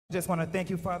Just want to thank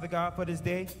you, Father God, for this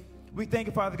day. We thank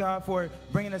you, Father God, for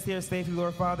bringing us here safely,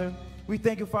 Lord Father. We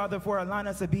thank you, Father, for allowing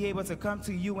us to be able to come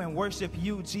to you and worship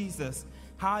you, Jesus.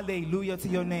 Hallelujah to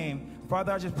your name.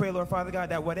 Father, I just pray, Lord Father God,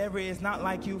 that whatever is not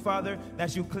like you, Father,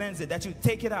 that you cleanse it, that you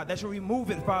take it out, that you remove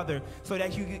it, Father, so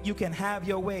that you can have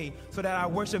your way, so that our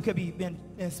worship can be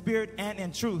in spirit and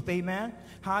in truth. Amen.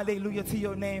 Hallelujah to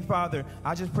your name, Father.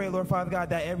 I just pray, Lord Father God,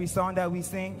 that every song that we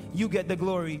sing, you get the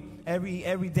glory.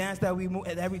 Every dance that we move,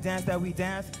 every dance that we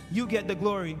dance, you get the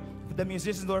glory. The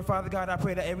musicians, Lord Father God, I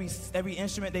pray that every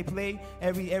instrument they play,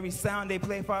 every sound they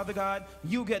play, Father God,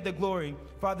 you get the glory.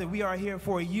 Father, we are here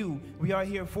for you. We are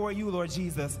here for you, Lord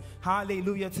Jesus.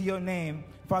 Hallelujah to your name.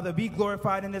 Father, be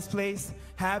glorified in this place.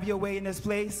 Have your way in this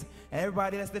place. And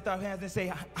everybody, let's lift our hands and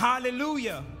say,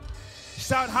 hallelujah.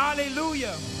 Shout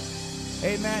hallelujah.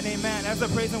 Amen, amen. As the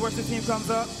praise and worship team comes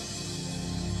up,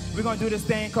 we're going to do this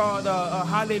thing called a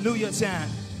hallelujah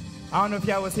chant. I don't know if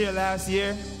y'all was here last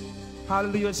year.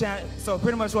 Hallelujah chant. So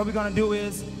pretty much what we're going to do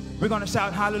is we're going to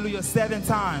shout hallelujah 7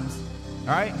 times. All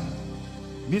right?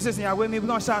 Musicians, y'all with me? We're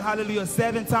going to shout hallelujah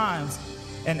 7 times.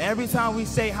 And every time we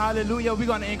say hallelujah, we're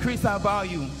going to increase our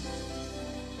volume.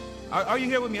 Are you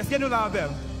here with me? Let's get a little louder.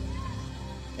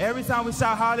 Every time we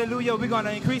shout hallelujah, we're going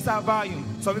to increase our volume.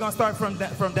 So we're going to start from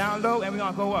down low and we're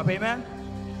going to go up. Amen?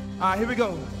 All right, here we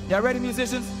go. Y'all ready,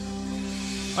 musicians?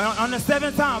 On the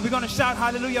 7th time, we're going to shout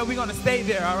hallelujah. We're going to stay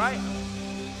there, all right?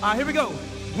 All right, here we go.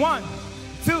 1,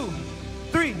 2,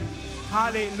 3.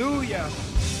 Hallelujah.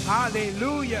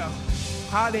 Hallelujah.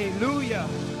 Hallelujah.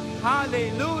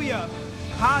 Hallelujah.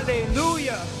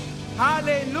 Hallelujah.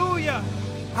 Hallelujah.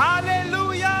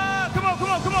 Hallelujah. Come on, come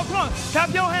on, come on, come on.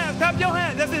 Clap your hands, clap your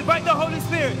hands. Let's invite the Holy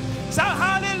Spirit. Shout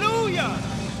hallelujah.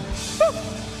 Woo.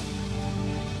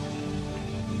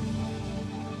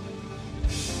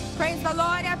 Praise the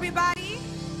Lord, everybody.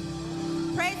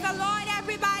 Praise the Lord,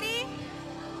 everybody.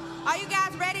 Are you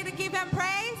guys ready to give him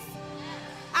praise?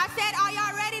 I said, are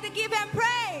y'all ready to give him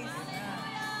praise?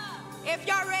 If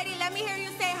y'all ready, let me hear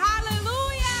you say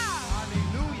hallelujah.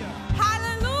 Hallelujah.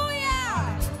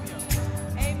 Hallelujah.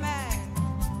 Amen.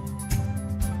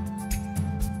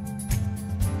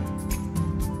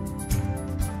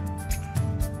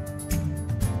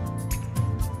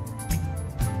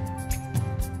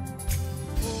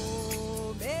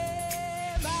 Oh,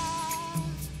 baby,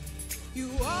 you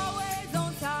always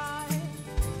on time.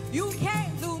 You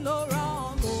can't do no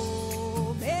wrong.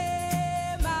 Oh,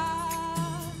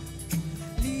 mama,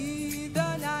 leave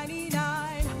the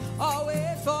 99,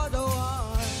 always for the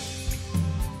one.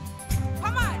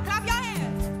 Come on, clap your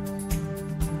hands.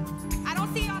 I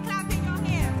don't see y'all clapping your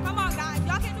hands. Come on, guys.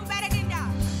 Y'all can do better than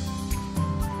that.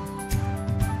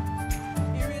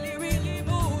 He really, really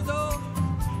moves, oh.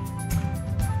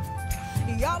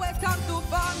 He always comes through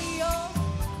for me, oh.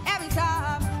 Every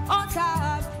time, on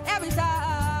time, every time.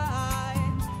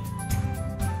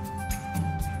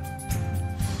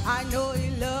 I know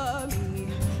he loves me,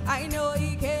 I know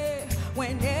he cares.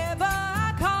 Whenever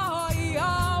I call, he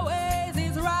always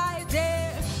is right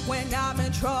there. When I'm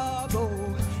in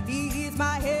trouble, he's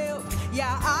my help.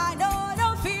 Yeah, I know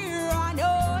no fear, I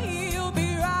know he'll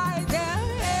be right there.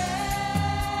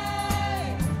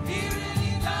 Hey, he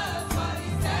really does what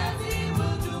he says he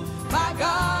will do. My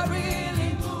God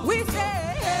really, we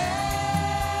say, hey,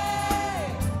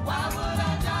 why would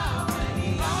I doubt when he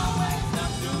always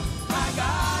comes through? My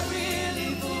God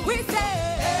really, we say,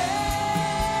 hey,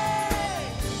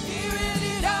 he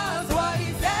really does what he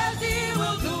says he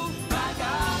will do. My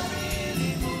God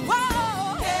really,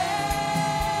 whoa, hey,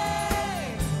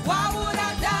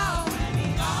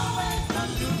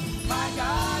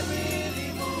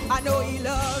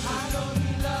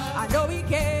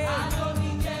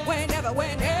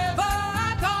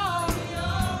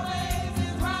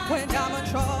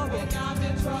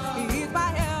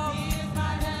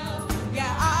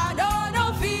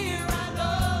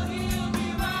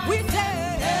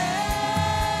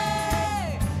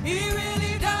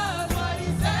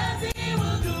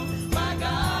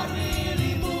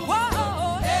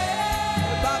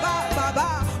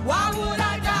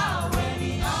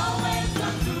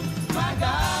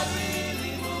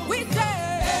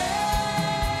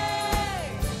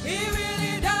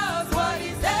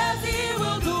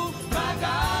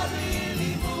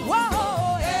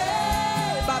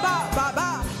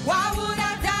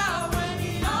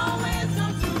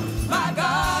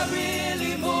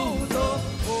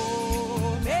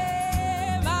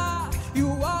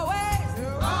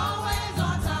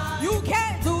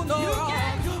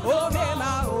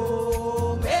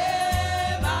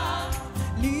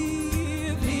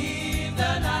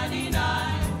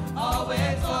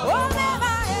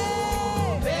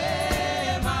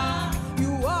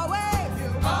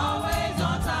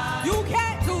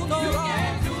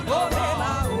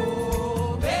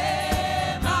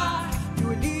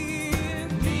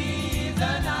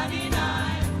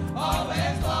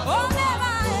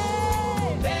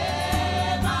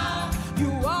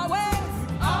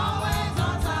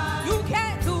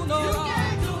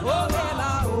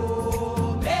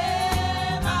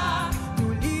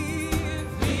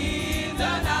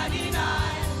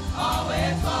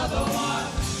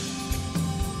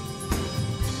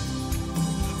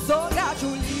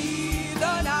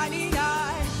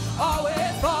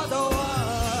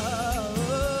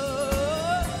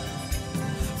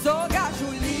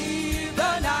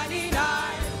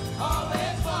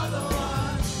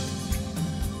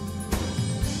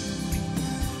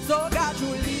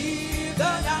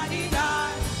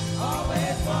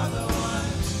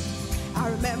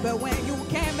 remember when you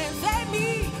came and saved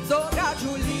me. So God,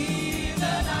 you leave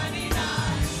the 99,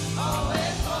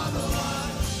 always for the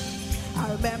one. I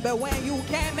remember when you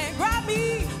came and grabbed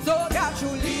me. So God, you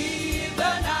leave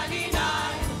the 99,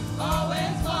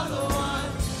 always for the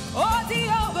one. Oh, the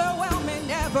overwhelming,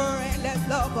 never-endless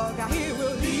love of God, He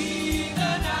will leave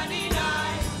the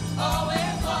 99,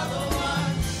 always for the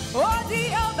one. Oh,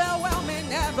 the overwhelming,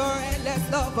 never-endless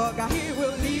love of God, He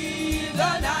will leave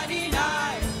the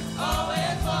 99,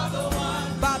 always for the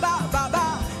one. Baba,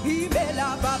 Baba, He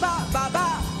bela, Baba,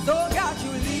 Baba. So God,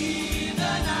 you leave the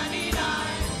 99,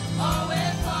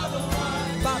 always for the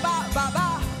one. Baba,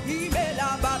 Baba, He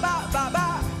bela, Baba,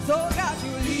 Baba. So God,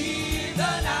 you leave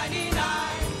the 99,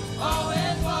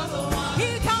 always for the one.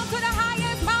 He'll come to the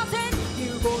highest mountain,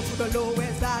 He'll go to the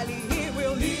lowest valley. He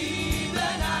will leave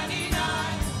the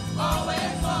 99,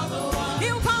 always for the one.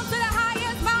 He'll come to the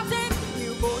highest mountain,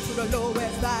 He'll go to the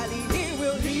lowest valley. He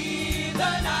will leave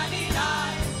the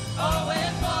 99,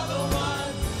 always for the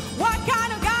one. What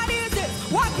kind of God is this?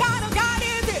 What kind of God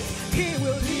is this? He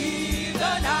will leave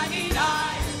the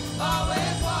 99,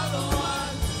 always for the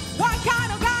one. What kind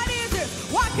of God is this?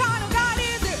 What kind of God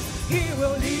is this? He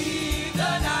will leave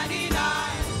the 99,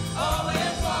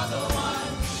 always for the one.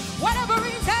 Whatever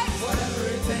it takes, whatever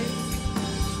it takes.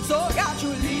 So God, you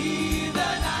leave the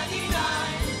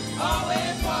 99,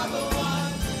 always for the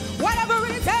one. Whatever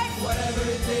it takes, whatever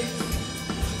it takes.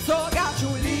 So God, you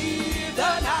leave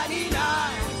the 99,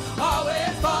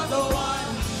 always for the one.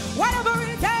 Whatever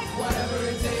it takes, whatever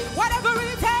it takes. Whatever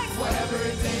it takes, whatever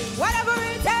it takes. Whatever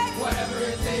it takes, whatever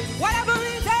it takes. Whatever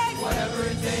it takes, whatever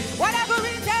it takes. Whatever it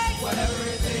takes, whatever it takes.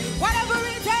 Whatever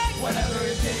it takes,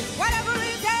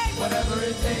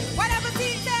 whatever it takes. Whatever it takes, whatever it takes. Whatever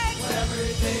it takes, whatever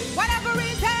it takes. Whatever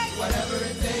it takes, whatever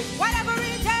it takes. Whatever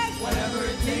it takes, whatever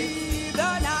it takes. Leave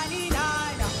the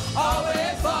 99,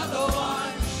 always for the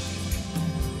one.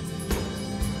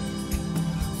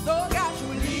 So God, you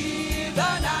leave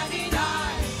the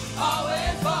 99,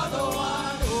 always for the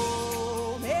one.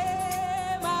 Oh,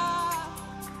 Mema,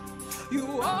 you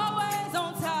always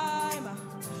on time.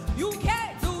 You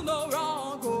can't do no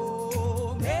wrong.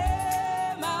 Oh,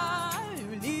 Mema, you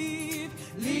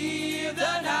leave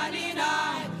the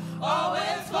 99,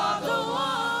 always for the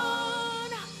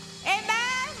one.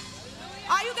 Amen.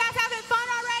 Are you guys having fun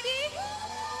already?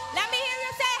 Let me hear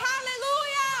you say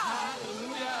hallelujah.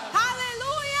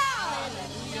 Hallelujah.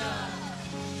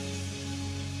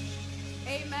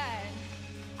 Amen.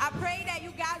 I pray that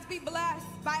you guys be blessed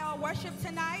by our worship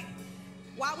tonight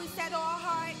while we settle our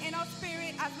heart and our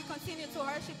spirit as we continue to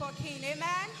worship our King.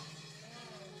 Amen.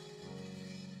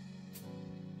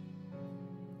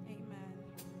 Amen.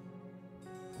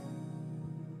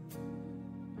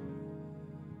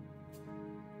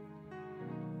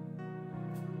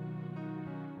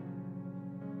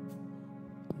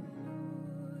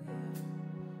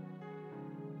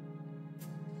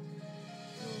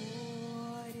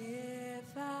 Lord,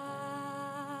 if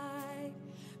I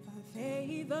find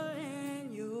favor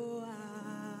in your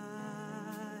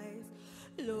eyes,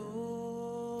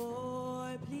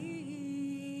 Lord,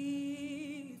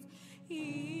 please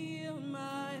hear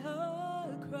my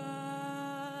heart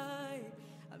cry.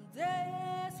 I'm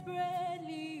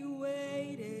desperately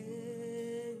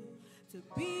waiting to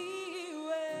be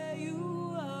where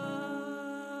you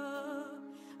are.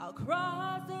 I'll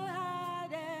cross the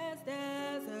hottest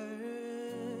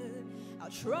desert. I'll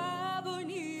travel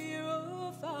near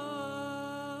or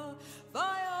far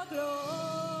for your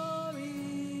glory.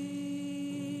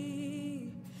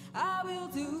 I will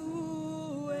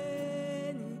do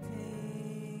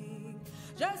anything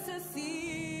just to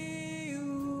see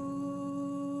you,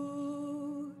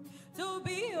 to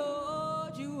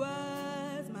behold you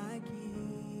as my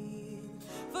King.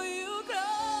 For your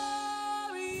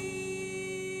glory,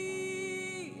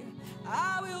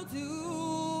 I will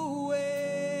do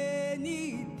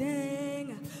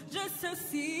anything just to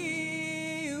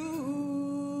see you,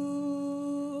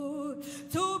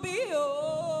 to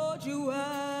behold you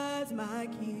as my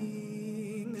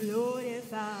King. Lord,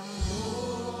 if I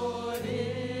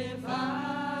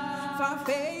find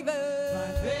favor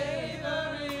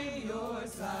in your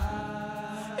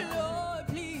sight, Lord,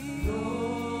 please,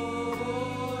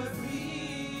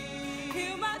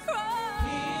 hear my cry,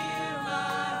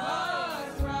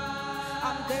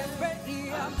 I'm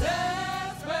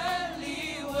desperately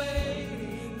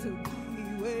waiting to be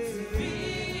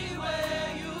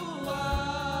where you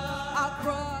are. I'll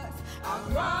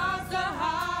cross the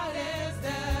hottest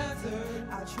desert.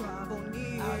 I'll travel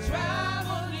near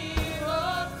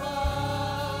or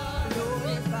far. Lord,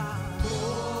 if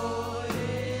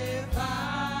I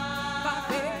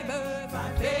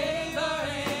find favor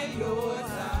in your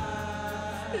sight,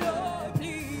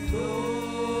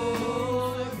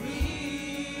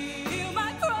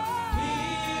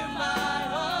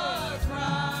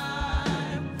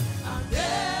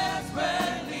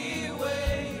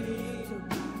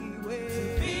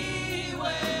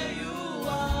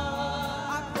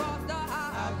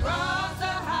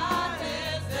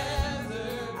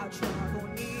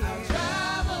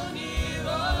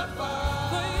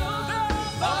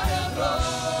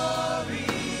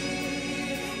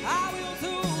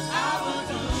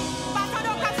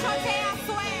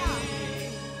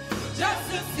 just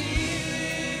to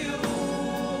see you,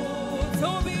 to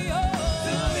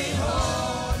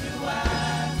behold you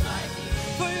as my King.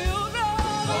 For your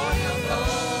glory,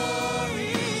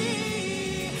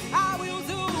 I will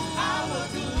do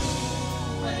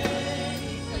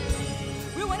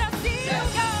anything. We wanna see you,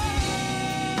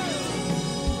 God.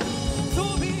 To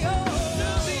behold.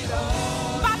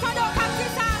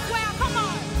 Come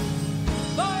on.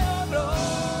 For your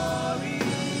glory,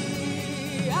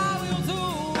 I will do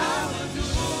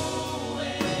anything.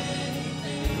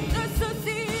 Just to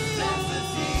see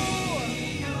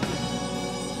you.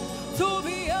 To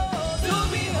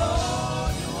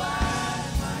behold you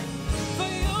as my King.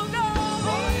 For your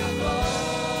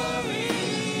glory,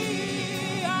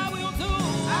 I will do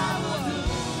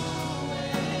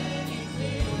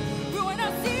anything. We wanna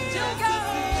see you, God.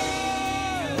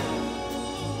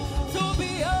 To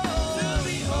behold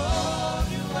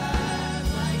you as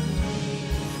my King.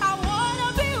 I wanna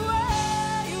be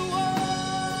where you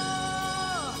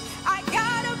are. I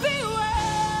gotta be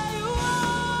where you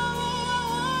are. I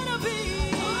wanna be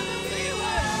where you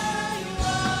are.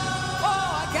 Oh,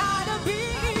 I gotta be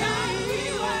where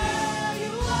you are.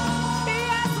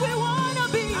 Yes, we wanna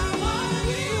be. I wanna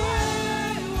be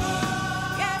where you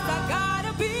are. Yes, I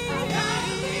gotta be where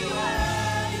you are.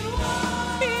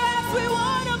 Yes, we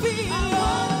wanna be. I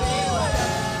wanna be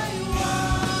where you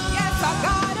are. Yes, I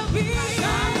gotta be where you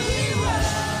are.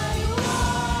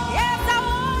 Yes, I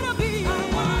wanna be where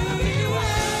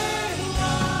you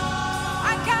are.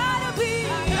 I gotta be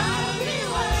where you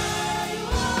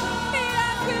are.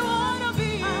 Yes, we wanna be.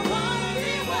 I wanna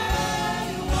be where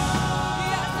you are.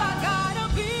 Yes, I gotta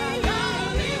be where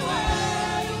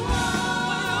you are.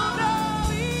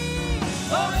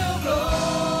 For your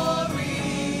glory,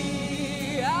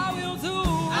 I will do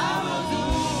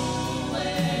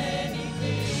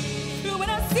anything. We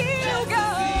wanna see you,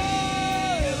 God.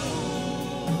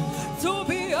 To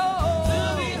behold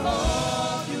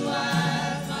you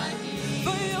as my King.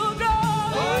 For your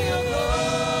glory,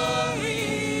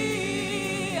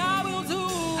 I will do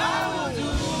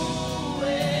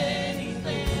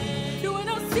anything. We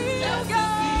wanna see you,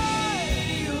 God.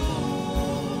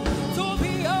 To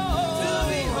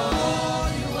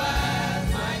behold you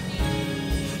as my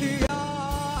King.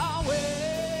 Yahweh,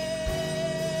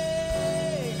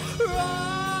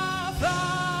 Rapha,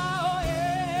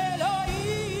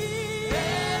 Elohim.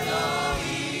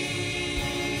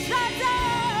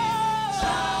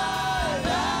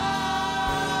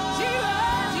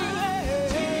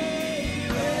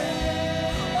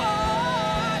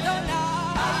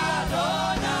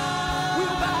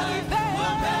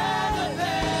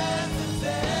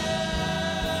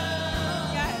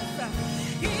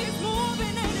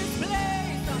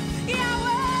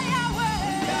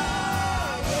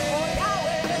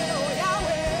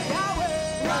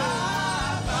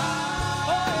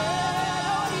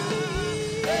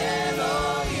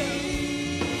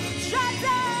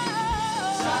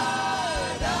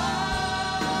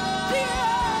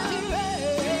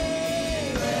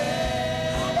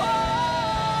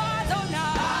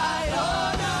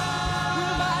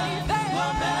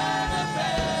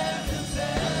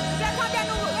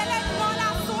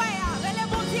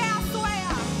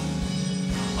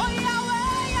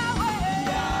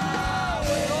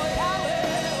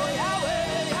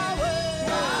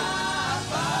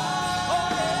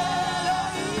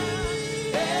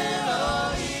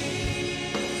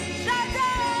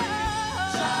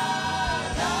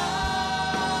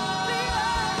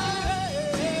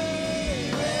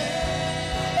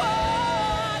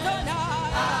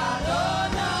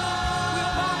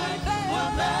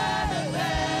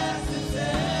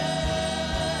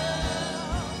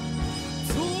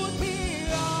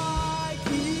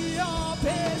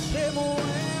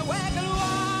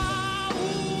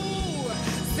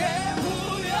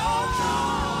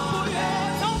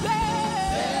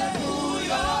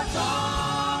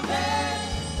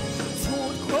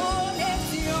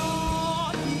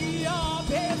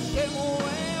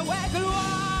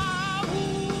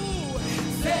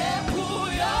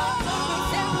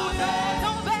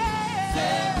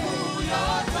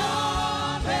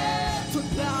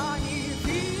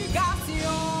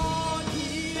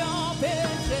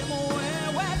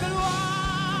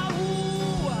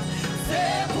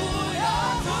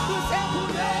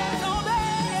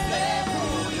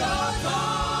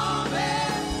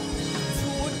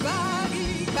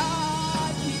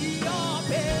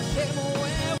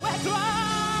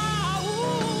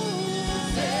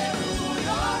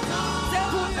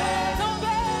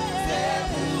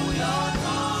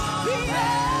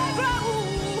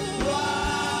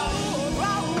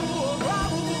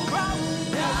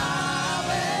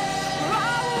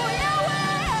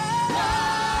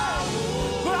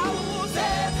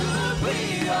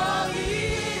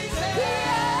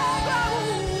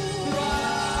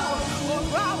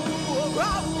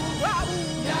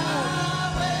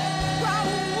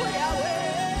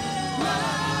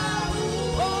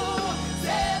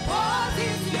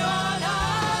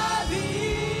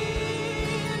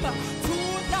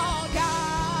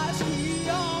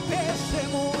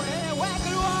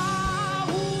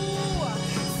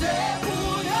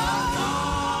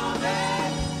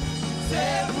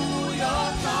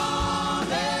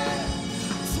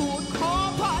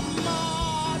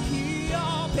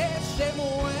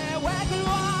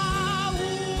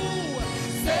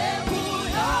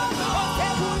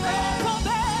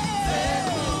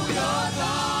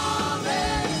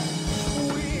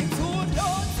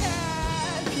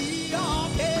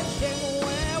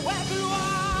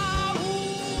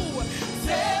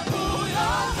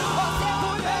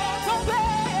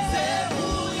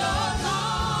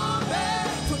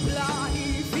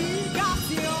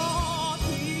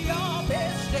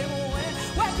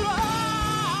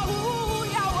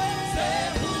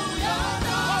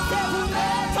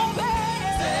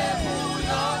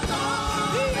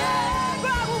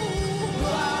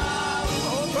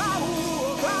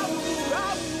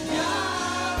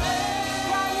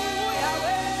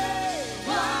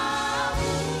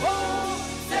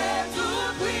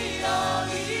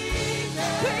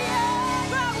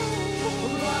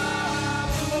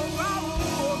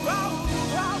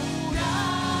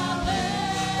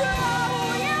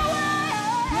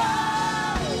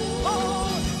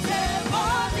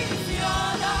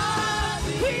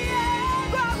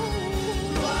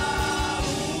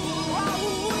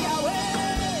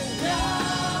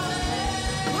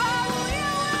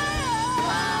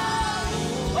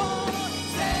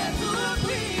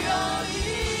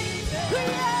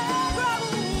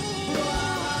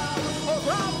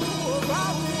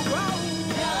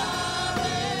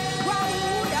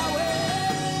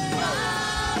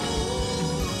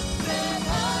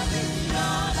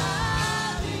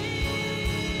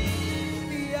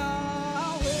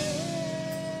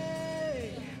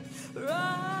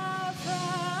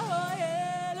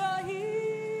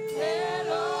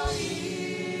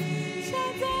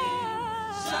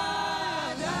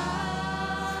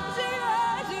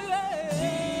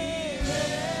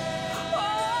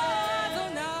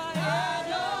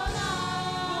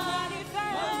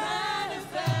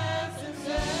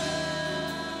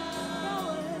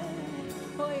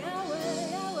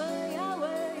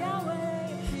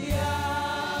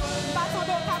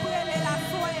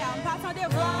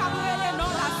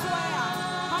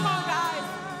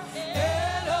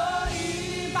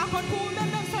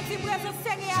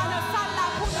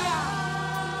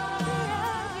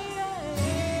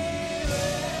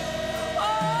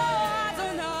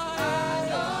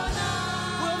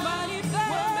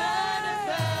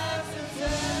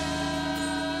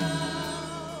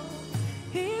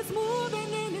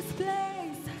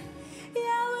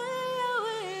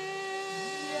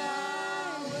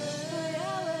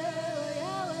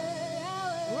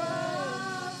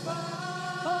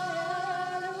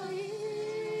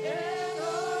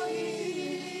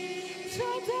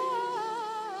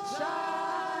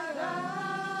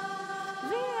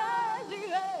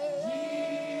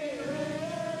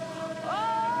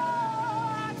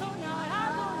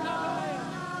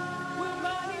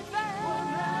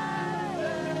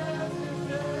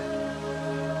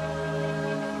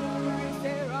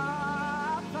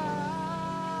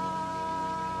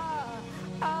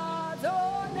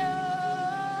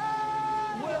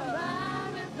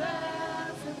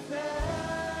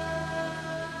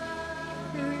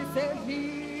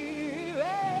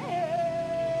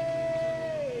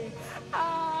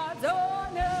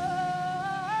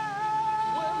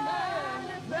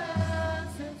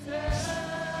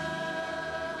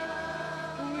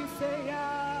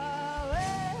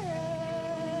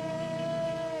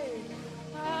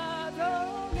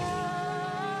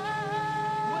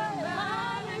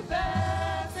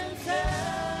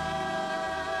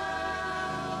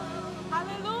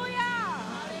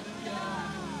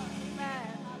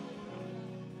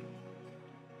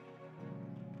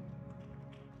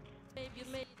 You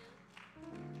made it.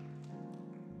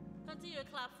 Continue to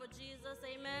clap for Jesus,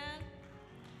 amen.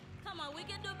 Come on, we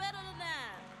can do better than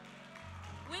that.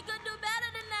 We could do better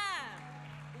than that.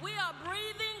 We are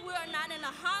breathing, we are not in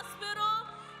a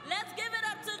hospital. Let's give it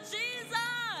up to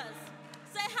Jesus.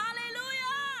 Say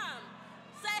hallelujah.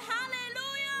 Say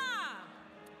hallelujah.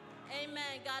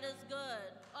 Amen, God is good.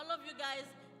 All of you guys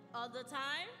all the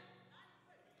time.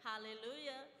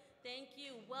 Hallelujah. Thank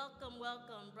you. Welcome,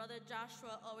 welcome. Brother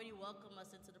Joshua already welcomed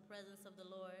us into the presence of the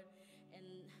Lord. And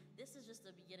this is just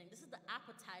the beginning. This is the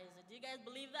appetizer. Do you guys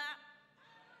believe that?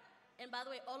 And by the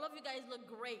way, all of you guys look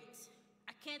great.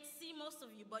 I can't see most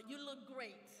of you, but you look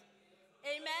great.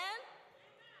 Amen?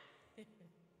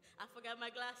 I forgot my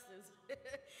glasses.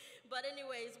 But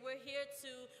anyways, we're here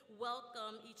to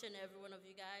welcome each and every one of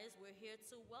you guys. We're here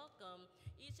to welcome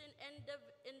each and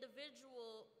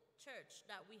individual church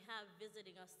that we have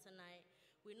visiting us tonight.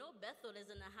 We know Bethel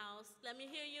is in the house. Let me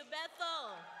hear you,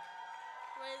 Bethel.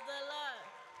 Praise the Lord.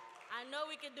 I know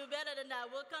we can do better than that.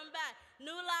 We'll come back.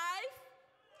 New Life.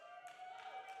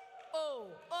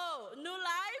 Oh, New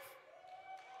Life.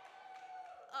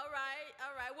 All right.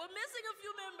 We're missing a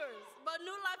few members, but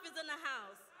New Life is in the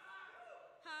house.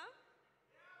 Huh?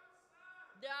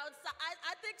 They're outside.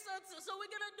 I think so too. So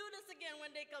we're gonna do this again when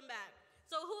they come back.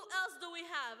 So who else do we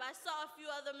have? I saw a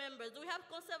few other members. Do we have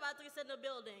conservatrice in the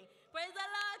building? Praise the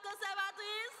Lord,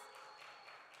 conservatrice.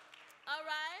 All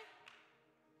right.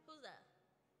 Who's that?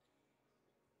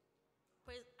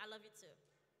 Praise, I love you too.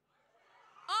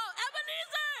 Oh,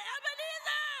 Ebenezer!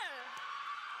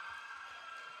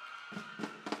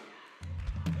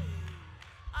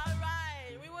 All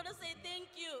right. We want to say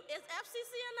thank you. Is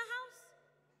FCC in the house?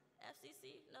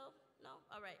 FCC? No?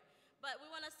 All right. But we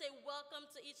want to say welcome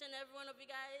to each and every one of you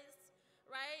guys,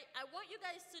 right? I want you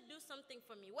guys to do something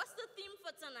for me. What's the theme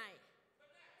for tonight?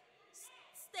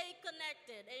 Stay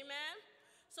connected, amen?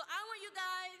 So I want you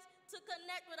guys to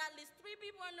connect with at least 3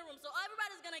 people in the room. So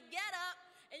everybody's going to get up,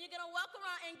 and you're going to walk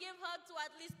around and give hug to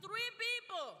at least 3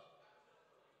 people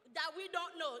that we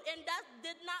don't know, and that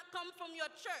did not come from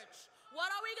your church. What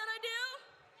are we going to do?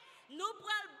 Nous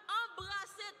prenons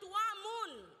embrasser 3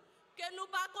 moun que nous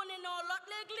pas connaissons dans l'autre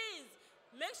l'église.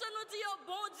 Make sure nous disons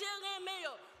bon Dieu remet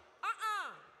yo.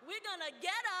 We're going to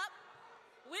get up.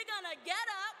 We're going to get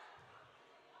up.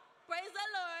 Praise the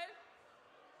Lord.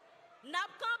 N'a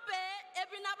campé et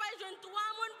puis n'a pas joindre 3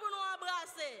 moun pour nous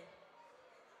embrasser.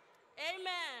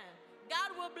 Amen.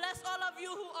 God will bless all of you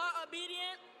who are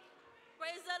obedient.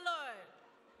 Praise the Lord.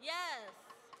 Yes.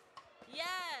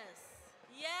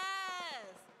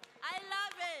 I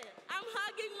love it. I'm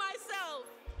hugging myself.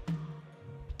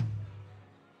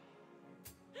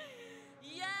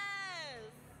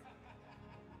 Yes.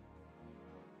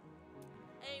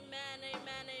 Amen.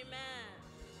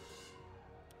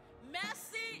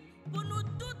 Merci pour nous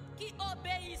tous qui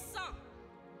obéissons.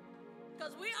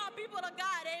 Because we are people of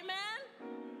God, amen?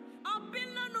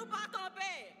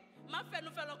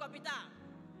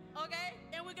 Okay?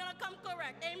 And we're going to come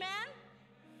correct, amen?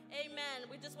 Amen.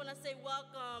 We just want to say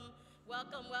welcome,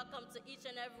 welcome, welcome to each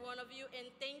and every one of you, and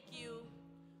thank you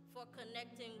for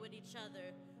connecting with each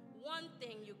other. One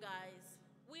thing, you guys,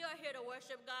 we are here to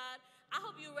worship God. I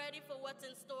hope you're ready for what's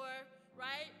in store,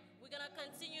 right? We're going to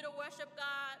continue to worship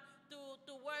God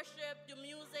through worship, through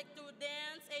music, through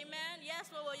dance, amen? Yes,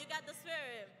 well, you got the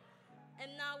spirit.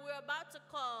 And now we're about to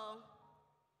call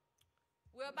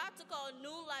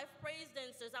New Life praise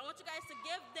dancers. I want you guys to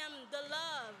give them the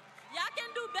love. Y'all can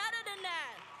do better than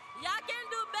that. Y'all can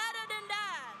do better than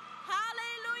that.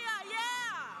 Hallelujah,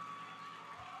 yeah.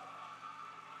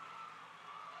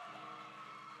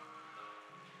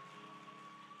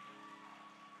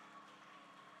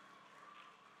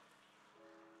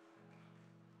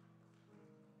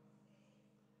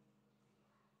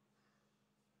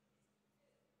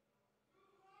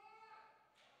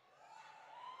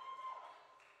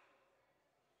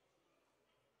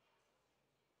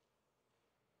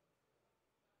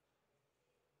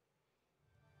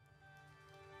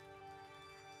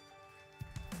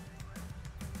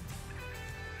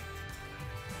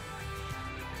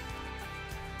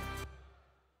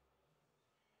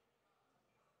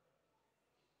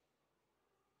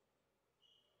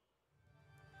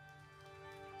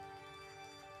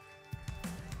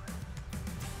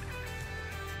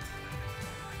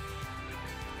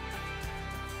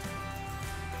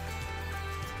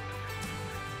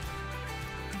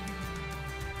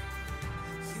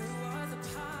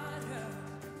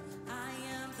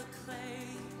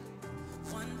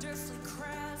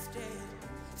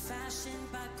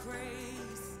 Fashioned by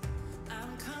grace,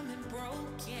 I'm coming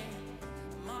broken,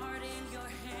 marred in your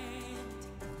hand.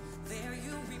 There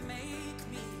you remake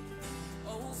me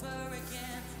over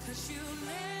again, 'cause you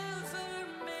never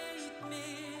make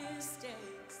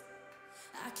mistakes.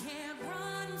 I can't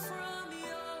run from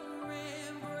your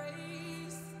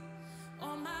embrace.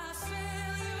 All my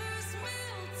failures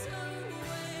wilt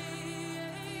away.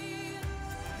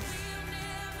 We'll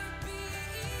never be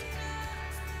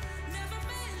enough, never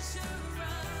measure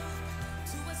up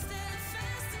to a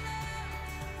steadfast love.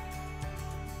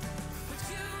 But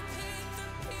you pick the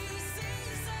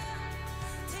pieces up,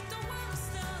 take the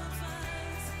worst of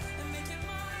us and make it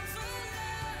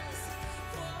marvelous.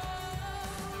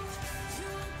 Oh, you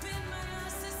open my eyes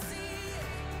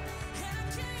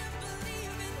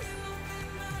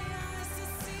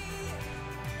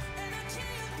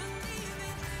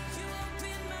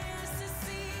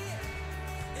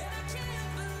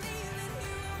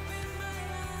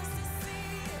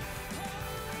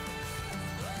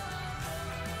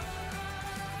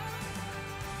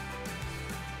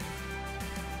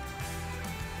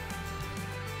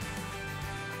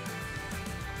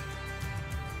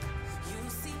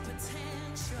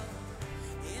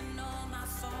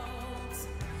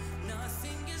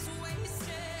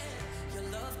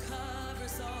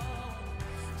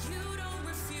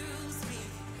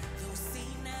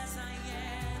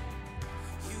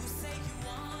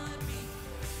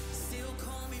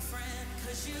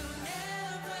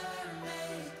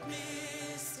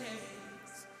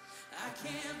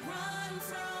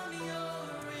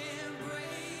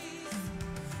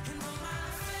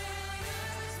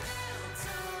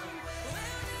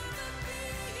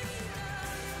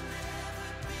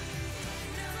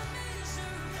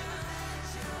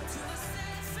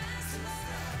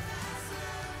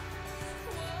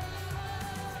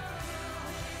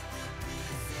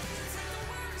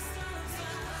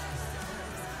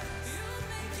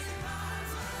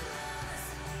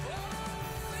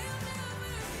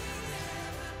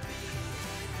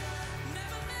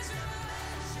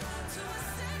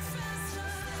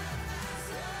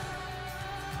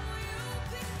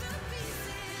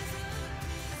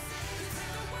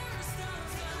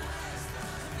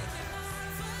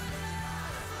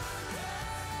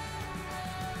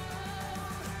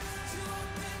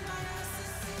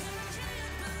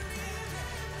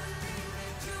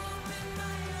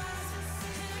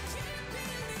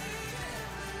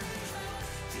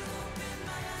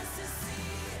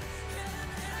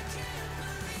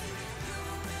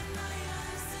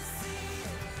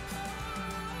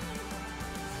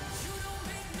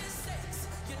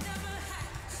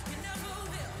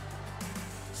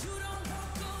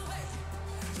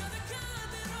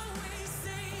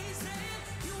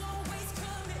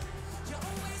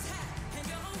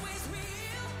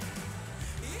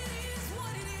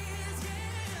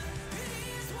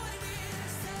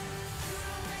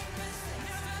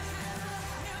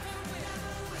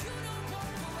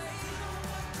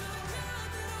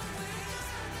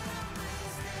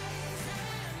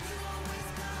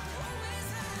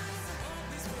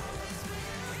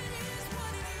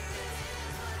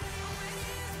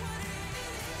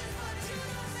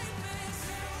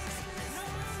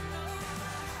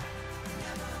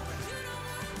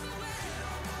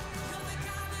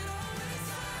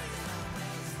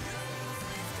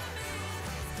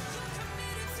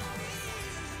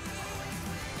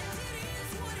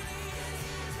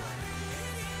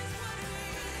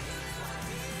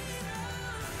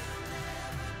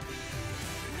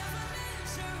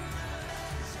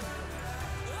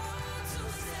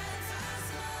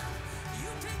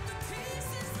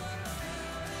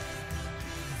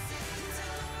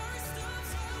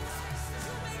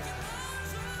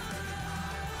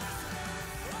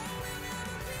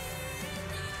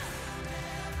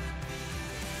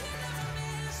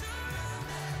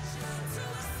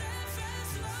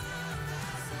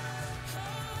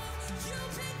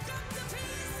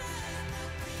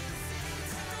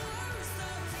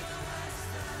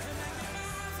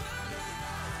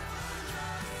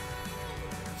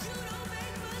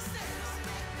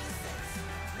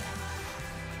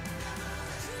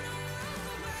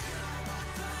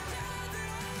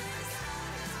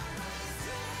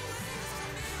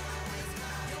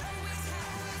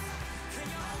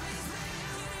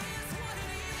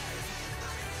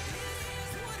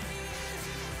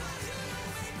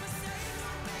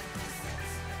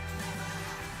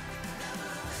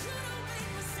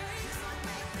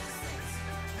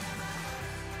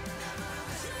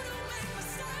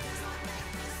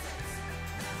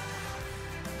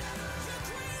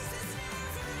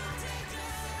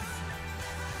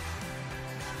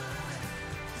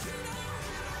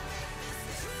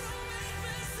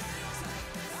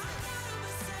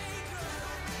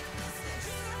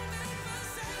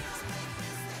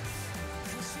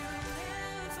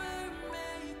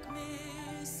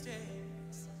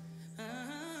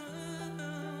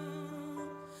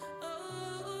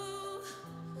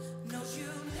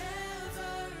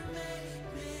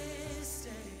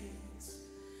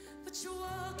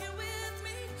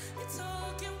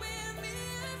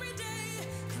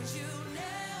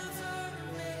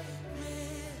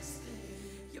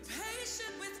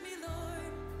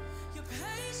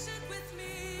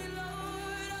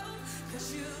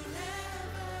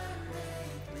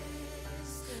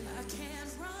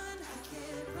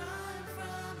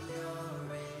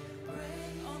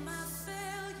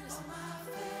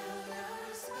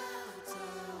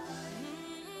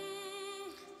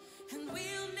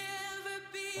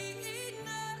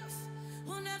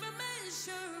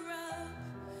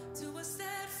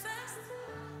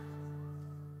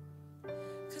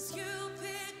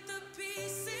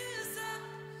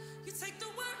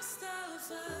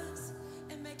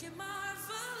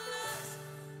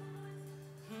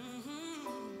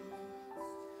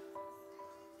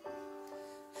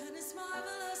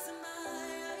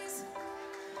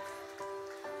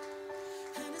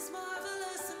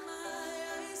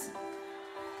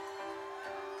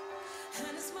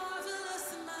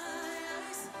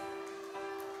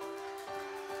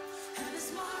it's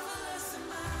marvelous in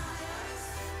my eyes.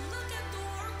 Look at the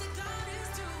work that God is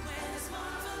doing. It's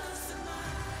marvelous in my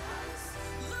eyes.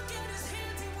 Look at his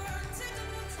handiwork. Take a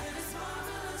look. And it's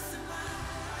marvelous in my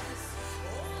eyes.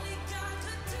 Only God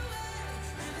could do it.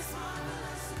 And it's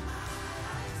marvelous in my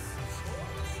eyes.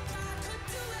 Only God could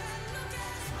do it. Look at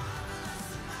it. Marvelous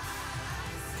in my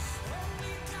eyes.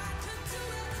 Only God could do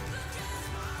it. Look at it.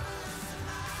 Marvelous in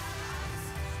my eyes.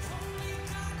 Only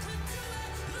God could do it.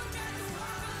 Look at the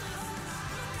work of the Lord.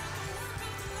 Look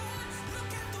at the work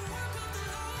of the Lord. Look at the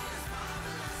work of the Lord. It's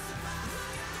marvelous in my eyes.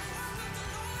 Look at the work of the Lord.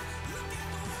 Look at the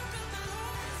work of the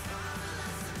Lord. It's marvelous in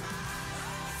my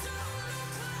eyes. Don't look like what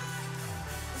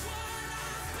I've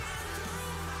been through.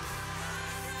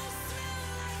 I don't smell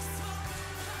like smoke.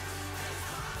 It's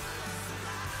marvelous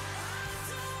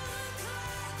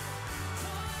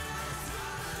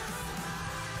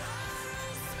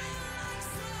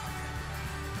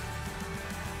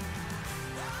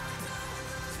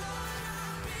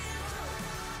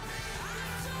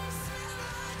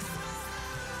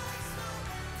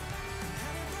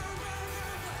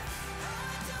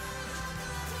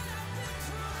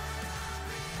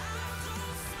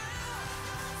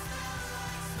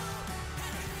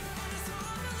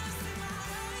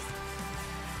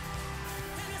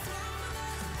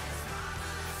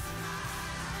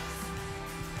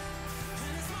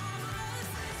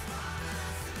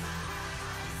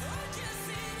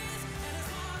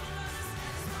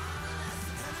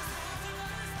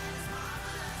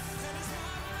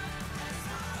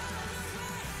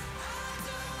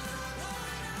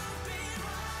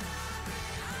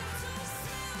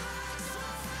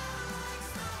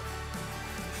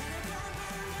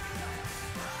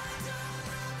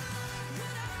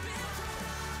my eyes. Don't look like what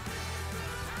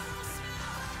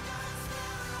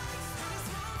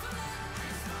I've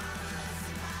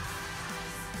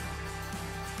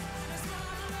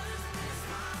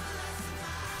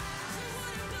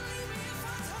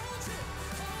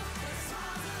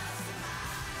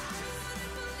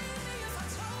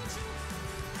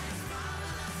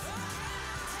been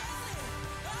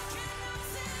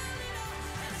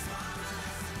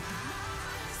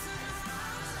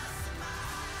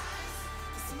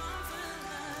through.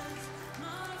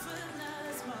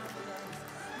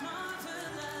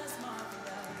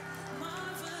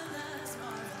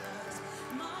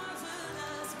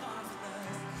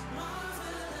 I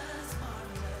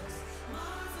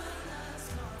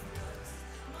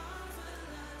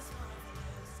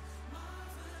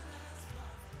don't smell like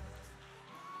smoke.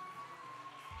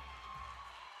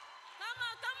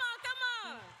 Come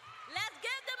on. Let's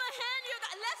give them a hand.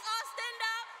 Let's all stand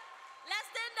up. Let's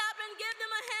stand up and give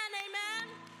them a hand. Amen.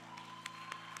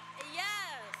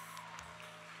 Yes.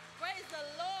 Praise the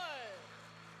Lord.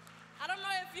 I don't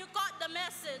know if you caught the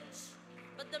message,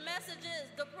 but the message is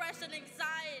depression,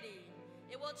 anxiety.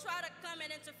 It will try to come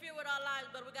and interfere with our lives,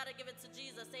 but we got to give it to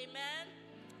Jesus. Amen.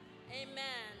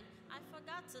 Amen. I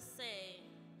forgot to say,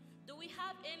 do we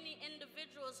have any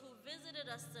individuals who visited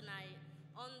us tonight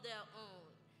on their own,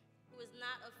 who is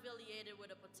not affiliated with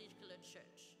a particular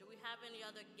church? Do we have any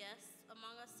other guests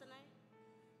among us tonight?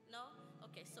 No?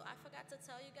 Okay, so I forgot to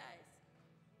tell you guys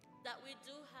that we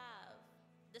do have,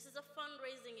 this is a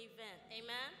fundraising event,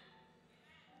 amen?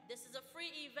 This is a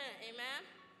free event, amen?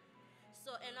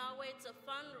 So in our way to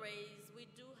fundraise, we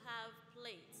do have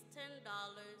plates, $10.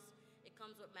 It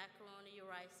comes with macaroni,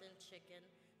 rice, and chicken.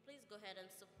 Please go ahead and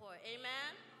support,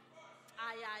 amen?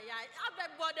 Aye. I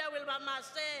bet brother Will Mama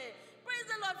say, praise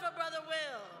the Lord for Brother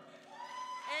Will.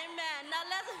 Amen. Now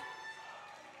let's,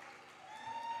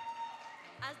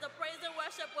 as the praise and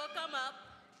worship will come up,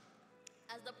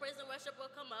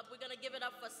 we're going to give it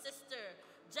up for Sister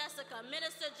Jessica,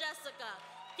 Minister Jessica.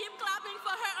 Keep clapping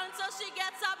for her until she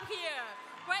gets up here.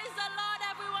 Praise the Lord,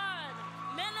 everyone.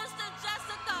 Minister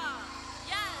Jessica.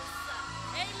 Yes.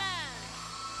 Amen.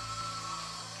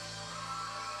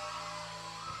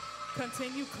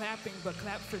 Continue clapping, but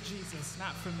clap for Jesus,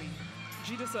 not for me.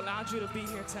 Jesus allowed you to be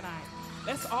here tonight.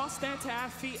 Let's all stand to our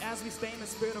feet as we stay in the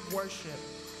spirit of worship.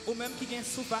 Ou même qui gagne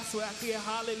souffle à crier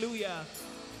hallelujah.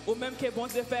 Ou même qui bon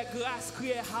Dieu fait grâce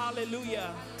crier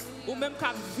hallelujah. Ou même qui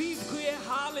vive crier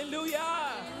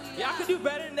hallelujah. Y'all can do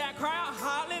better than that. Cry out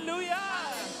hallelujah.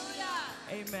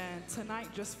 Amen.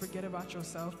 Tonight, just forget about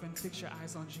yourself and fix your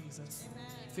eyes on Jesus. Amen.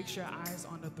 Fix your eyes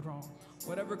on the throne.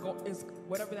 Whatever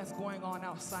that's going on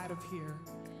outside of here,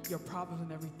 your problems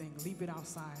and everything, leave it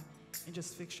outside and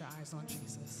just fix your eyes on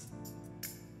Jesus.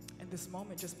 In this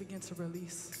moment, just begin to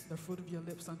release the fruit of your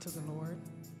lips unto the Lord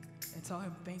and tell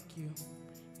him thank you.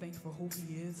 Thank you for who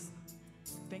he is.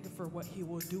 Thank you for what he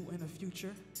will do in the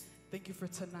future. Thank you for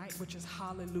tonight, which is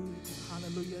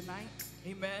hallelujah night.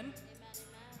 Amen.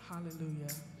 Hallelujah.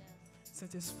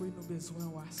 Saint-Esprit, nous besoin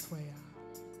ou assoya.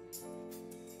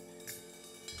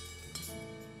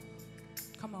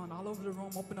 Come on, all over the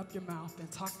room, open up your mouth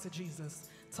and talk to Jesus.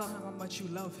 Tell him how much you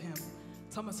love him.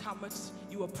 Tell us how much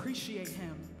you appreciate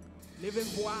him. Levez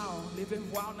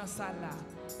voir dans salle là.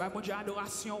 Bah, mon Dieu,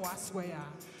 adoration ou assoya.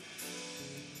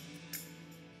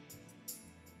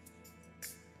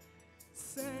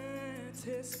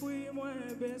 Saint-Esprit, moi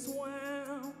besoin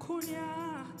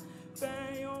kounya.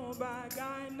 Fais yon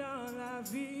bagay dans la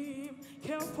vie.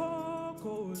 Quel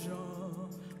poko j'en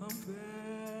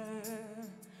fais.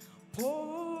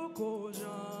 Poko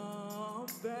j'en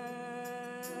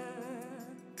fais.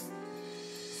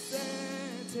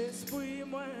 Saint-Esprit,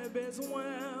 moi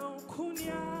besoin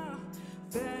kounya.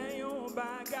 Fais yon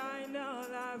bagay dans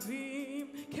la vie.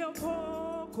 Quel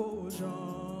poko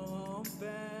j'en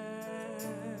fais.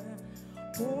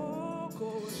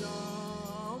 Poko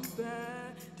j'en fais.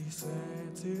 Du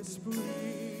Saint-Esprit.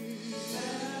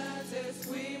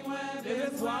 Saint-Esprit, moi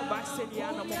besoin Basilia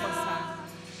dans mon passage.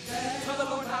 Tell the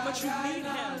Lord how much you need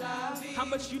him, how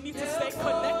much you need to stay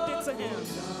connected to him.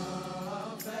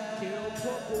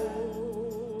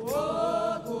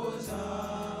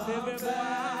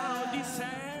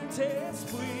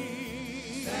 Saint-Esprit,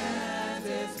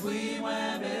 Saint-Esprit,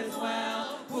 moi besoin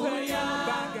pour yon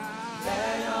bagay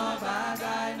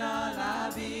dans la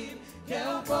vie.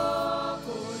 Quel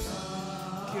poko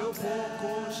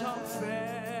j'en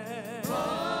fais.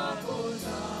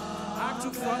 Acte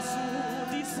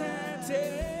sous du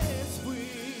Saint-Esprit.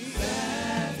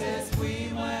 Saint-Esprit,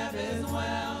 moi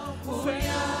besoin pour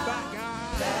yon bagay.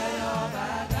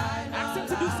 Ask him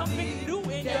to do something new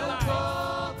in your life.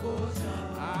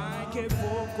 Quel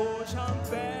poko j'en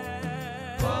fais.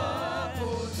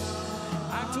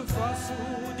 Acte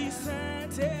sous du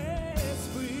Saint-Esprit.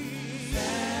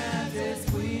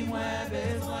 Saint-Esprit, moi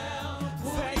besoin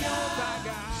pour yon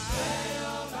bagay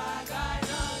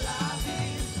dans la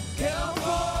vie. Quel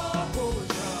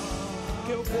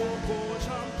poko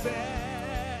j'en fais.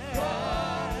 Oh,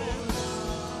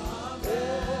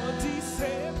 dis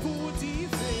c'est pour dire.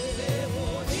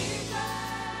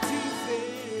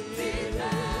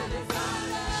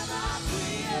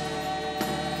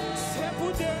 C'est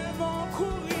pour démon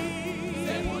courir.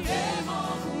 C'est pour démon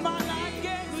malade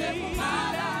guéri. C'est pour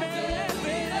malade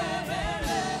guéri.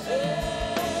 Oh,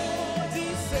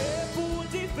 dis c'est pour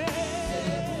dire.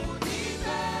 C'est pour dire.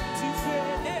 Tu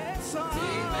fais des sons.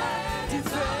 Tu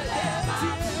fais des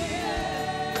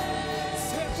prières.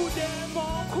 C'est pour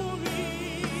démon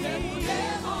courir. C'est pour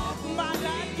démon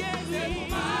malade guéri. C'est pour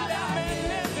malade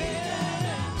guéri.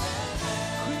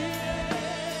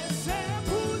 C'est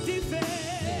pour dire.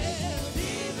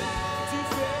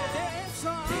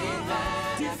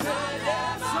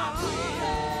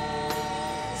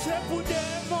 C'est pour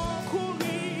démon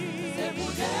courir. C'est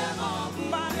pour démon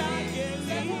malade guéri.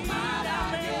 C'est pour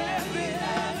malade guéri.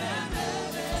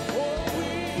 Oh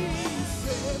oui,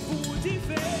 c'est pour dire.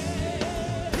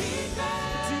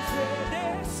 Tu fais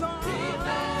des sons.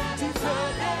 Tu fais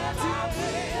des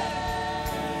prières.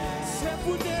 C'est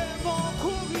pour démon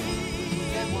courir.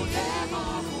 C'est pour démon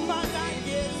malade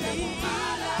guéri. C'est pour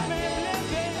malade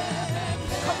guéri.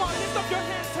 Come on, lift up your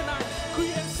hands tonight.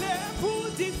 Criez, c'est pour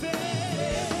dire.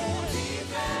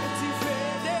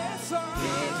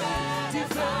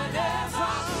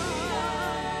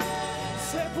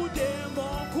 C'est pour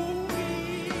démon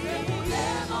courir. C'est pour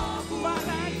démon courir.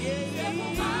 Malade guéri. C'est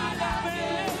pour malade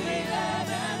guéri.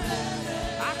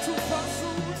 À tout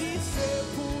façon dit c'est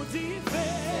pour dire.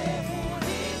 C'est pour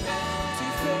dire. Tu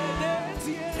fais des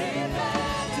dieux.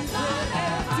 Tu fais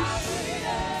des dieux.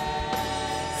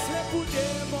 C'est pour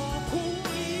démon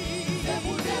courir. C'est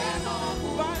pour démon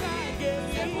courir. Malade guéri.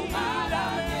 C'est pour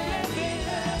malade guéri.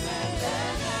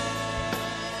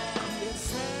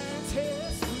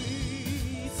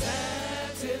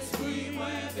 Saint-Esprit,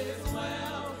 moi besoin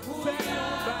pour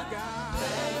yon bagay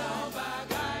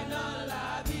dans la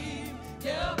vie.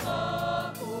 Quel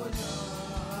poko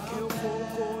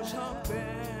j'en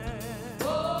fais.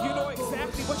 You know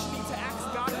exactly what you need to ask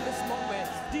God in this moment.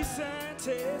 Dis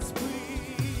Saint-Esprit.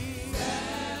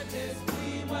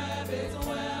 Saint-Esprit, moi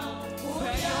besoin pour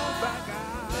yon bagay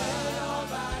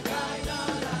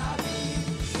dans la vie.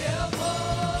 Quel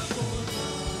poko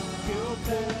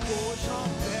j'en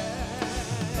fais.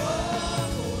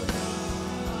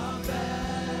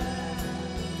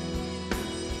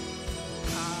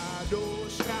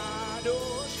 Kadosh,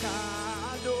 Kadosh,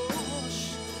 Kadosh,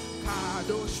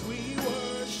 Kadosh, we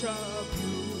worship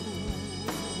you.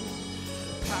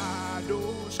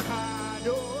 Kadosh,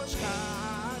 Kadosh,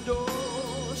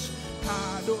 Kadosh,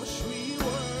 Kadosh, we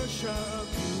worship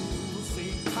you.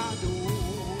 Sing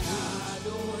Kadosh.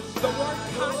 the word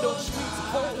kadosh means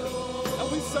holy. And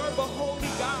we serve a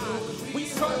holy God. We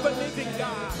serve a living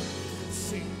God.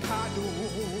 Sing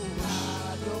kadosh.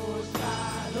 Kadosh,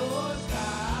 kadosh,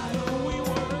 kadosh. We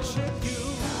worship you.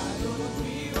 Kadosh,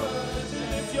 we worship.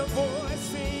 Lift your voice,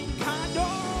 sing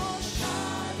kadosh.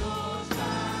 Kadosh,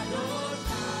 kadosh,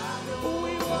 kadosh.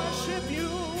 We worship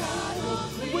you.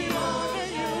 Kadosh, we honor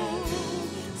you.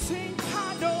 Sing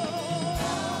kadosh.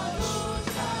 Kadosh,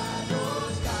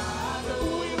 kadosh.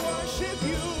 We worship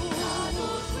you.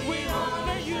 Kadosh, we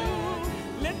honor you.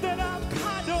 Lift it up,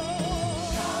 kadosh.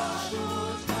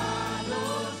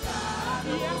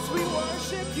 Yes, we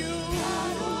worship you.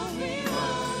 Kadosh, we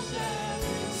worship.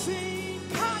 Sing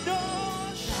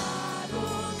kadosh.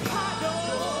 Kadosh,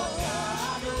 kadosh.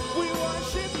 We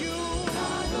worship you.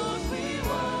 Kadosh, we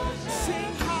worship.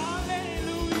 Sing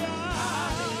hallelujah.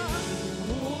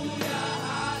 Hallelujah,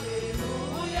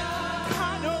 hallelujah.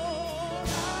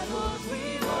 Kadosh. Kadosh, we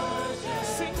worship.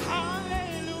 Sing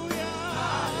hallelujah.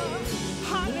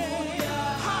 Hallelujah,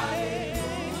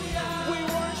 hallelujah. We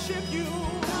worship you.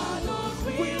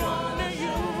 We honor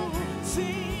you.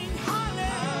 Sing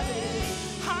hallelujah,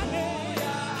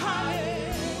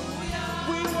 hallelujah.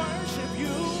 We worship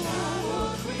you.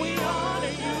 We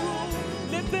honor you.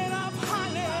 Lift it up,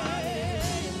 hallelujah,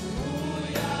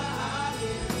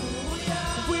 hallelujah.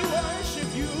 We worship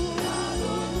you.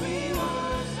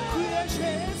 We are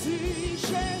Jésus,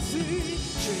 Jésus,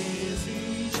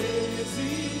 Jésus,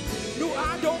 Jésus. Nous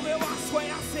adorons à soi,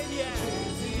 Seigneur.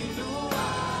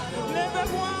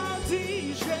 Lève-moi,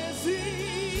 dis Jésus.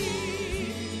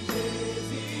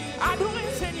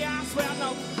 Adorez Seigneur, soyez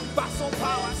dans façon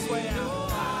par à soyez.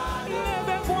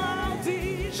 Lève-moi,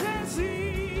 dis Jésus.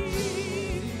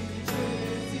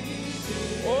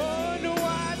 Oh, nous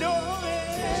adorons,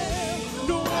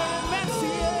 nous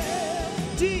remercions,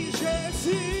 dis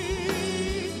Jésus.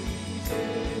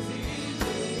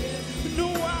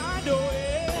 Nous adorons,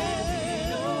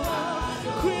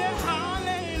 criez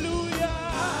Alléluia.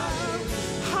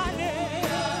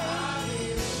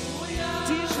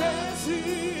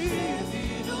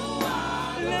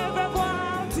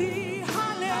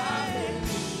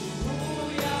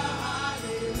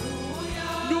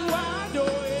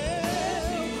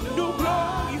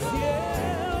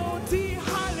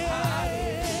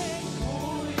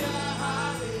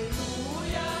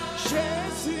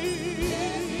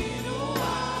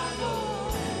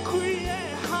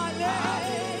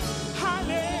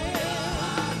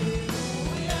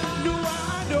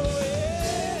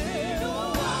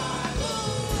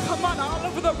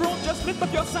 The room, just lift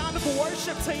up your sound of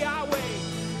worship to Yahweh.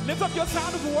 Lift up your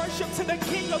sound of worship to the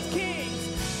King of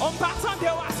Kings. On partant de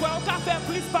assoir, on peut faire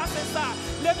plus passer ça.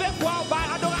 Levez-vous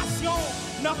par adoration.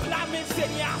 Nous clamons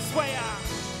Seigneur soir.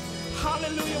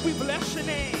 Hallelujah, we bless your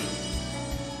name.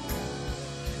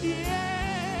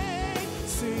 Yeah,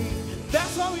 sing.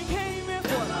 That's what we came in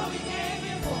for. That's what we came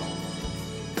in for.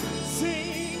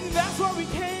 Sing. That's what we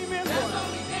came in for. That's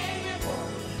what we came in for.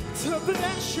 To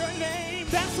bless your name.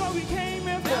 That's what we came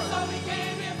in for. That's what we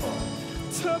came in for.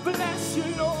 To bless you,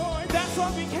 Lord. That's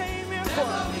what we came in for.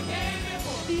 That's what we came in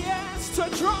for. Yes, to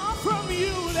draw from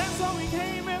you. That's what we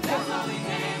came in for. That's what we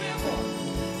came in for.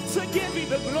 To give you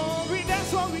the glory.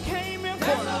 That's what we came in for.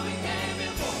 That's what we came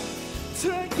in for.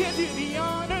 To give you the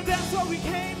honor. That's what we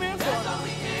came in for. That's what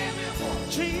we came in for.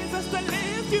 Jesus, to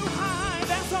lift you high.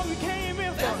 That's what we came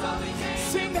in for. That's what we came in for.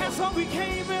 Sing, that's what we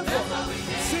came in for.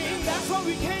 Sing, that's what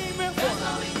we came in for.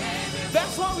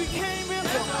 That's what we came in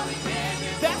for.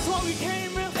 That's what we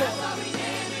came in for.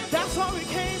 That's what we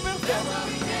came in for.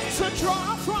 To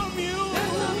draw from you.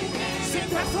 Sing,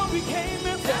 that's what we came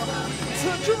in for.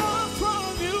 To draw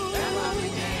from you.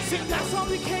 Sing, that's what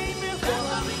we came in for.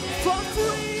 For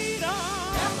freedom.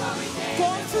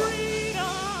 For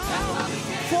freedom.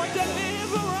 For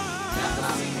deliverance.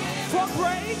 For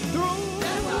breakthrough.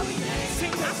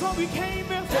 Sing, that's what we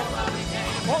came in for.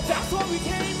 Oh, that's what we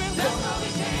came in for.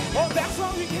 Oh, that's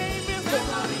what we came in for.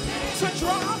 To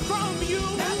draw from you.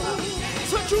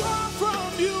 To draw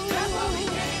from you.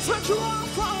 To draw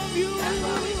from you.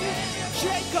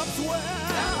 Jacob's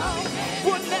well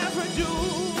would never do.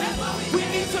 We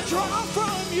need to draw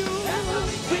from you.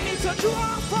 We need to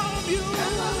draw from you.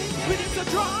 We need to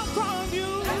draw from you.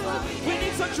 We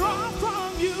need to draw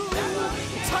from you.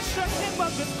 Touch the hem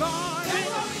of his garment.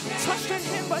 Touch the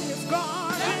hem of his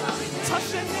garment. Touch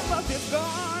the hem of his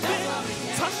garment.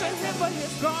 Touch the hem of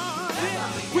his garment.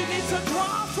 We need to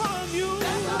draw from you.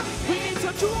 We need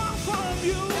to draw from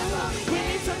you. We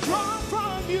need to draw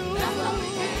from you.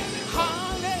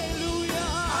 Hallelujah. Hallelujah.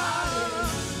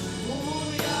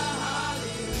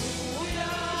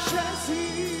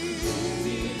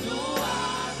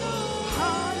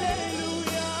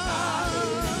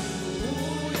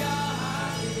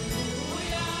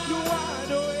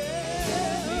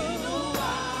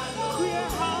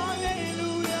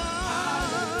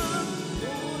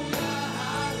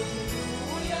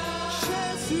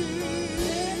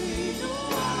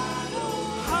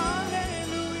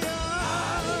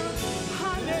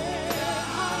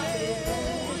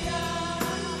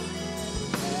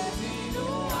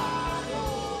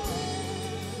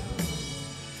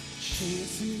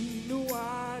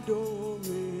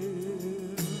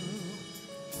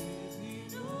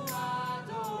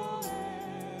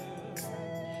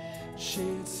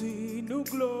 Jésus nous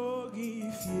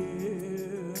glorifier.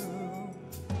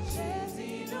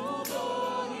 Jésus nous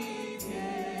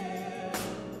glorifier.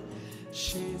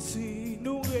 Jésus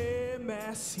nous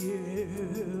remercier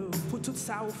pour tout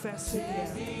ça vous fait, Seigneur.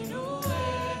 Jésus nous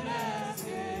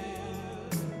remercier.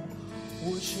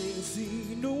 Oh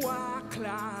Jésus nous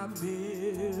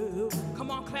acclamer. Come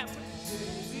on, clap.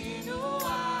 Jésus nous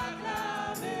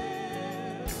acclamer.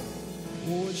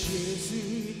 Oh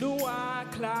Jésus nous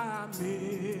acclamer.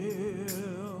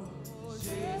 Oh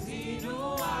Jésus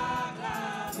nous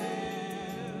acclamer.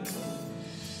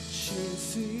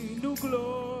 Jésus nous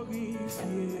glorifier.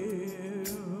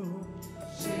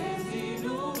 Jésus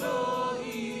nous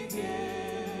glorifier.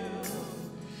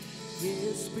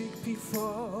 Esprit plus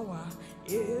fort,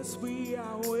 esprit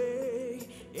Yahweh,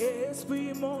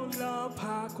 esprit mon là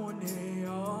pas connaît.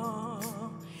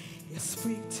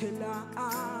 Esprit t'es là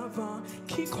avant,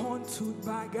 qui compte toute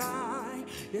bagaille.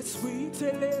 Esprit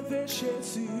t'es levé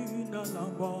Jésus dans la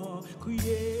mort.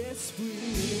 Criez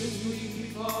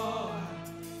esprit fort.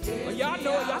 Oh, y'all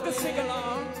know, y'all can sing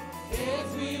along.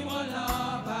 Esprit mon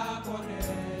là pas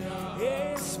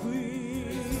connaît. Esprit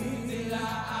t'es là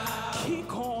qui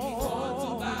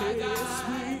compte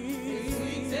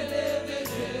esprit t'es levé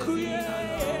Jésus. Criez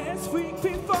esprit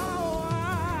plus fort.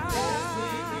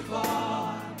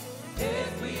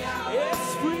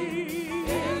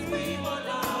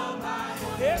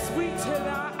 Esprit t'es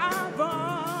là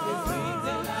avant,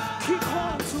 qui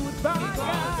compte toute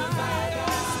bagaille.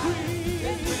 Esprit,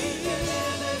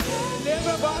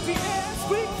 everybody,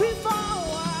 esprit plus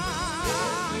fort.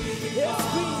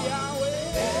 Esprit Yahweh,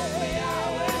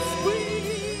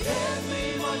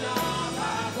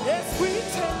 esprit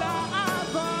t'es là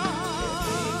avant,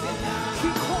 qui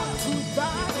compte toute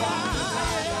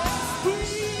bagaille.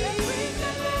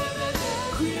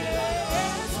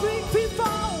 Esprit plus fort.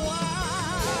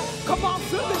 Come on,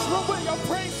 fill this room with your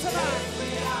praise tonight.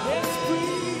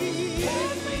 Esprit,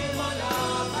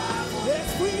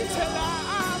 esprit till I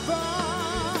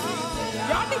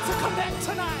y'all need to connect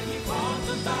tonight.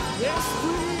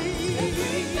 Esprit,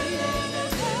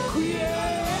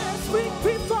 esprit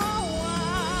before.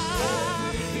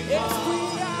 Esprit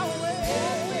Yahweh.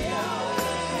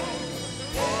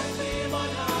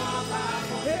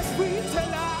 Esprit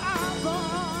till I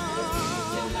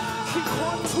qui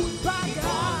compte toute bagaille.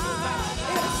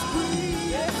 Esprit,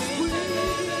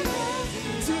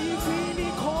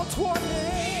 divine contrôlé.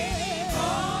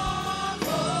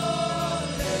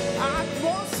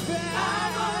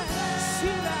 Atmosphère,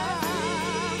 si la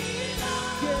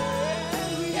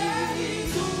guérit,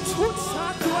 tout ça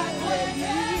doit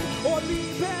guérir, au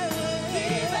libéré.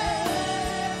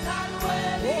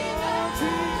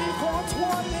 Divine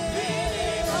contrôlé.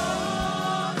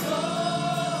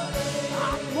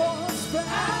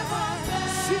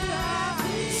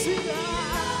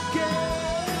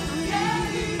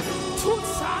 Tout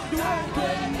ça doit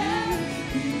guérir,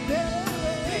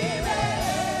 libérer,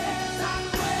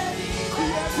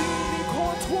 divine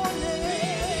contrôlé.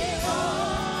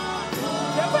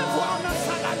 Levez-vous dans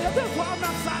ça là, levez-vous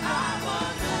dans ça là.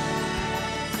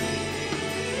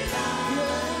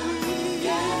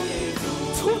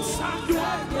 Tout ça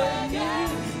doit guérir,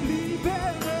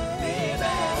 libérer,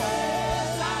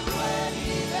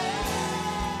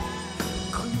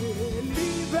 crier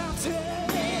liberté.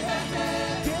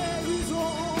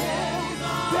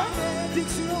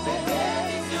 Bénédiction,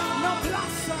 non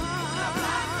place,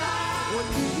 oh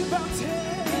liberté,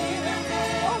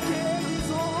 oh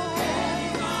guérison,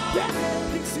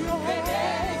 bénédiction,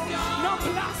 non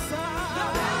place,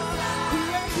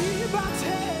 crier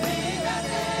liberté,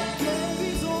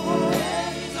 guérison,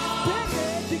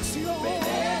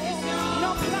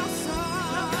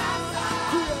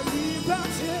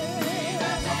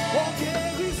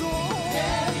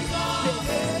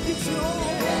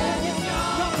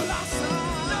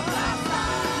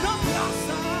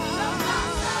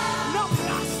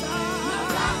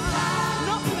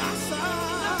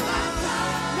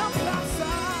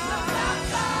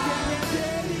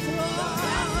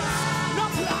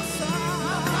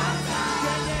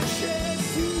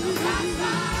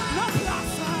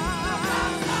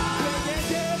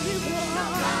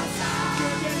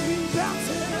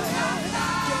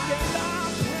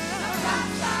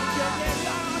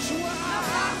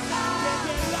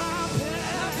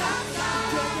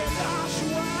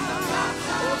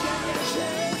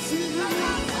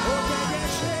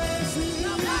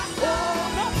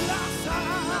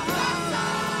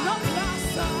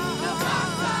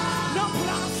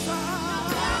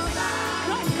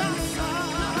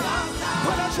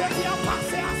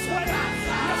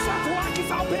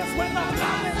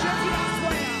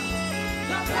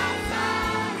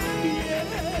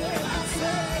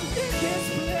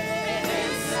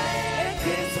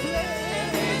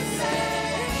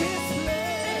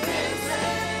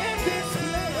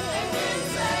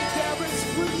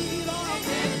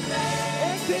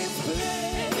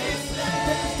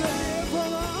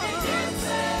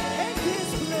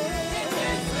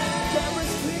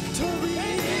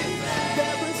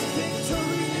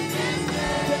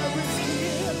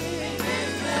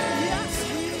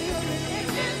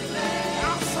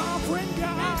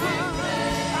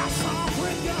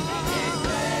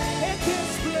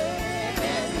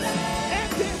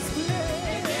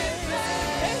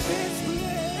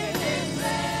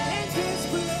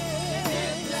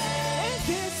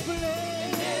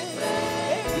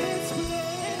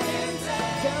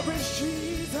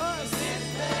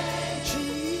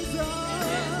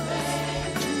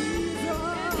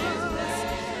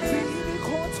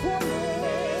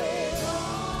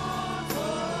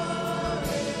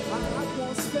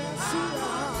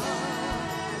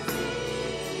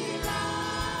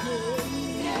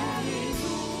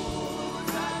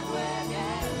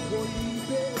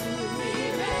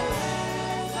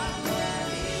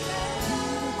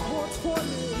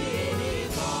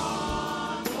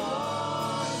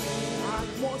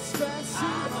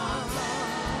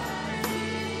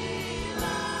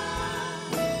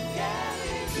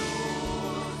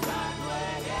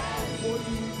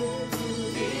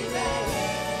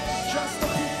 Just the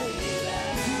people.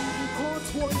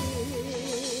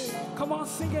 Come on,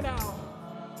 sing it out.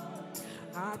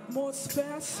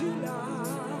 Atmosphere sila.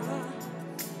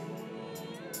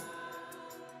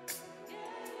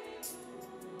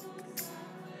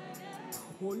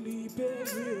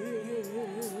 Libéré,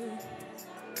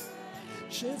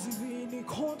 Jésus vient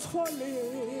contrôler.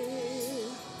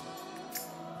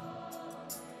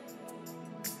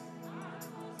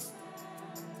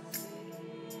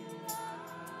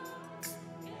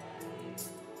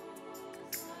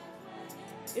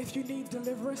 If you need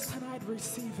deliverance tonight,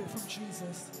 receive it from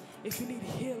Jesus. If you need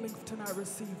healing tonight,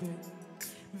 receive it.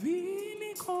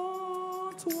 Vini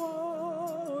contrôler.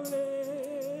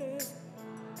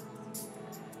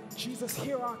 Jesus,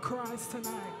 hear our cries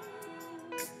tonight.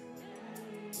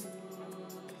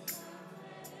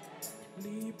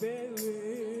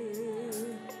 Libéré,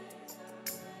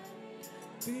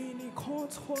 vini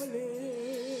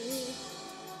contrôler.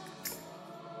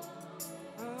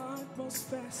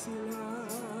 Atmosphère c'est là.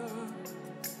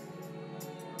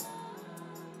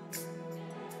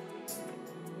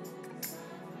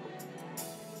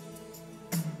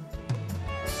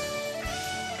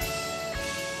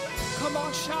 Come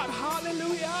on, shout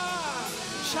hallelujah.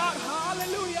 Shout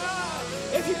hallelujah.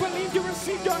 If you believe you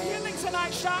received your healing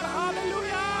tonight, shout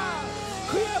hallelujah.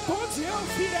 Criez bon Dieu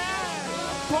fidèle.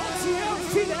 Bon Dieu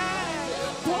fidèle.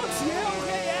 Bon Dieu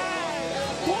réel.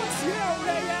 Bon Dieu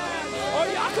réel. Oh,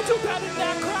 y'all can do better than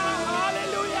that. Cry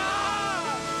hallelujah.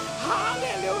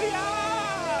 Hallelujah.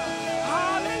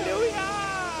 Hallelujah.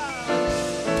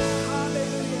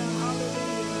 Hallelujah.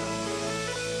 Hallelujah.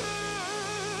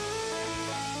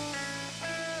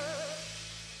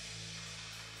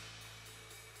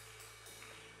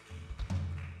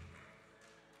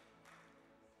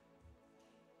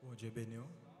 Bon Dieu béni.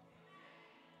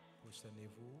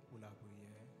 Positionnez-vous pour la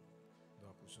prière.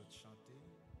 Donc, pour se chanter.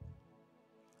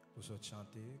 Pour se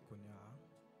chanter, qu'on a.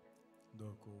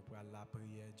 Donc, pour la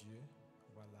prière Dieu.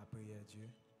 Pour la prière Dieu.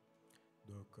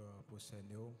 Donc,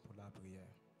 positionnez-vous pour la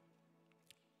prière.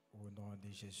 Au nom de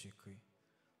Jésus-Christ.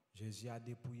 Jésus a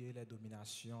dépouillé les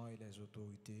dominations et les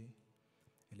autorités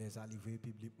et les a livrés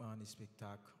publiquement en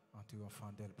spectacle en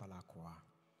triomphant d'elle par la croix.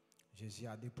 Jésus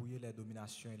a dépouillé les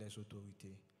dominations et les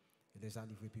autorités et les a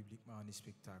livrés publiquement en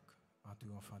spectacle en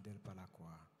triomphant d'elle par la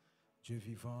croix. Dieu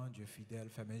vivant, Dieu fidèle,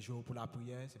 fait mes jours pour la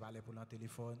prière, c'est pas aller pour le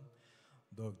téléphone.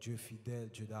 Donc Dieu fidèle,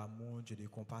 Dieu d'amour, Dieu de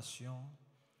compassion,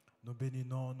 nous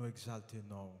bénissons, nous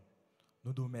exaltons,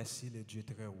 nous nous remercions le Dieu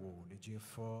très haut, le Dieu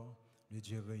fort, le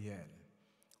Dieu réel.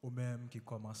 Au même qui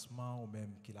commencement, au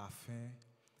même qui la fin,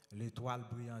 l'étoile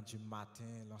brillante du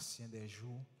matin, l'ancien des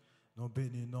jours, nous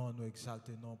bénissons, nous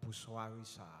exaltons pour soirée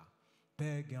ça.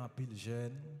 Père, il y a un pile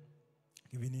jeune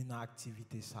qui vient dans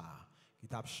l'activité ça, qui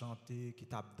t'a chanté, qui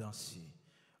t'a dansé.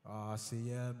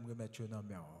 Seigneur, je remettre dans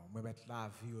main, je remettre la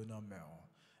vie dans main.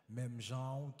 Même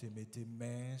Jean, tu mettais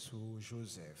main sur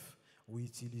Joseph, ou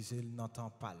utiliser le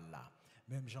n'entend pas là.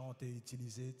 Même Jean, tu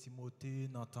utilisé Timothée,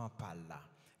 n'entend pas là.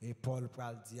 Et Paul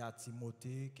pral dit à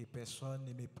Timothée que personne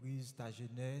ne méprise ta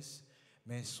jeunesse,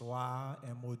 mais sois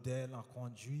un modèle en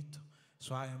conduite,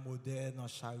 sois un modèle en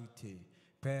charité.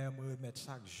 Père, me remettre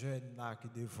chaque jeune là qui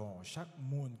devant, chaque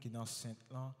monde qui est dans sainte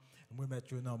là, me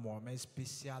remettre dans moi, mais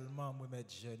spécialement me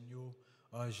remettre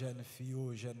jeune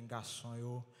fille, jeune garçon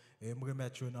yo, et me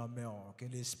remettre dans moi, que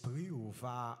l'esprit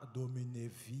va dominer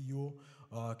vie yo,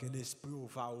 que l'esprit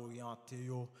va orienter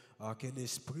yo, que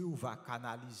l'esprit va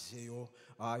canaliser yo,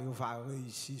 va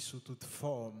réussir sous toute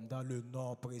forme dans le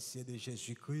nom précieux de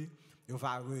Jésus-Christ, il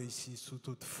va réussir sous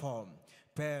toute forme.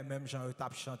 Père, même Jean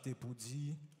t'a chanté pour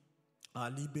dire en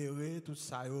libérer tout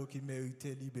ça qui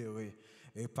méritait libérer.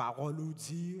 Et parole nous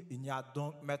dit, il n'y a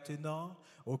donc maintenant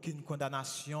aucune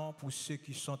condamnation pour ceux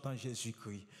qui sont en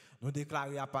Jésus-Christ. Nous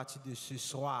déclarons à partir de ce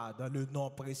soir, dans le nom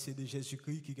précieux de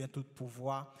Jésus-Christ qui a tout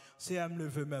pouvoir, c'est un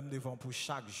lever même devant pour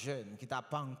chaque jeune qui t'a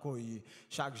pas encore,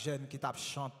 chaque jeune qui t'a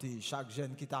chanté, chaque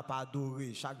jeune qui t'a pas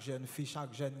adoré, chaque jeune fille,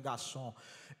 chaque jeune garçon.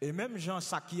 Et même Jean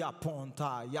Saki a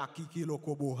ponta, ya kiki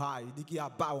lokobohai, dit qui a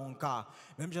baonka.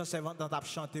 Même Jean Servant t'a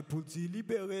chanté pour dire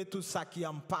libérer tout ça qui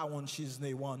a pas on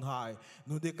chisne one high.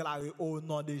 nous déclarer au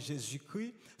nom de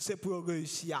Jésus-Christ, c'est pour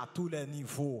réussir à tous les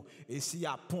niveaux. Et s'il y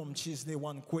a pomme chisne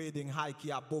one quading high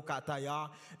qui a bokataya,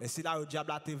 et si là le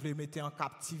diable te veut mettre en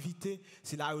captivité,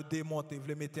 si là le démon te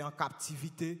veut mettre en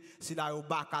captivité, si là le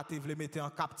baka te veut mettre en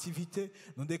captivité,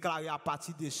 nous déclarer à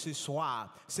partir de ce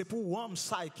soir, c'est pour homme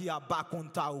ça qui a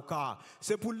bakonta au cas,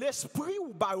 c'est pour l'esprit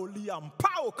ou baoliam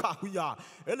pa au cas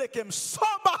et le kem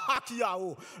soba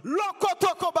hakiao,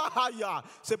 lokotoko bahaya,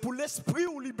 c'est pour l'esprit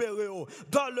ou libéré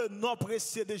dans le nom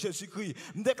précieux de Jésus-Christ.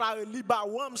 Déclarer liba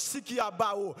wam si qui a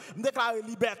bao, déclarer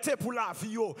liberté pour la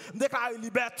vie, déclarer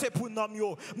liberté pour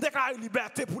l'homme, déclarer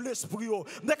liberté pour l'esprit,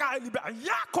 déclarer liberté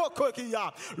yakoko qui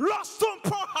a, l'ostom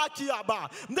po hakiaba,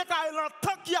 déclarer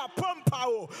l'entend qui a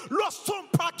pompao, l'ostom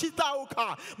pa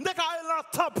kitaoka, déclarer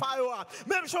l'entend pao,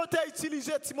 même j'en t'ai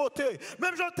utilisé Timothée,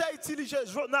 même j'en t'ai utilisé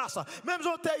Jonas, même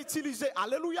j'en t'ai utilisé,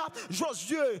 alléluia,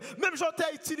 Josué, même j'en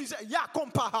t'ai utilisé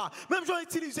Yakompaha, même j'en ai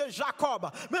utilisé Jacob,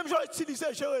 même j'en ai utilisé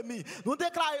Jérémie. Nous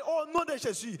déclarons au nom de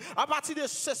Jésus, à partir de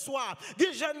ce soir,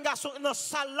 des jeunes garçons dans la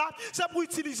salle là, c'est pour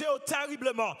utiliser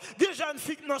terriblement. Des jeunes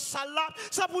filles dans la salle là,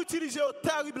 c'est pour utiliser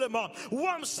terriblement.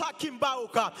 Wam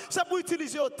Sakimbaoka, c'est pour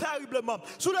utiliser terriblement.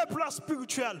 Sur le plan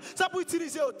spirituel, c'est pour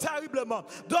utiliser terriblement.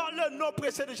 Dans le nom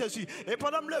précieux de Jésus. Et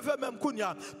pendant me lever même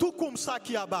Kounia, tout comme ça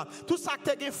qui a bas, tout ça qui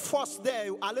a une force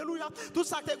derrière, alléluia, tout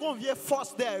ça qui a une vieille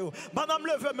force derrière. Pendant me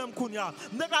lever même Kounia,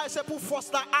 c'est pour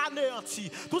force là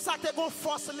anéantie. Tout ça qui a une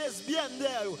force lesbienne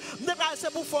derrière,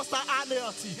 c'est pour force là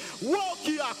anéantie.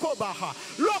 Woki akobaha,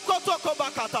 lokoto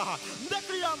kobakataha,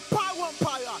 nekliam power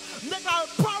empire, nekliam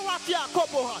power qui a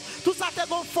koboha. Tout ça qui a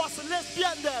une force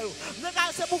lesbienne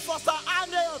derrière, c'est pour force là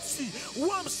anéantie.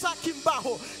 Wam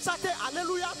sakimbaho, ça qui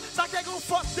alléluia, ça qui a une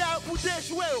force derrière pour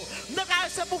déjouer.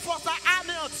 C'est pour force là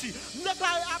anéantie.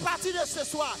 À partir de ce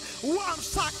soir, Wam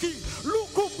Saki,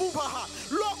 Lukububaha,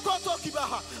 Lokoto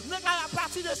Kibaha, à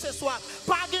partir de ce soir,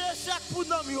 pas d'échec pour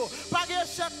nous, pas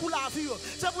d'échec pour la vie.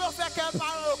 C'est pour faire qu'un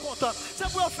parent content,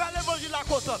 c'est pour faire l'évangile à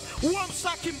content. Wam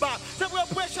Sakimba, c'est pour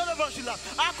prêcher l'évangile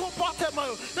à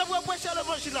comportement, c'est pour prêcher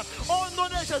l'évangile au nom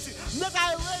de Jésus. Nous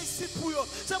avons réussi pour eux,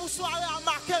 c'est pour soirée à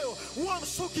marquer. Wam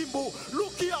Sukimbo,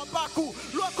 Luki Abaku,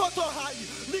 Lokoto Hai,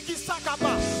 Niki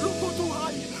Sakaba, Lukutu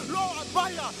Hai,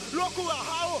 Loabaya,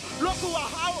 Lokuahao,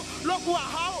 Lokuahao,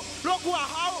 Lokuahao,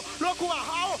 Lokuahao,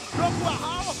 Lokuahao,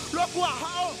 Lokuahao,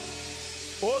 Lokuahao.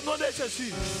 Au nom de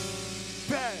Jésus,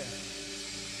 Père,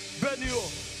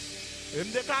 bénis-nous. Et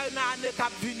me déclare dans l'année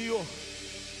qui vient,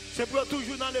 c'est pour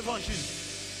toujours dans l'évangile.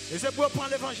 Et c'est pour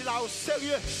prendre l'évangile au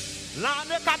sérieux.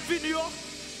 L'année qui vient,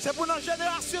 c'est pour notre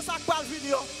génération ça qui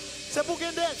venir. C'est pour que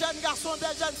des jeunes garçons,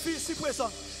 des jeunes filles ici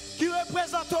présents, qui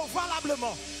représentent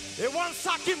valablement. Et one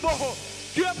Sakimboho,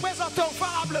 qui représentent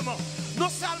valablement. Non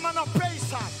seulement dans le pays,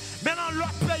 mais dans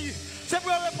l'autre pays. C'est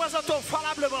pour représenter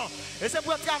valablement. Et c'est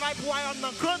pour travailler pour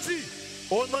un grandi.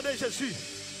 Au nom de Jésus.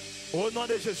 Au nom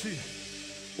de Jésus.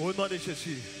 Au nom de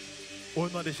Jésus. Au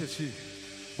nom de Jésus.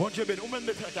 Bon Dieu béni. Ou même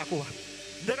mettre un caco.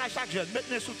 Déjà chaque jeune,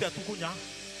 mettez sous terre tout kounya.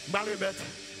 Je vais remettre.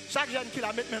 Chaque jeune qui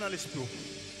la mette dans l'esprit.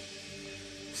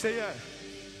 Seigneur.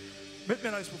 Mettez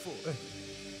dans l'esprit.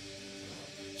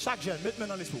 Chaque jeune, mettez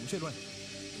dans l'esprit. C'est loin.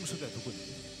 Tout sous terre tout kounya.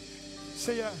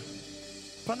 Seigneur.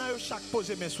 Pendant que chaque pose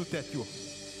main sous tête.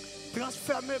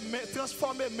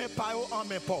 Transformer mes paroles en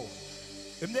mes paroles.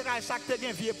 Et me dire chaque te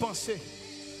gen vie pensée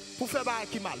pour faire bail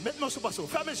qui mal. Maintenant sous passo,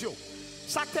 ferme les yeux.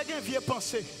 Chaque te gen vie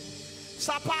pensée.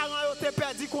 Sa parent yo te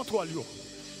perdu contrôle yo.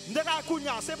 Me dire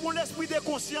kounya, c'est pour l'esprit de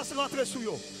conscience rentrer sous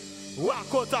yo. Wa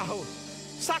kota ho.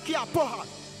 Ça qui a poha.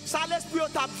 Ça l'esprit yo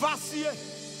t'a vacillé.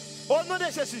 Au nom de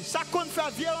Jésus, ça qu'on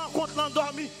fait vieux rencontre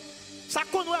l'endormi. Ça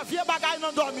qu'on ouais vieux bagaille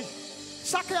l'endormi.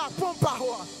 Ça qui a pompe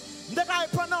parole.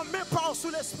 Pendant mes paroles sous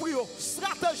l'esprit,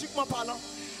 stratégiquement parlant,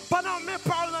 pendant mes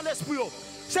paroles dans l'esprit,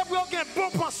 c'est pour qu'il y ait une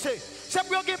bonne pensée, c'est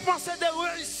pour qu'il y ait une pensée de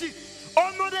réussite.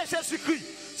 Au nom de Jésus-Christ,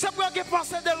 c'est pour qu'il y ait une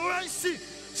pensée de réussite,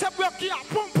 c'est pour qu'il y ait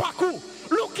un bon parcours,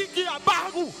 le qui a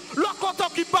barou, le coton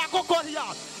qui bat cocoria,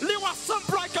 les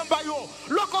wassemplois qui ont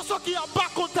le coton qui a bat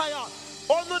contaya.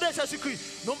 Au nom de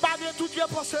Jésus-Christ, nous battons tout Dieu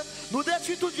pensée, nous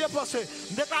détruisons tout Dieu pensée,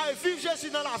 nous déclarons vivre Jésus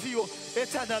dans la vie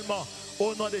éternellement.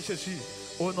 Au nom de Jésus.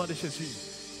 Au nom de Jésus,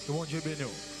 mon Dieu béni.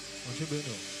 Mon Dieu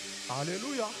béni.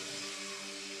 Alléluia.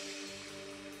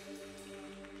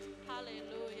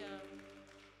 Hallelujah.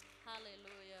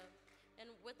 Hallelujah. And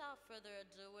without further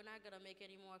ado, we're not going to make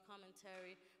any more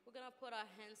commentary. We're going to put our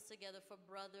hands together for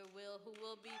Brother Will, who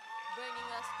will be bringing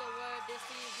us the word this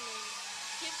evening.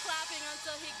 Keep clapping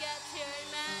until he gets here.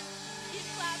 Amen. Keep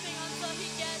clapping until he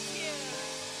gets here.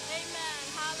 Amen.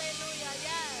 Hallelujah.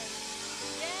 Yes.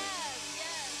 Yes.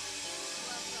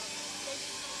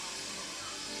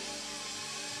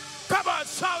 Come on,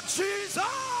 shout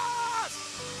Jesus!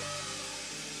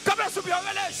 soupe,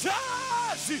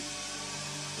 Jésus.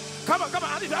 Come on,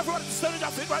 I need everyone to stand on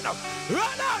your feet right now.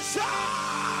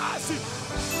 Jésus.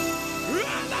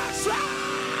 Jésus.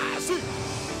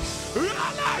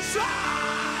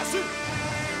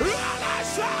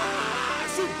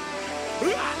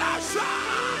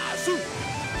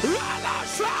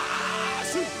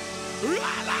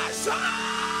 Jésus.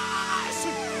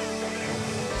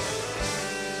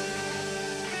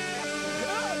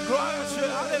 Gloire à Dieu,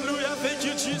 alléluia, thank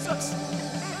you Jesus,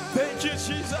 thank you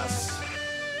Jesus,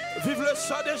 vive le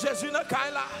sang de Jésus dans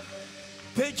Kaila,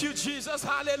 thank you Jesus,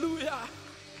 alléluia,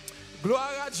 gloire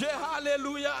à Dieu,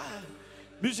 alléluia,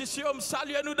 musiciens,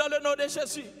 saluez-nous dans le nom de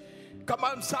Jésus, come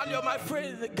on, salue my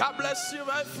friend, God bless you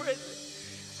my friend,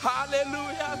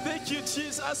 hallelujah, thank you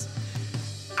Jesus,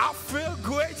 I feel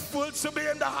grateful to be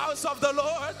in the house of the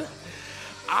Lord,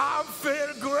 I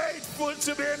feel grateful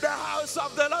to be in the house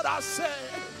of the Lord. I say,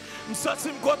 je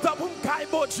suis content pour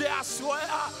me Dieu à soi.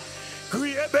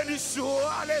 Criez bénédiction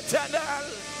à l'Éternel.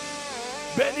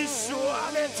 Bénédiction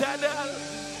à l'Éternel.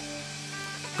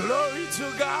 Glory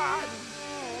to God.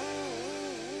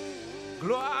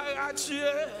 Gloire à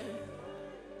Dieu.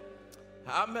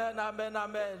 Amen, amen,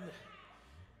 amen.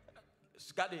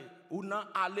 Regardez, on a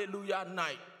Alléluia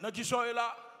night. Nous qui sommes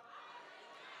là?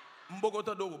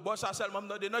 Mbogoto do bossa seulement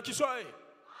dans des qui sont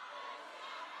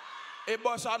et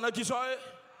bossa dans qui sont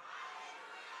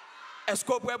est-ce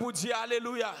qu'on peut vous dire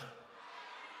alléluia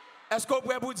est-ce qu'on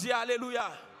peut vous dire alléluia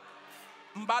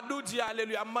mbadou dire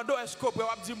alléluia mando est-ce qu'on peut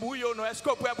vous dire bouillon non est-ce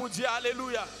qu'on peut vous dire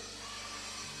alléluia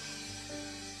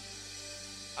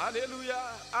alléluia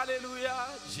alléluia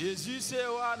Jésus c'est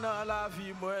roi dans la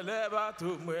vie moi les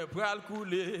bateaux moi pral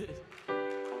couler.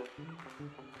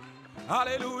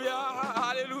 Alléluia,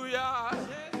 alléluia.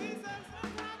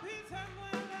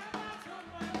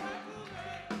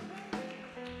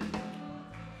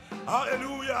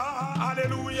 Alléluia,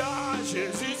 alléluia.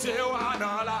 Jésus c'est roi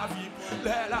dans la vie.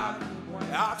 Les larmes,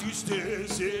 la tristesse,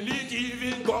 c'est lui qui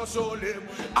vient consoler.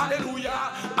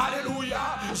 Alléluia,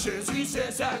 alléluia. Jésus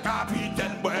c'est ce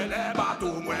capitaine. Moi les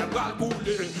bateaux, moi bras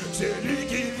couler. C'est lui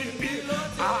qui vient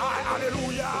piloter.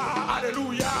 Alléluia,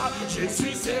 alléluia.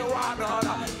 Jésus c'est roi dans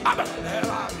la vie. Amen.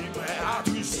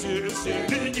 C'est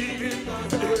lui qui vit.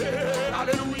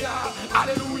 Alléluia,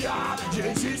 alléluia.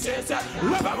 Jésus c'est ça. Le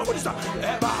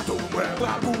bateau, moi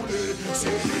bras couler.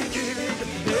 C'est lui qui vit.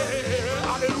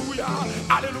 Alléluia,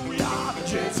 alléluia.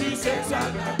 Jésus c'est ça.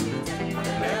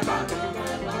 Le bateau,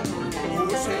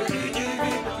 c'est lui qui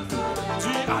vit.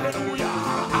 Dis alléluia,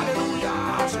 alléluia.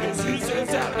 Jésus c'est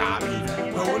ça. La vie,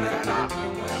 on est là.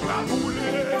 Bras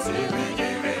couler, c'est lui qui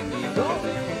vit.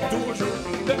 Toujours.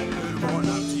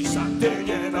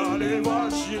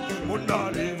 Dans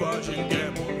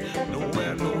l'évangile,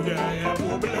 nous-mêmes nous gagnons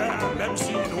problème, même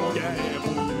si nous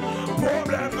gagnons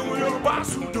problème, nous n'avons pas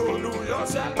sous dos, nous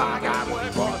n'avons pas qu'à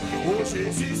moins fort. Oh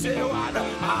Jésus c'est roi,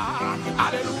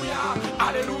 alléluia,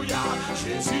 alléluia,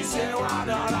 Jésus c'est roi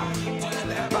dans la vie,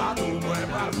 les bateaux, moi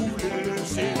pas couler,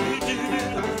 c'est lui qui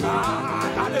vit.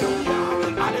 Alléluia,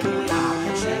 alléluia,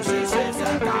 Jésus c'est ce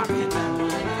capitaine.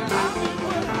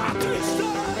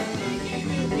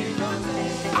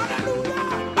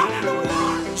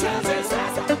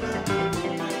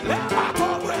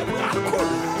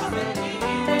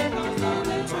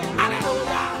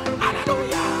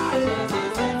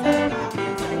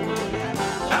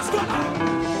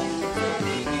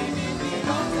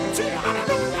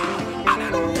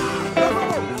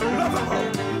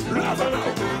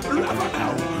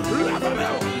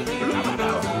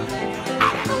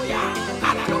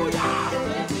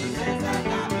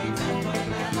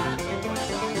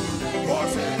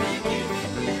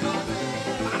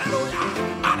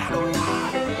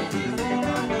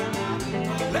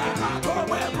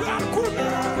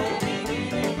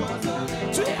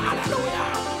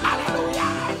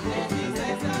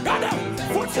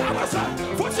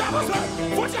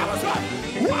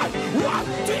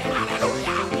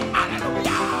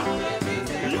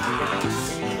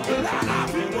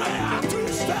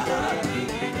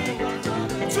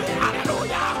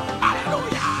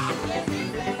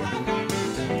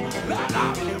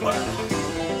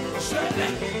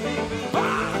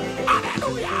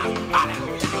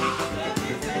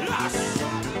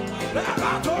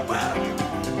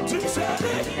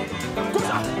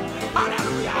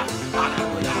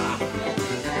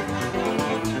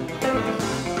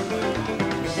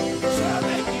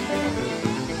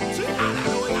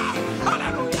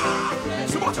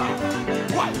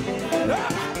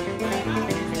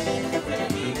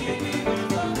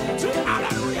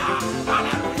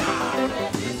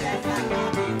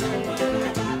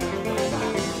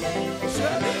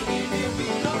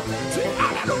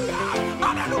 Hallelujah.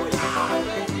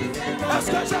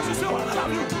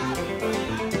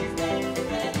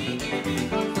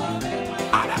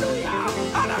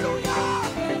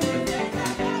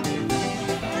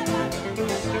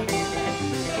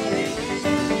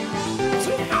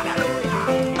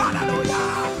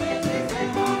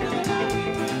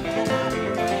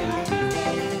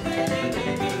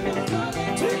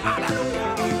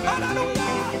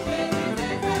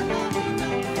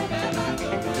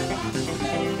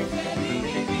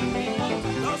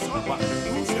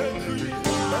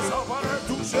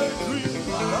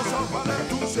 palais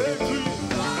tout s'écrit.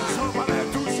 Son palais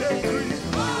tout s'écrit.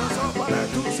 Son palais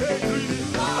tout s'écrit.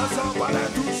 Son palais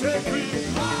tout s'écrit.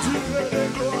 Dieu les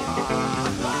gloires.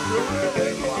 Dieu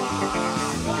les gloires.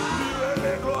 Dieu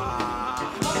les gloires.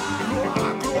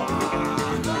 Gloire, gloire.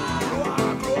 Gloire,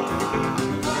 gloire.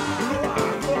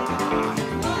 Gloire, gloire.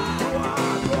 Gloire,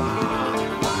 gloire.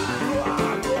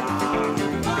 Gloire, gloire.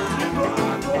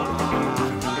 Gloire, gloire.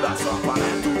 Dans son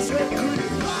palais tout s'écrit.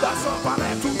 Dans son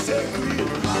palais tout s'écrit.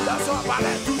 Dans son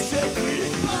palais tout s'écrit.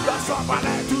 Dans son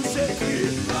palais tout s'écrit.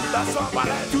 Dans son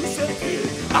palais tout s'écrit.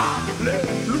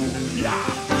 Alléluia.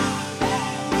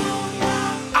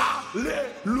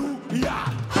 Alléluia.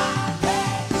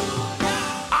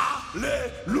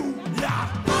 Alléluia.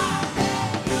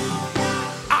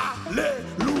 Alléluia.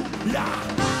 Alléluia.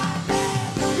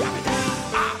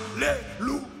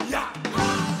 Alléluia.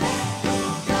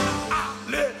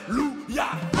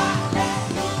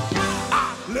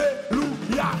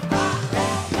 Alléluia.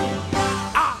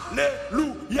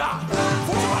 Alléluia.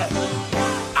 Faut se parler.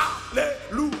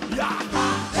 Alléluia.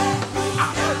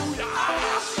 Alléluia.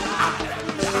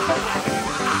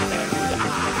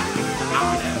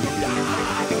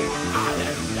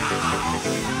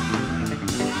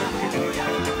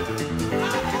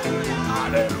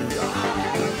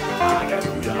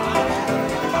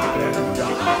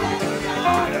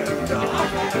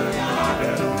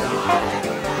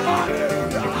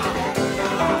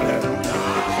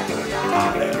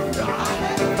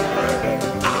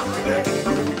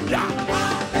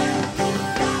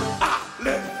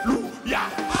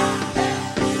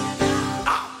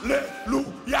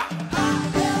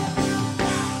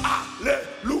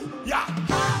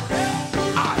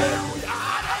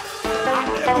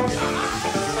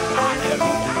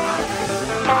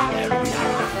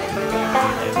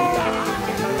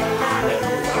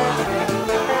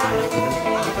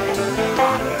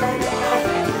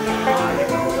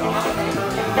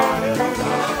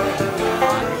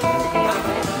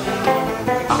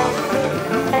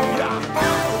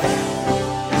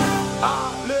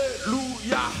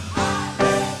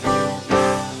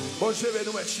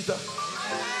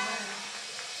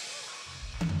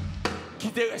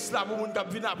 Qui te reste là pour moun k'ap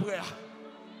vin après.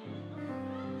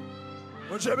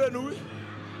 Bon Dieu béni.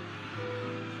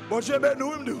 Bon Dieu béni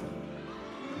m'dou.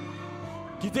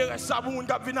 Qui te reste là pour moun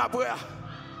k'ap vin après.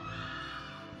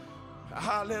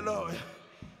 Alléluia.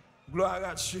 Gloire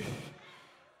à Dieu.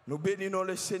 Nous bénissons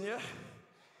le Seigneur.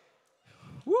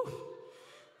 Woo.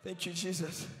 Thank you,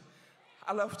 Jesus.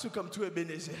 I love to come to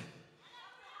Ebenezer.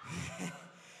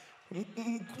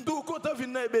 Tout content de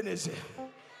venir à Ebenezer.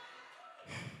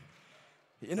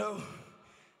 You know,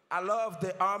 I love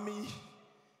the army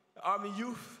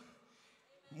youth.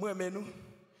 Moi, mais nous,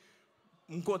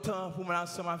 je suis content pour m'être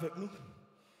ensemble avec nous.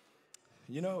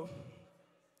 You know,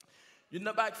 you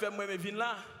know pas que fait moi, mais viens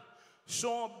là,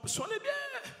 sonnez bien.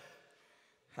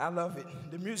 I love it.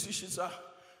 The musicians are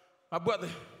my brother.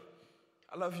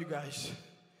 I love you guys.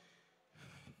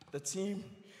 The team,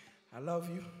 I love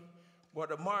you.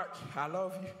 Brother Mark, I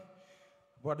love you.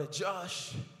 Brother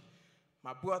Josh,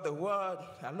 my brother Ward,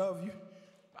 I love you.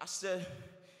 Pastor,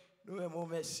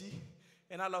 merci.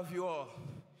 And I love you all.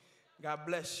 God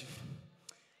bless you.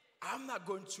 I'm not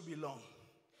going to be long.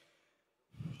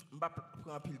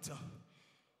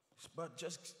 But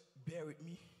just bear with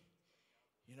me.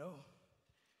 You know.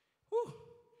 Whew.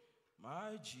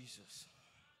 My Jesus.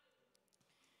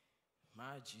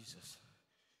 My Jesus.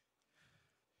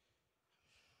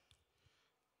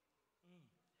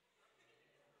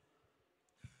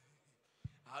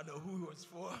 I don't know who it was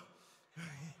for.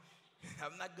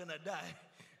 I'm not gonna die.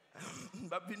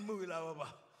 I've been moving over.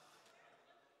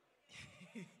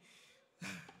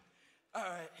 All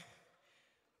right.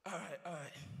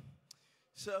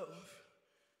 So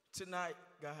tonight,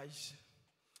 guys,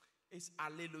 it's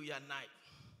Hallelujah night.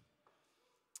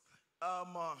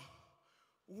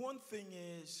 One thing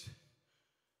is,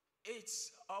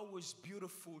 it's always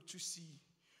beautiful to see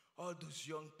all those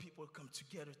young people come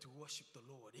together to worship the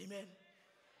Lord. Amen.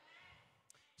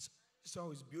 It's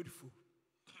always beautiful.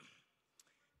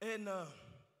 And,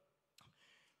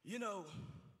 you know,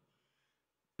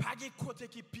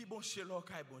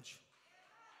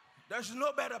 there's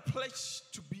no better place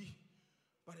to be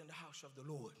but in the house of the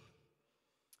Lord.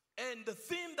 And the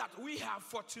theme that we have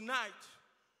for tonight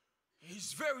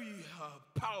is very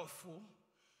powerful,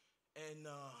 and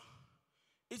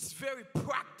it's very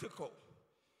practical.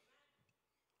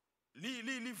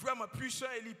 Vraiment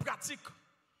puissant et pratique.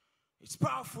 It's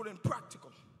powerful and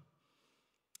practical.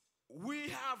 We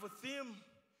have a theme.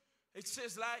 It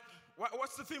says like,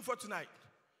 what's the theme for tonight?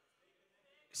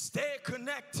 Stay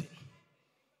connected.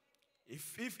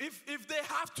 If they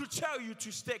have to tell you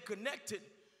to stay connected,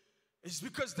 it's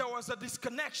because there was a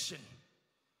disconnection.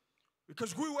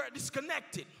 Because we were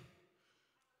disconnected.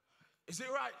 Is it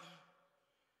right?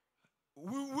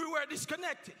 We were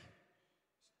disconnected. Thank you.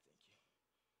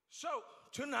 So,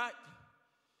 tonight,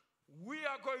 we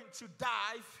are going to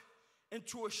dive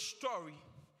into a story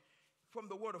from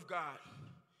the Word of God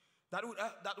that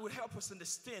would help us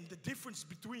understand the difference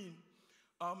between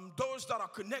those that are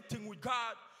connecting with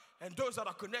God and those that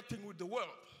are connecting with the world.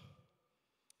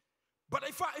 But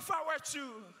if I were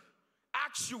to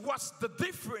ask you what's the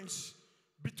difference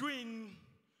between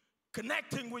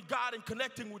connecting with God and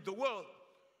connecting with the world,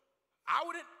 I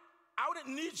wouldn't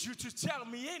need you to tell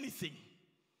me anything.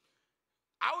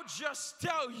 I would just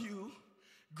tell you,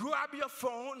 grab your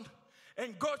phone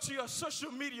and go to your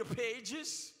social media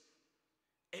pages.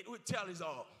 It would tell us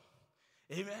all.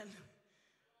 Amen.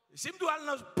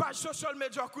 Social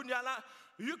media,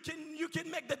 you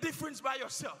can make the difference by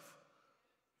yourself.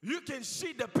 You can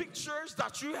see the pictures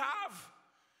that you have.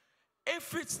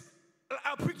 If it's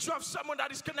a picture of someone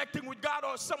that is connecting with God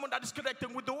or someone that is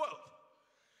connecting with the world.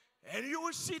 And you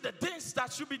will see the dance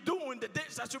that you'll be doing, the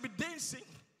dance that you'll be dancing.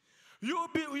 You'll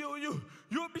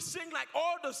be seeing like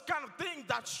all those kind of things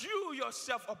that you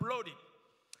yourself uploaded.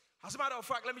 As a matter of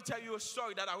fact, let me tell you a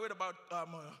story that I read about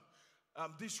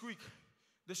this week.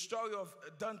 The story of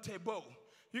Dante Bowe.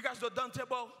 You guys know Dante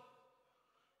Bowe?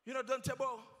 You know Dante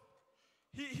Bowe?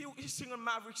 He sing in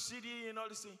Maverick City and all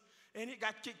this thing. And he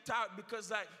got kicked out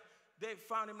because like they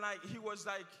found him like he was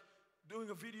like doing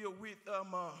a video with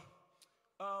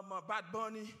Bad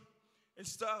Bunny and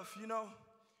stuff, you know.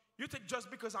 You think just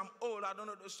because I'm old, I don't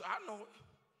know this. I know.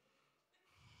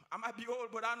 I might be old,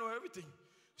 but I know everything.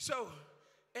 So,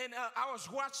 and I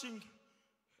was watching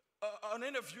an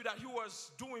interview that he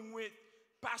was doing with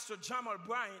Pastor Jamal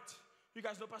Bryant. You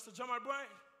guys know Pastor Jamal Bryant?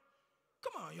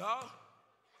 Come on, y'all.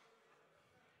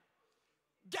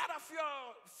 Get off your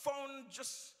phone,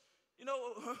 just, you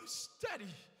know, steady.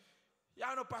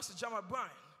 Y'all know Pastor Jamal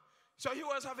Bryant. So he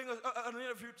was having an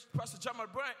interview with Pastor Jamal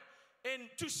Bryant. And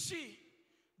to see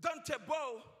Dante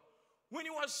Bowe, when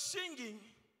he was singing,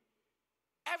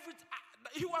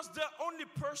 he was the only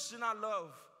person I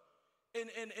love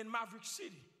in Maverick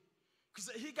City. Because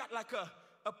he got like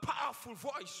a powerful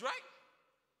voice, right?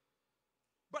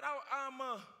 But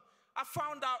I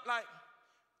found out like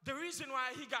the reason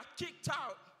why he got kicked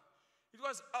out, it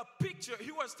was a picture.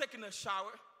 He was taking a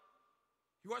shower.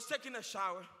 He was taking a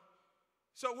shower.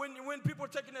 So when people are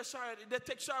taking a shower, they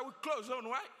take shower with clothes on,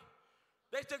 right?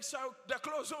 They take shower with their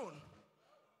clothes on.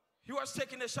 He was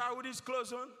taking a shower with his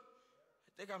clothes on.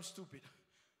 I think I'm stupid.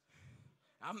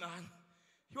 I'm not.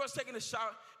 He was taking a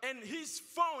shower, and his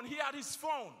phone, he had his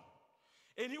phone,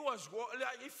 and he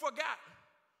forgot.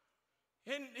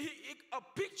 And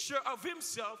a picture of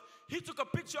himself, he took a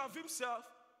picture of himself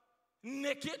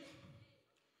naked,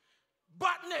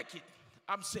 butt naked,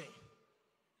 I'm saying.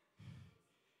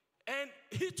 And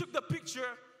he took the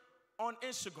picture on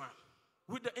Instagram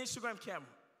with the Instagram camera.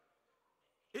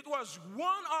 It was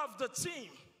one of the team,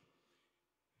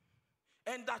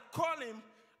 and that called him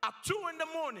at 2 in the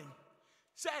morning.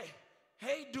 Say,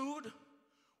 hey, dude,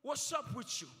 what's up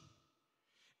with you?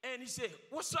 And he said,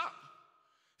 what's up?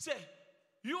 Say,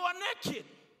 you are naked.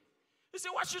 He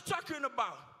said, what you talking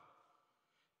about?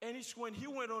 And when he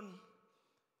went on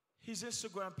his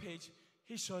Instagram page,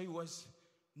 he saw he was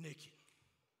naked.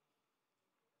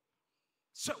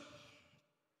 So,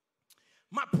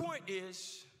 my point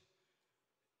is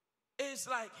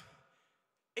like,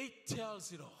 it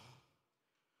tells it all.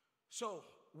 So,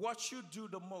 what you do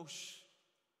the most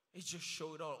is just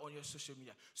show it all on your social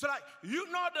media. So, like, you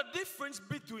know the difference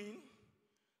between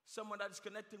someone that is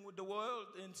connecting with the world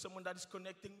and someone that is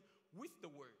connecting with the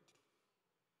word.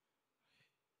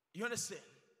 You understand?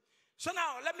 So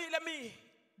now, let me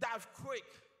dive quick.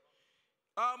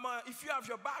 If you have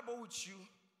your Bible with you,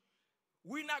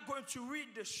 we're not going to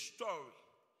read the story,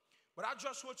 but I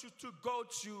just want you to go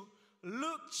to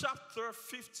Luke chapter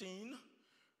 15,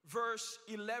 verse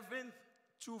 11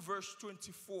 to verse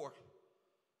 24.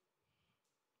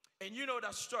 And you know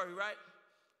that story, right?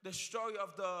 The story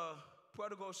of the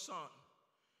prodigal son.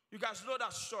 You guys know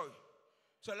that story.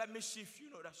 So let me see if you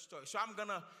know that story. So I'm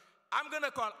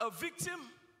gonna call a victim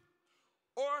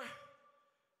or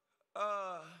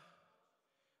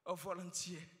a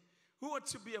volunteer. Who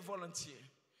wants to be a volunteer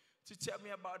to tell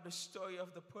me about the story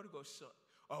of the prodigal son?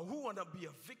 Or who want to be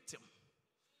a victim?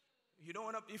 You don't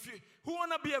want to. Who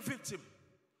want to be a victim?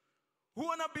 Who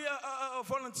want to be a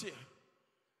volunteer?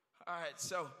 All right.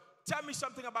 So tell me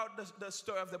something about the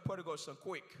story of the prodigal son.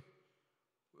 Quick.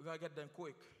 We're gonna get them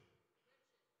quick.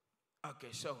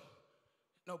 Okay. So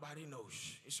Nobody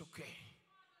knows. It's okay.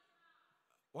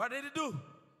 What did he do?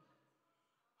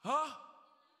 Huh?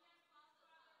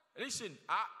 Listen,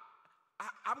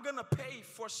 I'm going to pay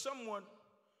for someone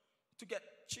to get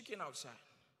chicken outside.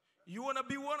 You want to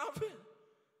be one of it?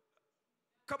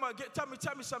 Come on,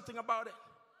 tell me something about it.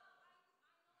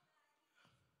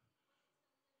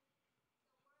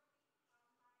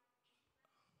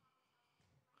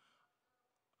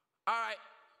 All right,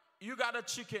 you got a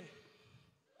chicken.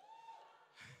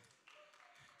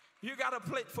 You got a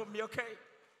plate for me, okay?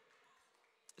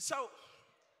 So,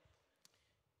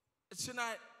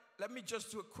 tonight, let me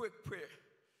just do a quick prayer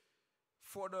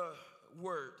for the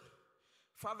word.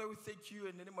 Father, we thank you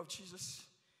in the name of Jesus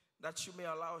that you may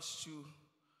allow us to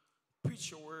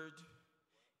preach your word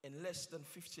in less than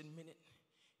 15 minutes,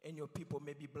 and your people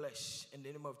may be blessed. In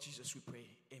the name of Jesus we pray.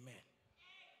 Amen.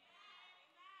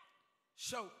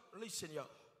 So, listen, y'all.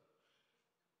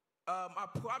 I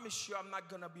promise you I'm not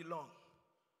going to be long.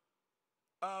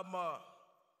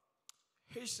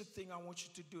 Here's the thing I want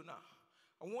you to do now.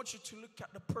 I want you to look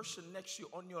at the person next to you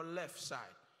on your left side.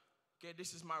 Okay,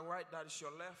 this is my right, that is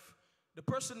your left. The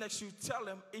person next to you, tell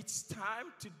him it's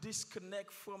time to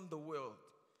disconnect from the world.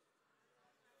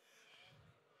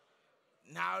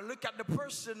 Now look at the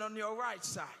person on your right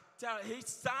side. Tell him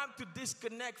it's time to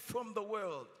disconnect from the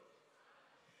world.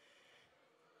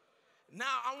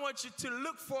 Now I want you to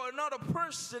look for another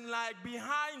person like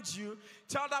behind you.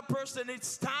 Tell that person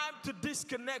it's time to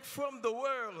disconnect from the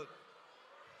world.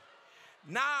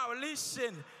 Now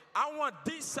listen, I want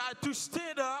this side to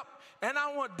stand up and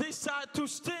I want this side to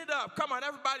stand up. Come on,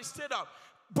 everybody stand up.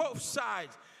 Both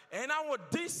sides. And I want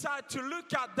this side to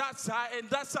look at that side and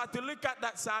that side to look at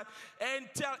that side and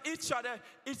tell each other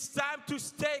it's time to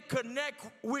stay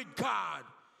connected with God.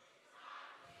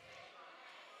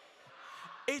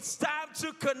 It's time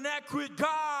to connect with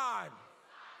God.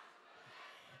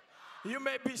 You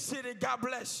may be sitting. God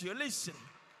bless you. Listen,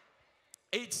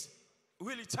 it's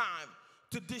really time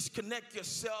to disconnect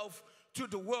yourself to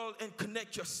the world and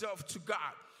connect yourself to God.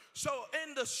 So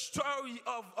in the story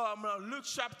of Luke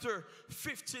chapter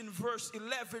 15 verse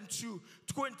 11 to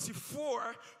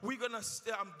 24, we're gonna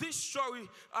this story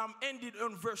ended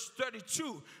on verse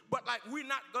 32, but like we're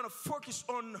not gonna focus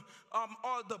on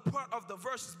all the part of the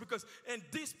verses, because in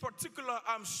this particular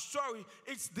story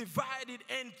it's divided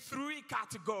in three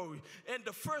categories. And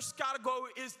the first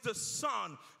category is the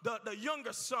son, the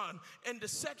younger son, and the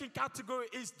second category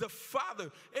is the father,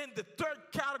 and the third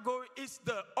category is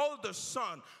the older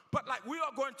son. But like we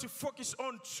are going to focus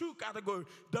on two categories,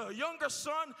 the younger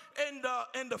son and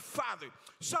the father.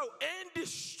 So in this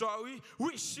story,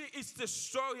 we see it's the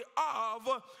story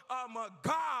of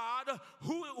God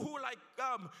who like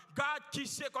God qui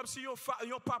c'est comme si yon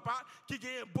papa qui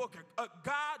gagne book. A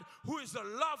God who is a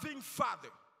loving father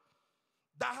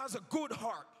that has a good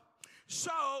heart.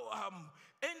 So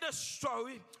in the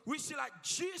story, we see like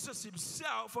Jesus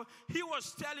himself, he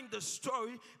was telling the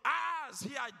story as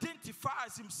he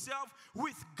identifies himself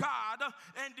with God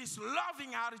and this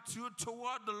loving attitude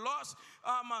toward the lost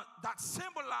that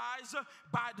symbolized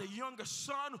by the younger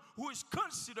son, who is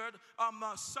considered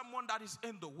someone that is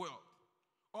in the world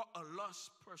or a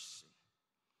lost person.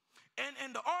 And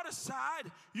in the other side,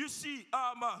 you see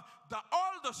the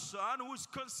older son, who is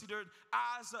considered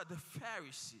as the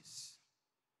Pharisees.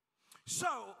 So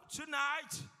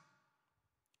tonight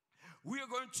we are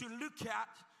going to look at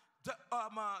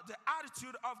the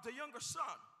attitude of the younger son.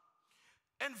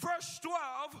 In verse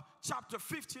 12, chapter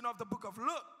 15 of the book of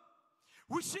Luke,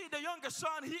 we see the younger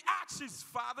son, he asks his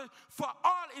father for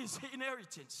all his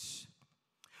inheritance.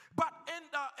 But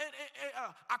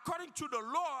according to the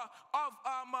law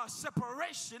of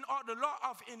separation, or the law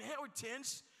of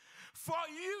inheritance, for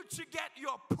you to get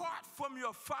your part from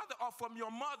your father or from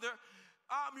your mother,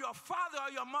 your father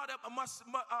or your mother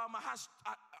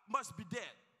must be dead.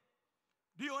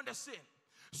 Do you understand?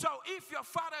 So if your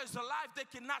father is alive, they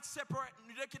cannot separate,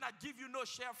 they cannot give you no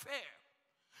share fare,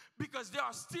 because they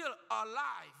are still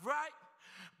alive, right?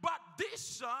 But this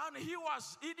son, he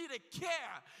didn't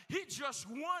care. He just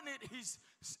wanted his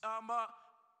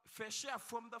fair share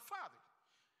from the father.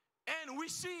 And we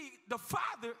see the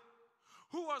father,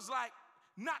 who was like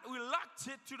not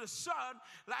reluctant to the son,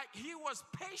 like he was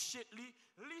patiently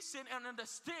listen and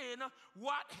understand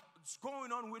what's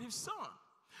going on with his son.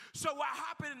 So what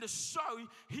happened in the story,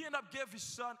 he ended up giving his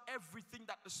son everything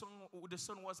that the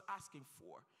son was asking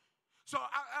for. So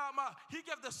he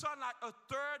gave the son like a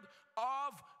third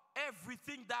of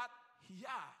everything that he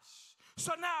has.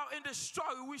 So now in the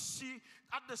story, we see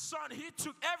that the son, he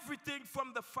took everything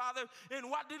from the father,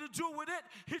 and what did he do with it?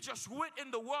 He just went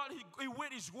in the world, he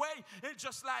went his way, and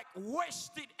just like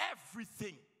wasted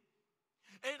everything.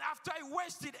 And after he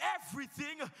wasted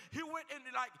everything, he went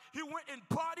and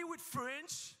party with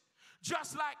friends,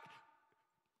 just like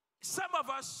some of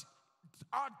us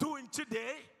are doing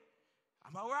today.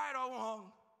 Am I right or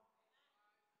wrong?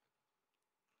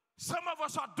 Some of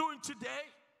us are doing today.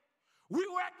 We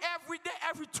work every day,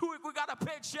 every 2 weeks, we got a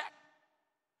paycheck.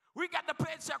 We got the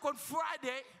paycheck on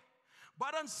Friday,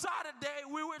 but on Saturday,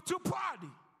 we went to party.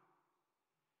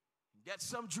 Get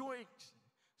some drinks.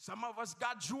 Some of us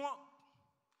got drunk.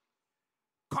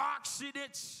 Car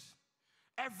accidents.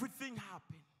 Everything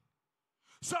happened.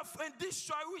 So in this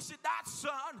story, we see that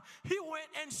son, he went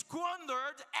and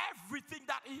squandered everything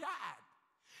that he had.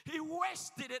 He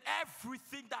wasted it,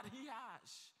 everything that he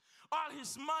has. All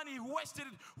his money, he wasted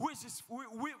it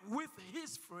with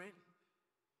his friend.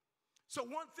 So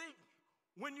one thing,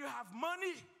 when you have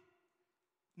money,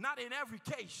 not in every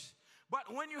case,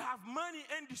 but when you have money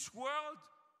in this world,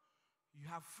 you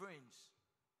have friends.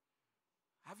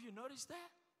 Have you noticed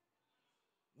that?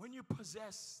 When you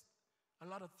possess a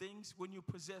lot of things, when you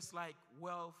possess like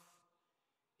wealth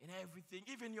and everything,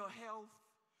 even your health,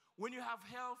 when you have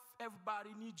health, everybody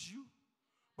needs you.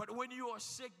 But when you are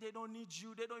sick, they don't need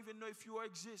you. They don't even know if you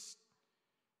exist.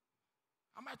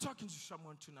 Am I talking to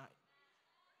someone tonight?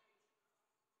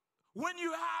 When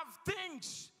you have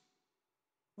things,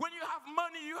 when you have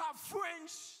money, you have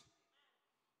friends.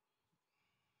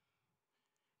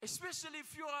 Especially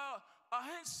if you're a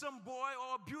handsome boy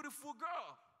or a beautiful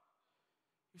girl.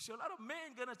 You see a lot of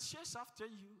men gonna chase after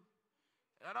you.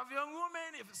 A lot of young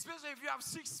women, especially if you have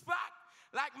six-pack,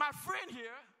 like my friend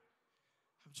here.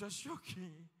 I'm just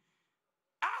joking.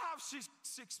 I have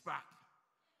six-pack.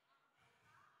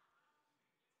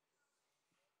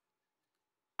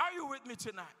 Are you with me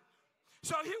tonight?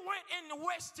 So he went and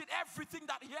wasted everything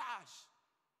that he has.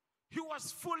 He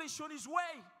was foolish on his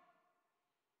way.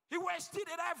 He wasted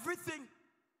everything.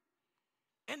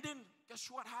 And then guess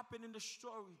what happened in the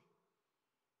story?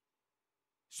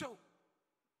 So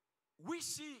we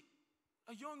see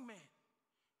a young man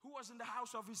who was in the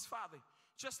house of his father.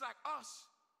 Just like us,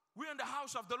 we're in the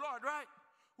house of the Lord, right?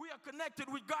 We are connected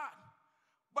with God.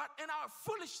 But in our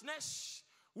foolishness,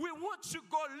 we want to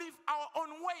go live our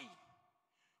own way.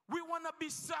 We want to be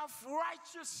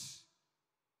self-righteous.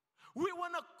 We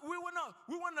want to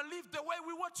live the way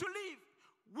we want to live.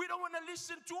 We don't want to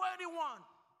listen to anyone.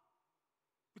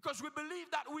 Because we believe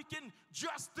that we can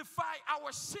justify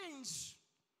our sins.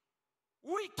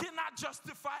 We cannot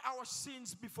justify our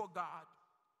sins before God.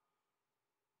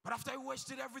 But after he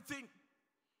wasted everything,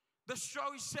 the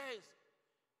story says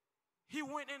he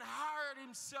went and hired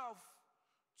himself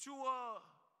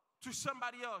to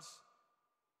somebody else,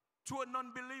 to a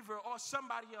non-believer or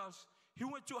somebody else. He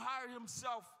went to hire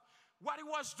himself. What he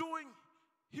was doing,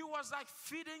 he was like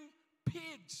feeding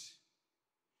pigs.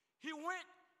 He went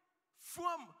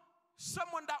from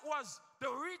someone that was the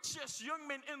richest young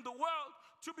man in the world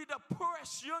to be the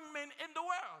poorest young man in the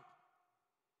world.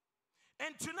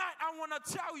 And tonight I want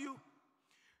to tell you,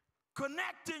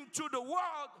 connecting to the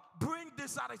world brings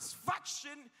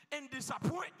dissatisfaction and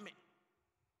disappointment.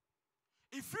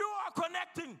 If you are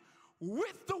connecting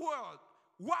with the world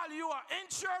while you are in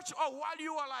church or while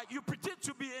you are like you pretend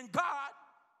to be in God,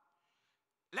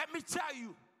 let me tell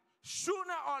you,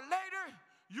 sooner or later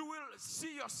you will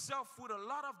see yourself with a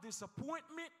lot of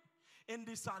disappointment and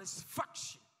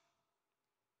dissatisfaction.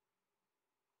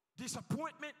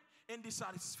 Disappointment and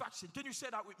dissatisfaction. Can you say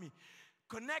that with me?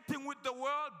 Connecting with the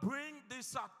world brings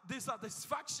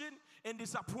dissatisfaction and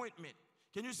disappointment.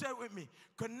 Can you say it with me?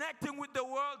 Connecting with the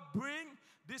world brings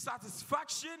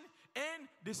dissatisfaction and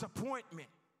disappointment.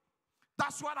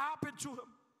 That's what happened to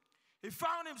him. He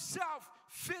found himself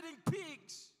feeding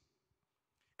pigs.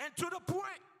 And to the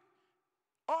point,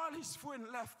 all his friends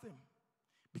left him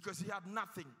because he had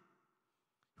nothing.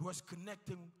 He was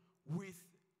connecting with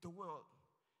the world.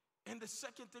 And the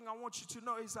second thing I want you to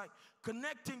know is like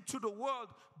connecting to the world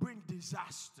brings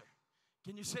disaster.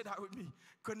 Can you say that with me?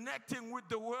 Connecting with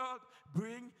the world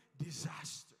brings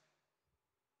disaster.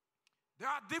 There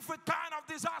are different kinds of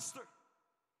disaster.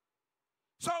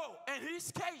 So in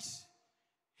his case,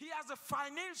 he has a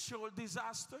financial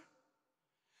disaster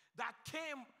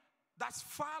that's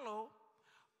followed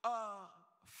a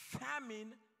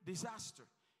famine disaster.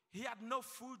 He had no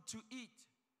food to eat.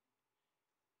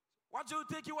 What do you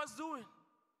think he was doing?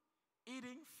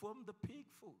 Eating from the pig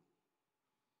food.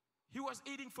 He was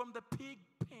eating from the pig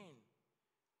pen.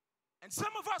 And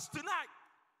some of us tonight,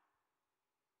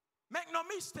 make no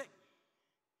mistake,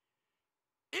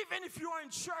 Even if you are in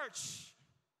church,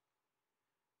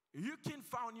 you can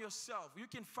find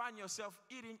yourself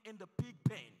eating in the pig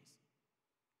pens.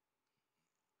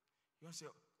 You're going to say,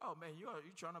 oh man, you're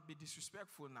trying to be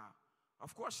disrespectful now.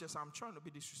 Of course, yes, I'm trying to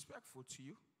be disrespectful to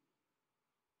you.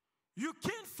 You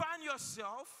can find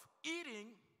yourself eating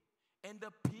in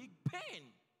the pig pen.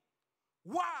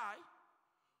 Why?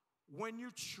 When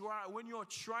you're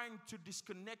trying to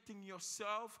disconnecting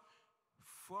yourself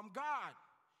from God,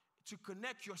 to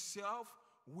connect yourself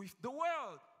with the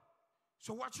world.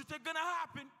 So what you think gonna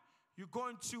happen? You're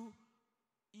going to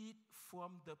eat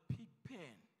from the pig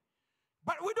pen.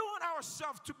 But we don't want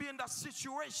ourselves to be in that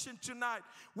situation tonight.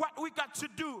 What we got to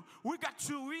do, we got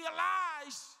to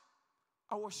realize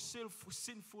our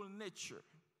sinful nature.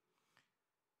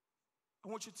 I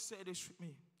want you to say this with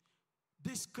me.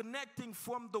 Disconnecting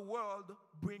from the world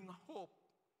brings hope.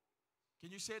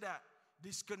 Can you say that?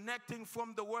 Disconnecting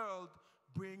from the world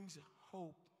brings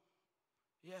hope.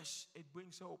 Yes, it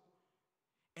brings hope.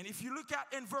 And if you look at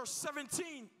in verse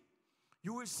 17,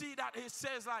 you will see that it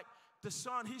says like the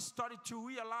son, he started to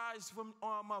realize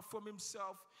from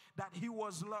himself that he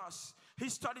was lost. He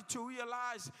started to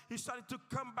realize, he started to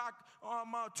come back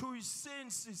to his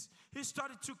senses. He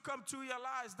started to come to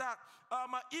realize that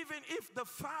even if the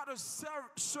father's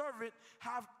servant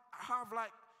have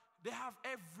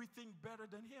everything better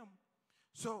than him.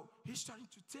 So he's starting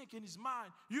to think in his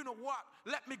mind, you know what?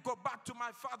 Let me go back to my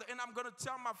father, and I'm going to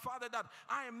tell my father that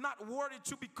I am not worthy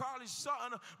to be called his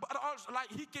son, but also like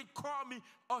he can call me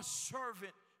a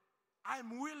servant.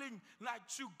 I'm willing like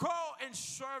to go and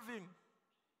serve him.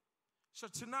 So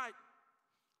tonight,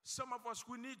 some of us,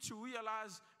 we need to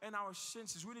realize in our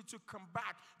senses, we need to come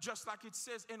back, just like it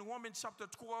says in Romans chapter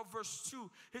 12, verse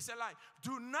 2. He said like,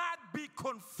 do not be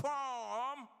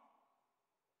conformed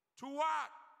to what?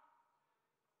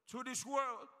 To this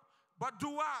world, but do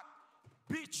what?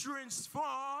 Be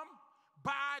transformed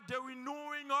by the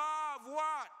renewing of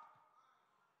what?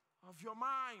 Of your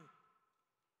mind.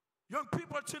 Young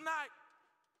people tonight,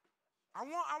 I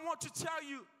want to tell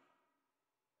you,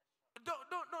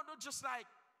 don't just like,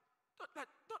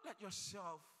 don't let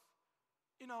yourself,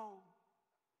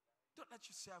 don't let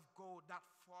yourself go that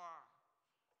far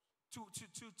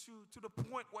to the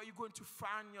point where you're going to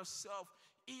find yourself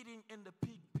eating in the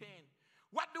pig pen.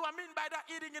 What do I mean by that,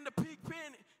 eating in the pig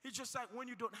pen? It's just like when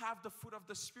you don't have the fruit of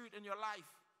the Spirit in your life.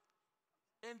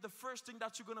 And the first thing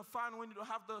that you're going to find when you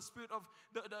don't have the spirit of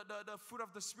the fruit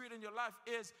of the Spirit in your life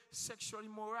is sexual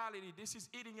immorality. This is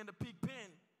eating in the pig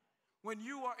pen. When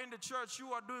you are in the church,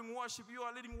 you are doing worship, you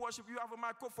are leading worship, you have a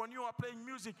microphone, you are playing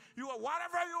music, you are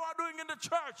whatever you are doing in the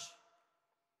church.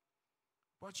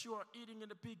 But you are eating in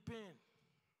the pig pen.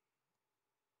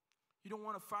 You don't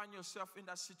want to find yourself in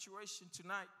that situation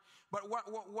tonight. But what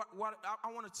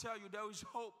I want to tell you, there is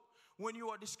hope. When you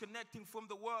are disconnecting from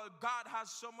the world, God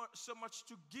has so much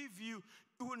to give you.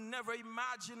 You will never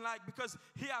imagine, because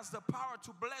he has the power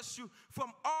to bless you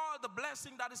from all the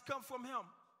blessing that has come from him.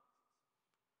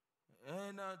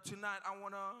 And tonight, I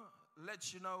want to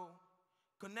let you know,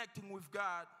 connecting with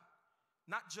God,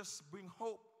 not just bring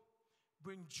hope,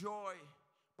 bring joy,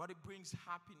 but it brings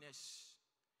happiness.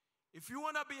 If you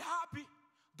want to be happy,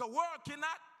 the world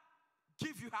cannot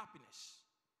give you happiness.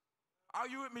 Are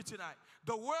you with me tonight?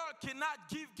 The world cannot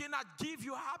give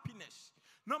you happiness.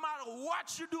 No matter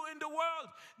what you do in the world,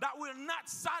 that will not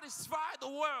satisfy the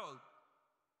world.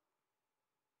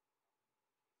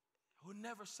 It will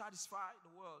never satisfy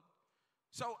the world.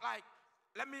 So,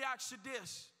 let me ask you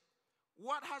this.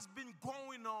 What has been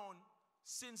going on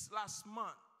since last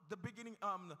month? The beginning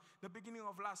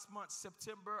of last month,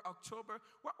 September, October.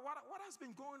 What has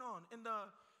been going on in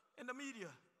the media?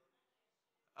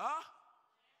 Huh?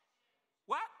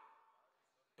 What?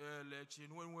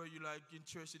 Election. When were you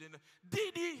interested in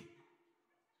Diddy?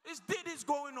 Diddy's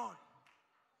going on.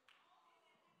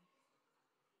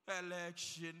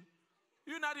 Election.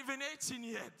 You're not even 18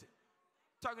 yet.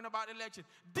 Talking about election.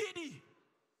 Diddy.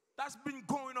 That's been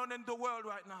going on in the world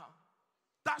right now.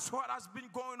 That's what has been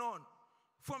going on.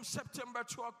 From September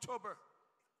to October,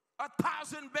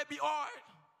 1,000 baby oil.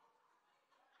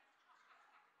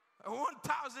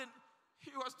 1,000,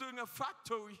 he was doing a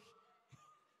factory.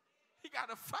 He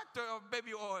got a factory of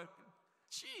baby oil.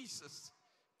 Jesus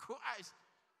Christ.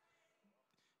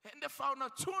 And they found a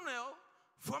tunnel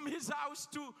from his house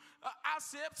to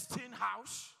Epstein's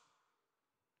house.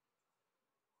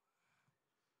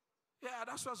 Yeah,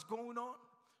 that's what's going on.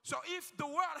 So if the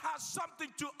world has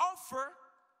something to offer,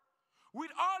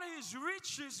 with all his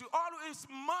riches, with all his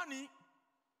money,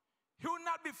 he will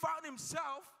not be found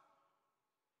himself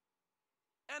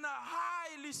in a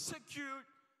highly secured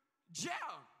jail.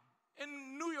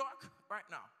 in New York right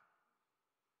now.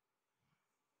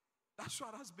 That's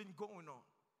what has been going on.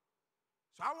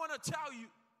 So I want to tell you,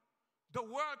 the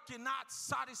world cannot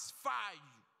satisfy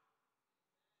you.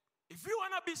 If you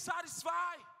want to be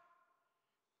satisfied,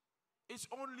 it's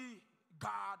only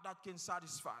God that can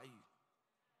satisfy you.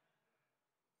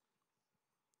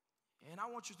 And I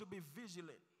want you to be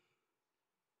vigilant.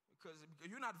 Because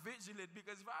you're not vigilant,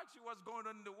 because if I ask you what's going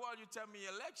on in the world, you tell me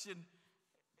election,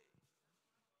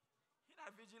 you're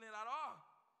not vigilant at all.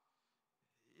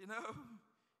 You know,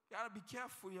 you gotta be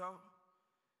careful, y'all.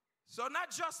 So not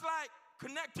just like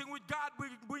connecting with God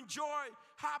bring joy,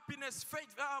 happiness, faith,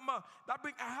 that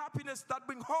bring happiness, that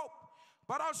bring hope,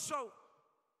 but also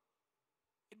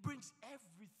it brings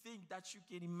everything that you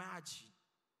can imagine.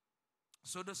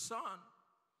 So the son,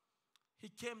 he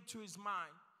came to his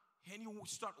mind, and he would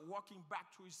start walking back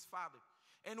to his father.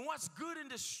 And what's good in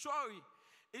the story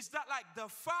is that like the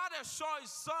father saw his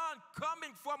son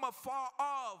coming from afar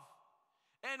off.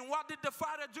 And what did the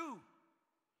father do?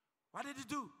 What did he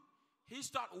do? He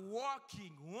started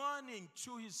walking, running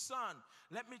to his son.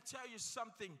 Let me tell you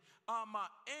something.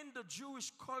 In the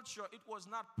Jewish culture, it was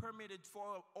not permitted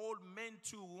for old men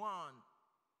to run.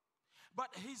 But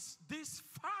this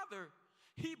father,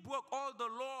 he broke all the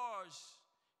laws.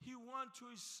 He went to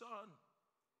his son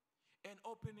and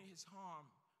opened his arm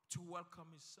to welcome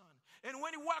his son. And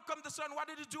when he welcomed the son, what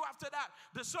did he do after that?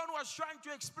 The son was trying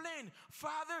to explain,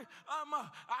 Father,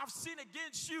 I've sinned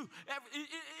against you. He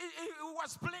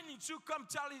was planning to come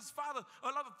tell his father a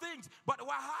lot of things. But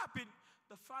what happened?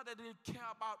 The father didn't care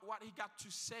about what he got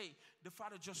to say. The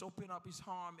father just opened up his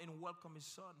arm and welcomed his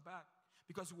son back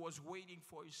because he was waiting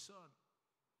for his son.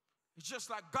 It's just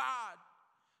like God,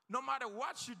 no matter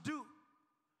what you do,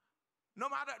 no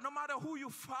matter who you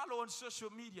follow on social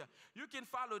media, you can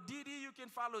follow Didi, you can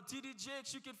follow TD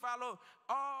Jakes, you can follow,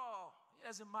 it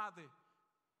doesn't matter.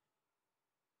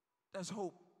 There's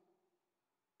hope.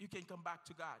 You can come back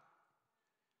to God.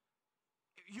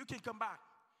 You can come back.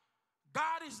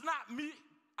 God is not me.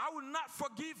 I will not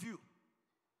forgive you.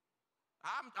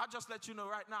 I'll just let you know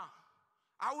right now.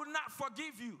 I will not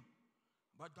forgive you,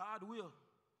 but God will.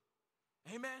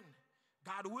 Amen.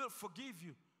 God will forgive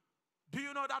you. Do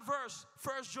you know that verse?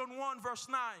 1 John 1 verse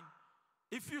 9.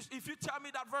 If you tell me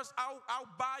that verse, I'll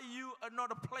buy you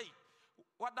another plate.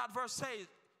 What that verse says,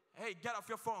 hey, get off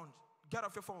your phone. Get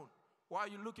off your phone. What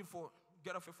are you looking for?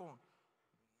 Get off your phone.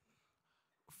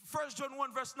 1 John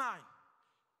 1 verse 9.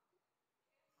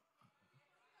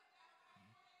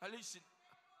 Listen.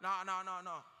 No.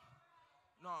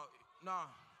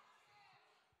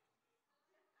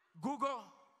 Google.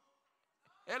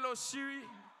 Hello, Siri.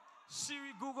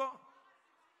 Siri, Google.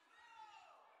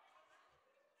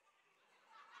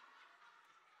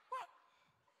 What?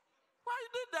 Why you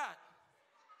did that?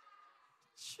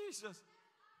 Jesus.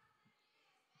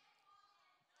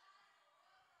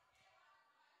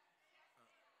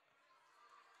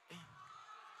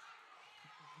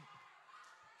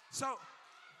 So,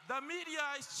 the media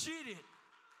is cheating.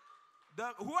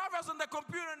 Whoever's on the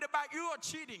computer in the back, you are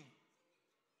cheating.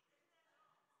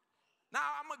 Now,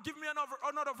 I'm going to give me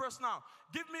another verse now.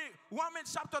 Give me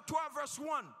Romans chapter 12, verse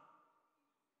 1.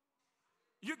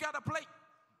 You got a plate.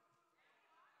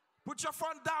 Put your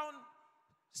phone down.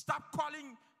 Stop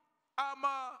calling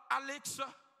Alexa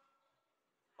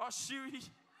or Siri.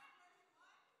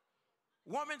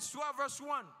 Romans 12, verse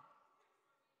 1.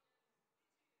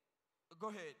 Go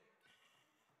ahead.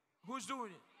 Who's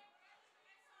doing it?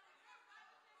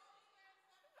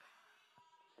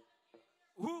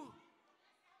 Who?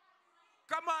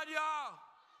 Come on, y'all.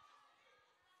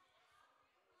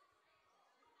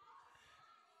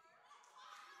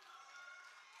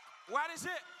 What is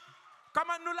it? Come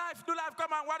on, New Life,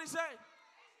 come on, what is it?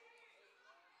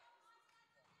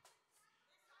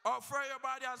 Offer your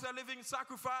body as a living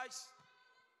sacrifice,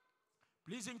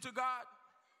 pleasing to God.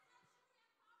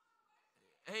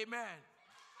 Amen.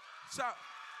 So,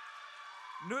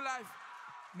 New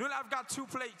Life got 2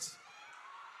 plates.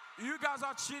 You guys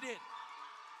are cheated.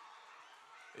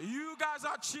 You guys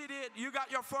are cheated. You got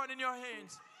your phone in your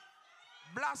hands.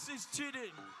 Blast is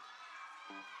cheating.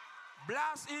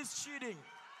 Blast is cheating.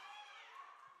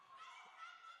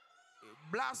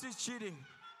 Blast is cheating.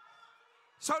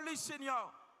 So listen,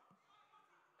 y'all.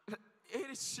 It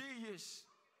is serious.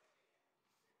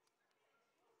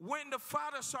 When the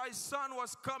father saw his son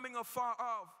was coming afar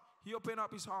off, he opened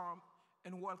up his arm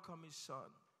and welcomed his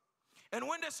son. And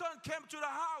when the son came to the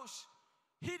house,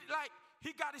 he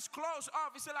got his clothes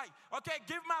off. He said like, okay,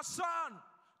 give my son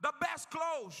the best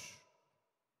clothes.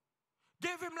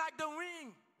 Give him like the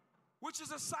ring, which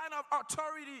is a sign of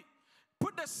authority.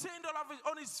 Put the sandal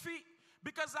on his feet,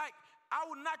 Because like I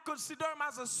would not consider him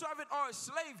as a servant or a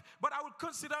slave, but I would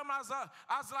consider him as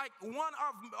like one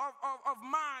of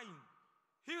mine.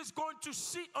 He is going to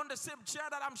sit on the same chair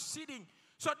that I'm sitting.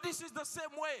 So this is the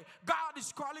same way God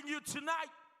is calling you tonight.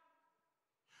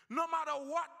 No matter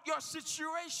what your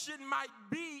situation might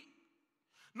be,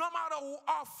 no matter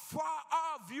how far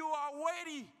off you are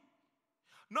already,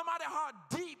 no matter how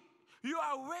deep you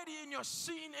are already in your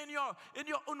sin, in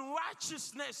your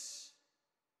unrighteousness,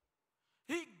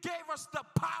 He gave us the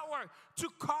power to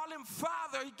call him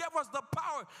Father. He gave us the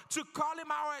power to call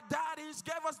him our daddy. He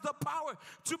gave us the power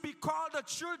to be called the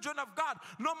children of God.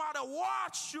 No matter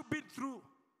what you've been through,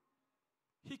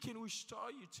 He can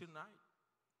restore you tonight.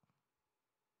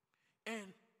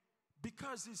 And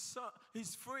because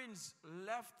his friends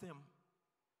left him,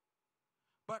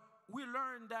 but we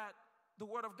learned that the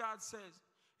Word of God says,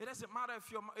 it doesn't matter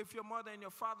if your mother and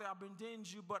your father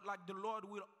abandoned you, but like the Lord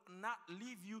will not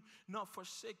leave you nor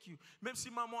forsake you. Même si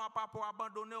maman a papa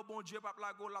abandonné au bon Dieu, papa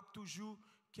la go l'a toujours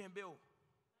kembe.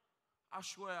 I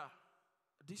swear,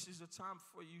 this is the time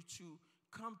for you to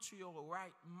come to your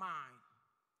right mind.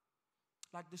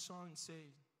 Like the song says,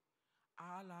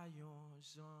 Alayon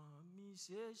mi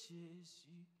c'est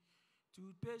Jésus,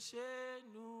 tout péché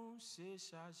nous c'est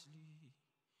charge lui.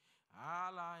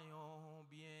 Alayon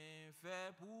bien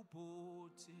fait pour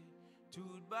porter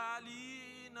toute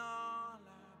bali dans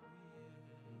la prière.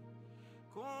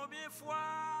 Combien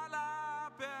fois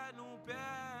la paix nous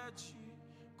perdue,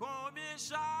 combien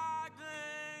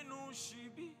chagrin nous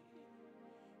subit,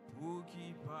 pour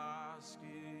qui parce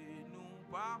que nous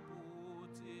pas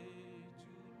porter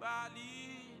toute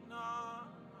bali dans la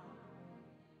prière.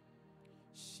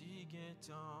 Si gen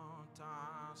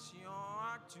tentation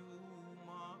à tout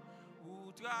moment,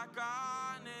 ou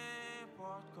tracas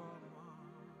n'importe comment,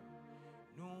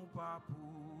 nous pas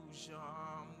pour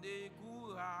jamais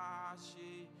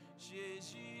décourager,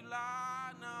 Jésus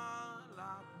là dans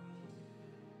la prière.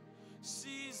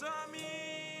 Si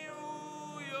amis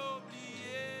ou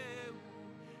oublié,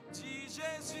 dit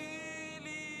Jésus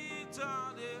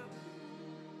l'étendait,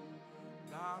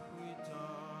 la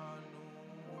prière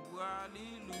nous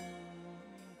alléluia.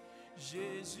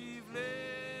 Jésus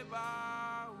vle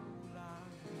ba ou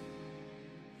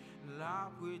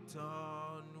la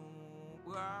prétend nous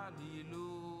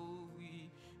bralilo,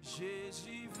 oui.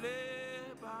 Jésus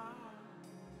vle ba.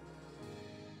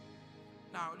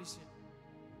 Now listen,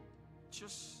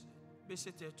 just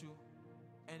baissez tête tout,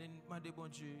 and then demandez bon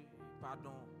Dieu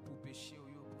pardon pour péché ou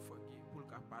pour forgive, pour le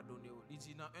pardonner. Il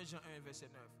dit dans 1 Jean 1 verset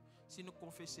 9. Si nous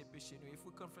confessons péché, if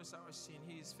we confess our sin,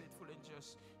 He is faithful and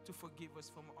just to forgive us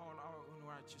from all our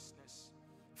unrighteousness.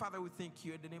 Father, we thank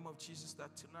you in the name of Jesus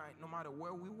that tonight, no matter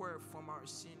where we were from our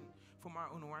sin, from our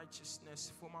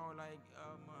unrighteousness, from our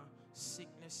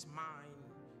sickness mind,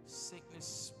 sickness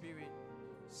spirit,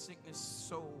 sickness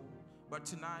soul, but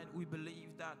tonight we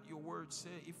believe that your word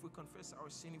says if we confess our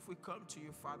sin, if we come to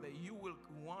you, Father, you will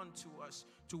want to us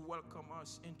to welcome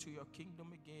us into your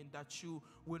kingdom again, that you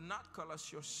will not call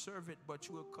us your servant, but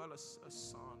you will call us a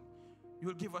son. You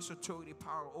will give us authority,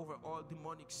 power over all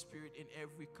demonic spirit in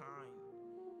every kind.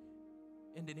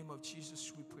 In the name of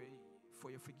Jesus, we pray for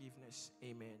your forgiveness.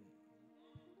 Amen.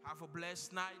 Have a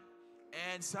blessed night.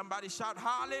 And somebody shout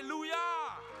hallelujah.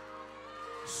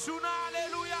 Soon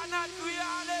hallelujah, not we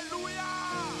hallelujah.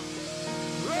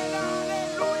 Well,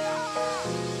 hallelujah.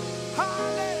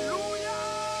 Hallelujah.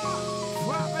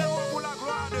 Frappez-vous pour la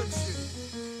gloire de Dieu.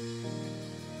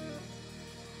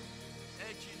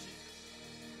 Thank you, Jesus.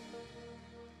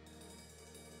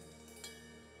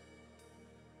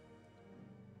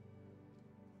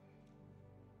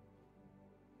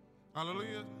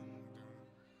 Hallelujah.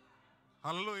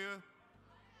 Hallelujah.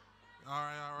 All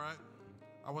right.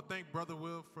 I would thank Brother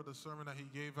Will for the sermon that he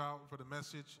gave out, for the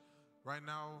message. Right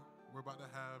now, we're about to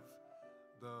have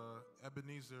the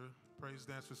Ebenezer praise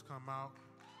dancers come out.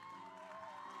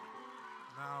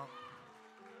 Now,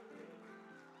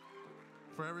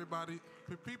 for everybody,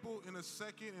 for people in the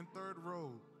second and third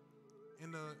row,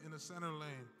 in the center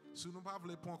lane, si nous pas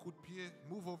voulez prendre un coup de pied,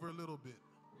 move over a little bit.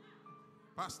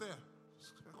 Pasteur,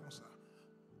 fais comme ça.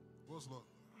 What's up?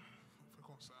 Fais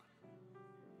comme ça.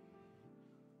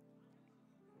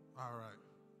 All right.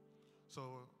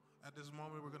 So at this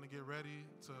moment, we're going to get ready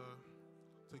to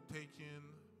take in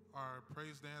our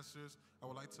praise dancers. I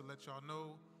would like to let y'all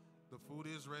know the food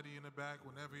is ready in the back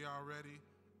whenever y'all ready.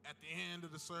 At the end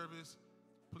of the service,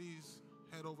 please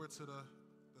head over to the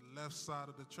left side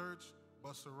of the church,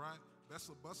 bus a right, bus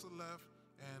a left,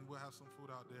 and we'll have some food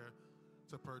out there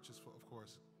to purchase, of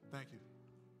course. Thank you.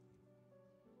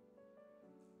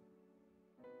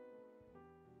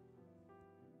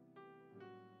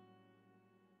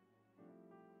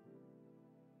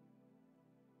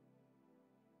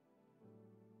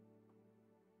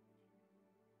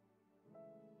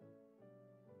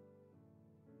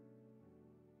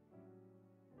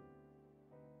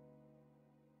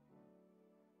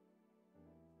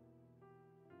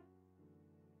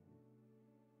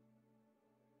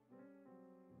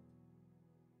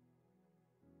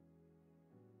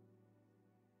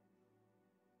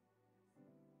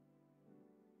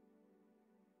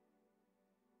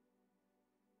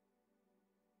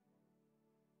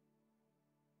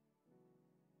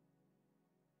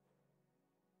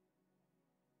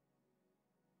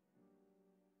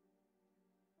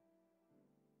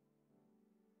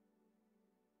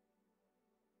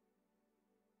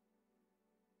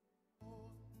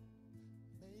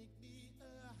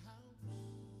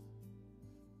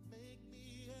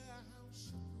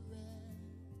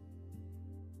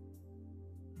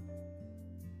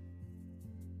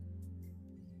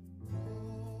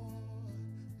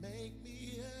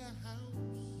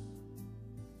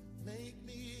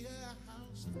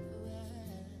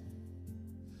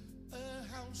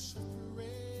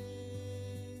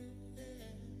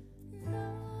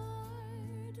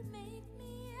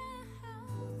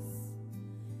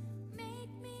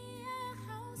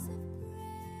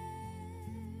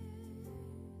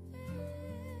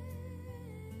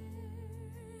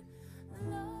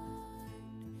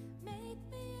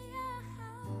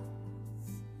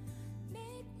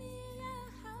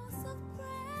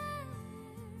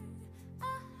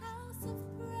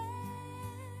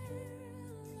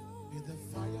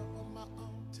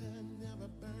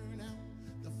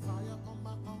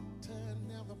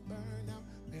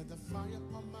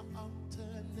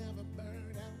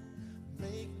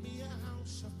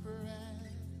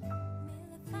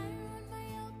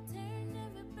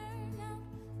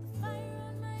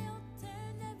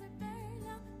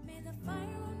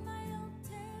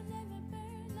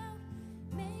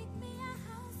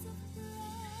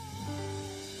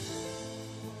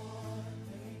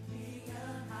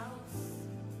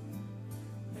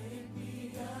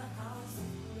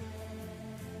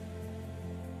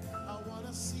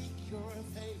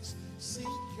 seek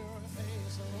your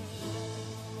face, oh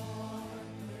Lord.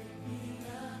 Make me a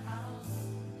house,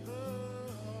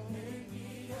 make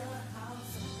me a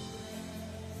house of prayer,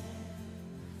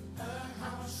 a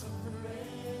house of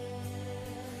prayer.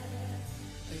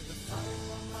 May the fire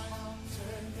on my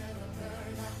altar never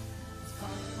burn out. The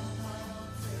fire on my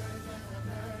altar never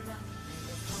burn out. May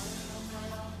the fire on my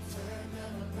altar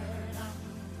never burn out.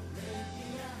 Make me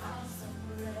a house of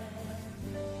prayer.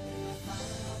 May the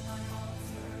fire on my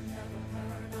altar never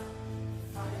burn out. The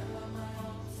fire on my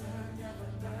altar never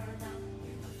burn out.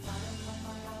 May the fire on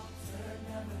my altar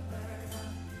never burn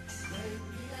out. Make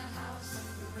me a house of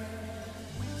prayer.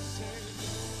 We say,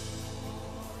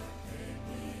 Lord, make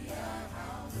me a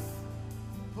house.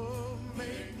 Oh,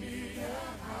 make me a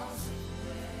house of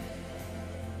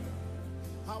prayer.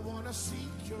 I want to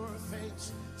seek your face,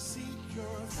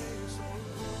 oh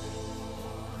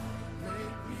Lord.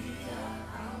 Make me a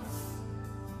house,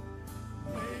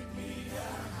 make me a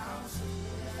house of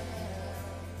prayer,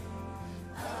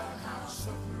 a house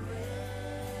of prayer.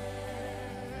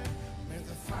 May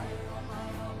the fire on my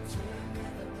altar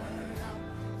never burn out.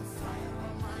 The fire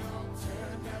on my altar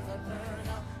never burn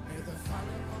out. May the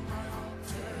fire on my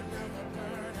altar never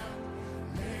burn out.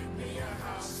 Make me a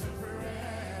house of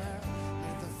prayer.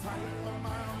 May the fire on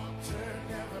my altar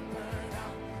never burn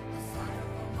out. The fire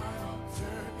on my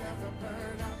altar never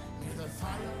burn out. May the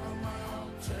fire on my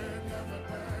altar never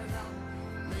burn out.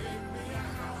 Make me a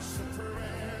house of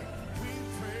prayer. We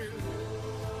pray,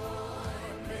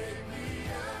 Lord, make me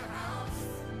a house.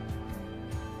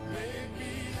 Make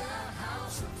me a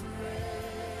house of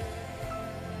prayer.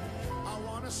 I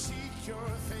want to seek your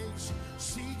face,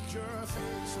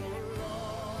 oh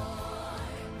Lord.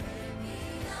 Make me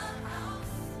a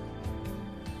house.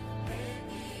 Make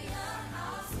me a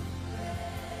house of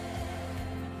prayer.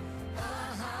 A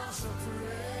house of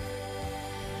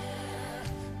prayer.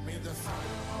 May the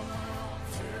fire on my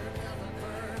altar never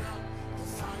burn out. The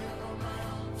fire on my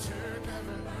altar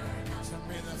never burn out. So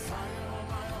may the fire on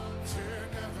my altar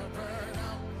never burn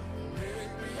out.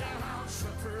 Make me a house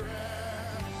of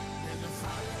prayer. May the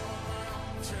fire on my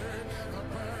altar never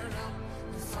burn out.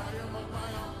 The fire on my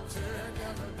altar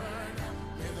never burn out.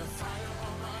 May the fire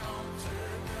on my altar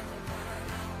never burn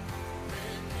out.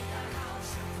 Make me a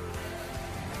house of prayer.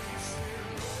 We say,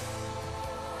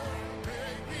 Lord,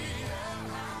 make me a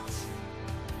house.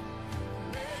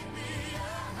 Make me a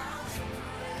house of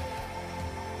prayer.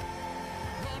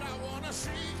 Lord, I want to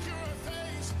seek your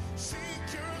face,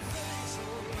 oh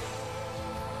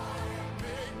Lord.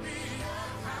 Make me a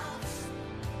house.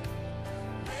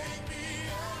 Make me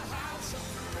a house of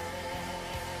prayer.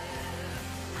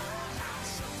 A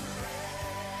house of prayer.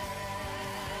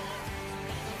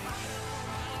 May the fire on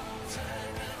my altar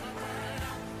never burn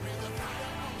out. May the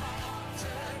fire on my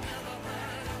altar never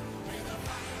burn out. May the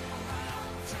fire on my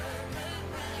altar never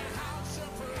burn out. House of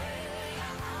prayer. A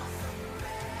house of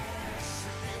prayer.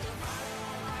 May the fire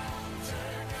on my altar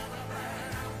never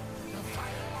burn out. The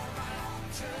fire on my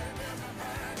altar never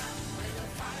burn out. May the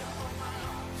fire on my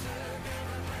altar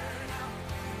never burn out.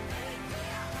 Make me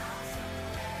a house of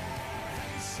prayer. We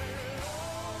say,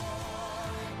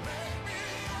 Lord, make me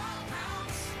a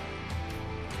house.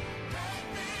 Make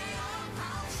me a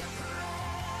house of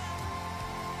prayer.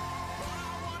 Lord,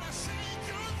 I want to seek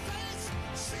your face,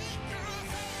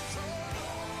 oh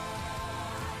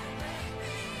Lord. Make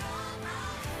me a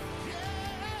house.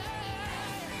 Yeah.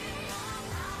 Make me a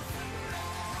house of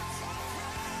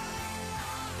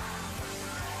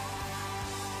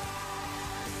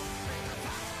May the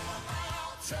fire on my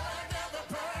altar never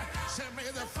burn out. Say,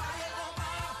 may the fire on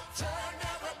my altar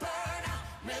never burn out.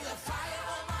 May the fire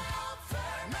on my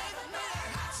altar make me a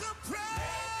house of prayer.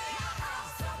 Make me a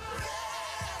house of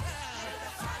prayer. May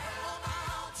the fire on my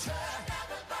altar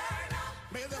never burn out.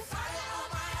 May the fire on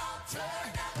my altar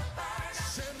never burn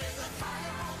out. Say, may the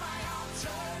fire on my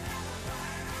altar never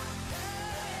burn out.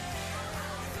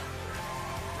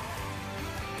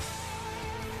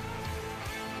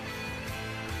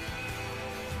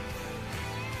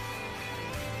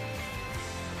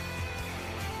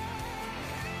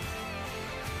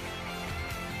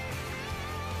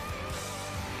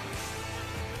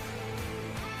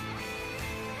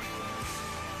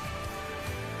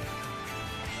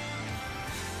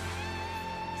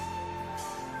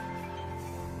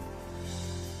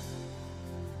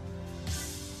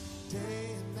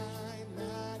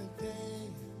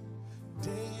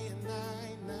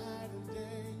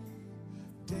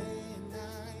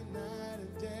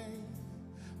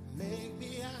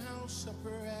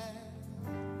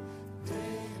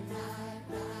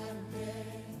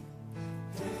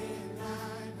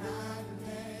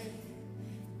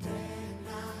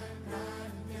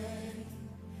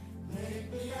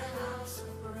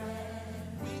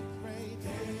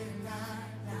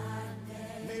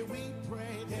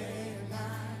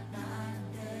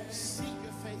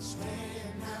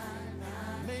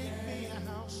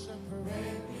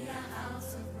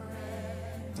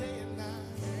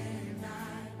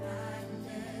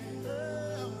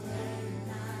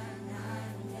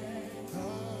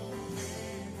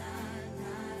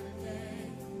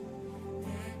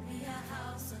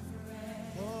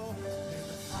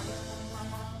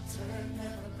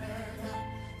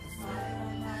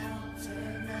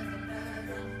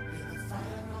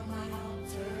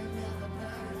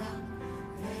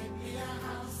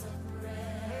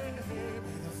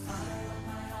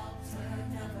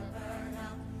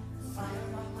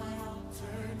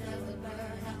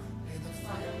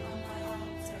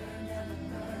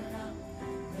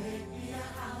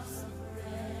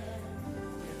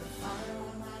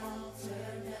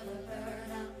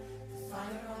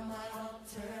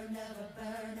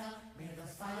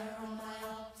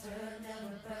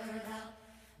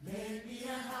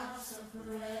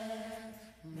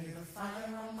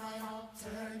 on my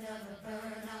altar never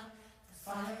burn out. The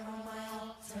fire on my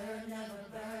altar never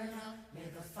burn out. May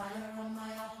the fire on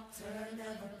my altar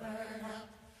never burn out.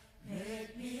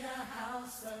 Make me a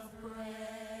house of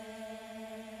prayer.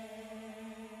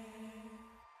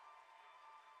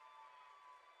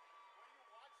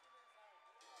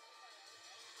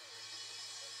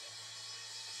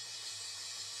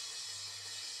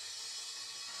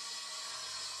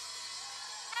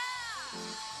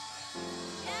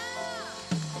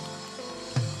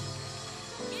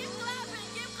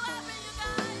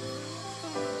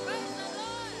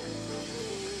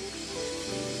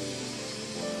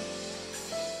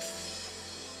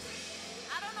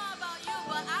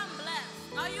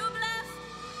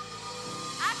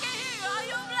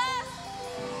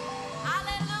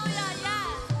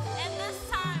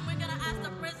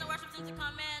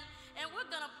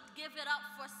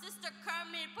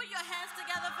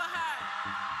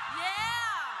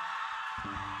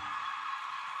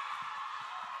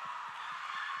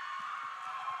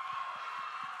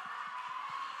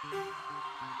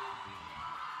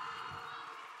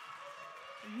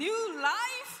 New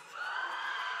life?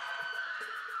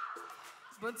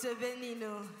 Bonte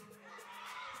benino.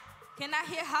 Can I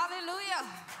hear hallelujah?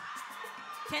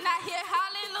 Can I hear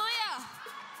hallelujah?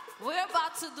 We're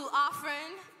about to do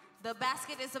offering. The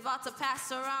basket is about to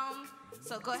pass around.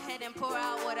 So go ahead and pour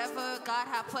out whatever God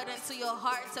has put into your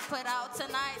heart to put out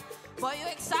tonight. Boy, you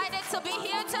excited to be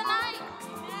here tonight?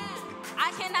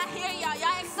 I cannot hear y'all.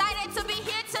 Y'all excited to be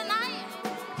here tonight?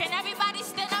 Can everybody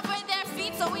stand up on their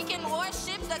feet so we can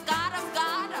worship the God of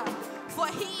God? For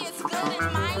he is good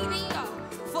and mighty.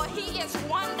 For he is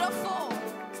wonderful.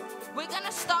 We're going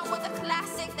to start with a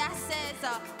classic that says,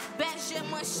 Benje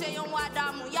Moshe Yon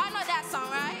Wadamu. Y'all know that song,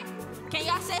 right? Can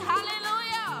y'all say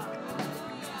hallelujah?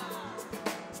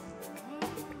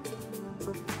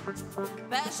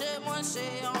 Benje Moshe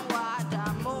Yon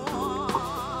Wadamu.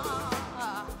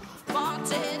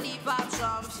 Bonte li pap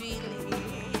jam fini.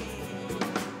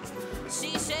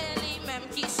 Si c'est li même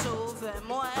qui sauve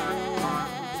moi.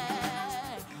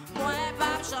 Moi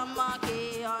pap jam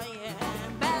manqué rien.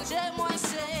 Benje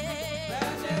Moshe.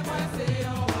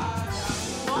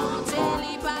 Bonte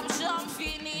li pap jam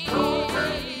fini.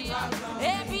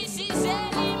 Et puis si c'est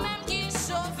lui même qui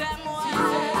sauve moi.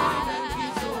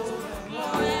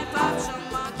 Moi pap jam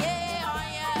manqué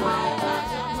rien.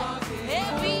 Et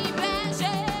puis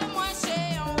benje Moshe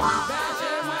yon wa.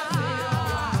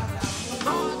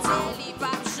 Bonte li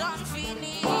pap jam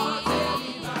fini.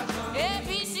 Et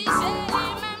puis si c'est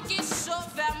lui même qui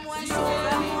sauve moi.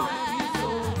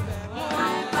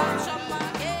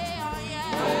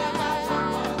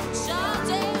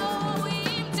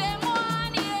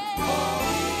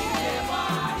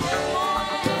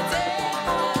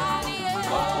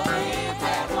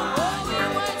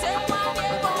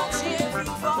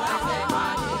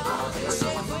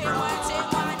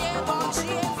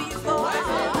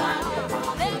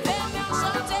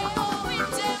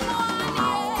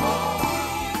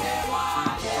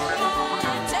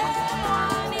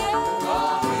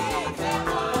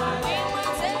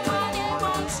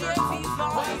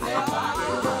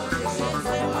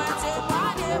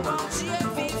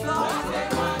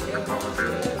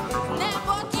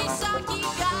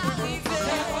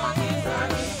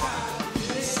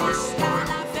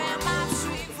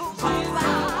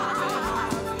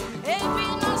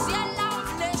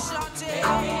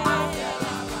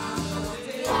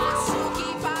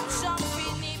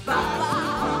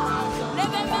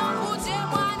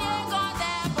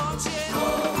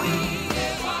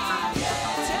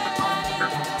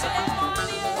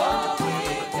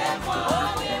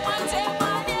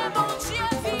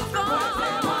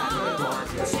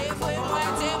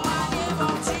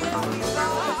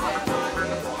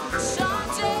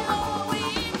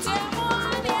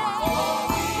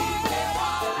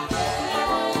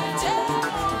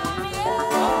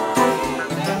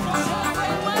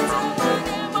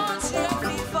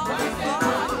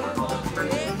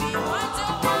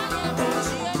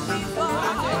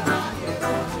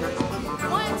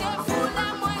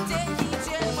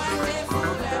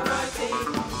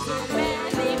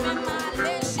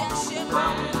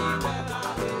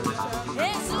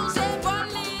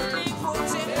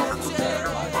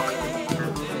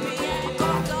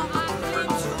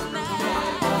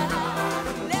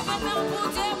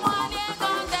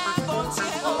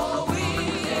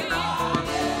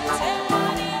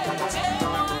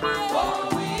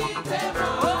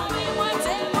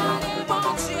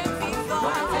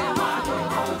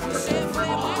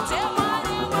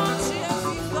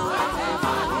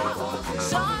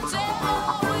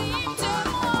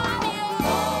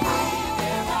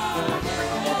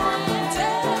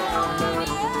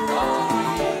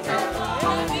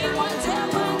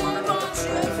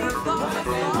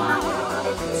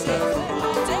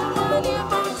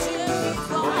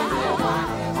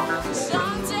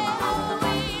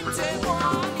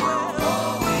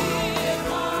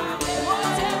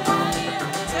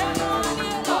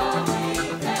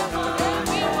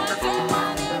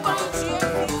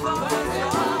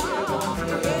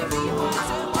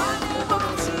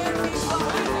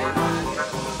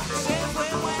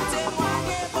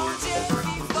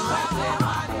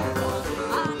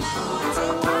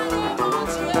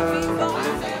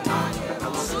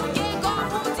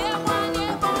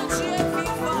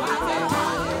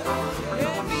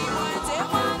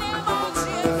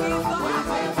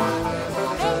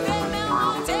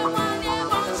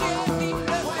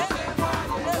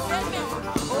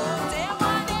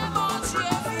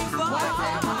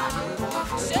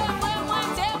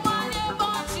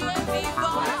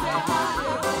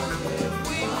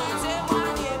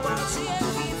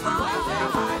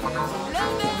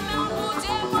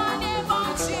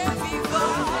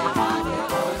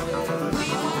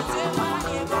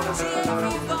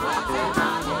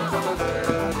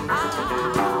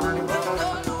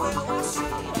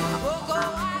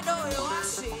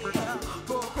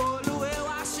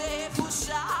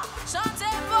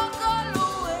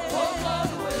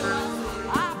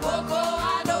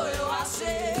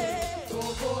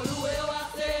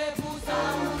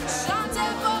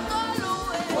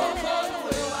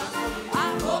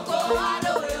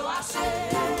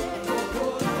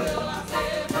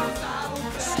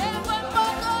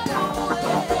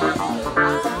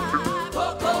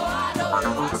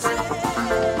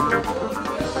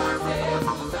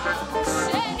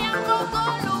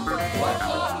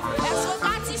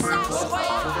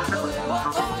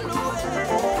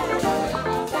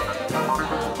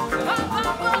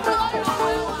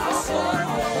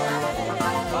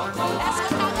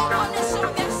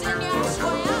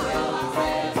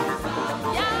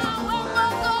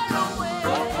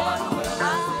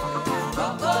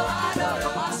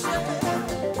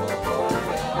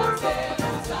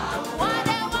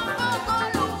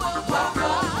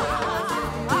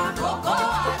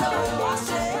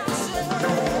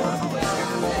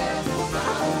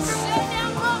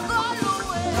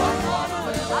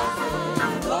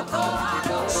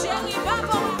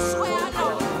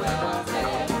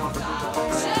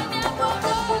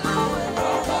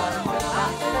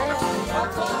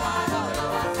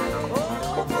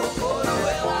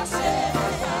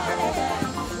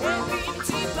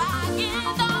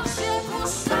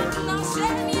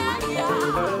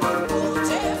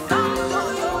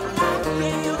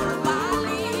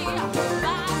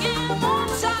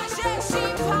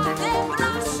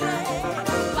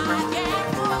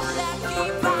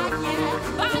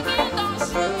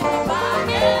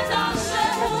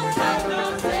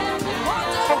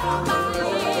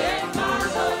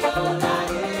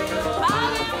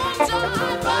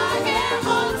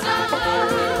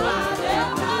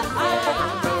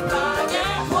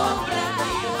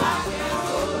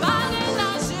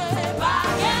 Bangin'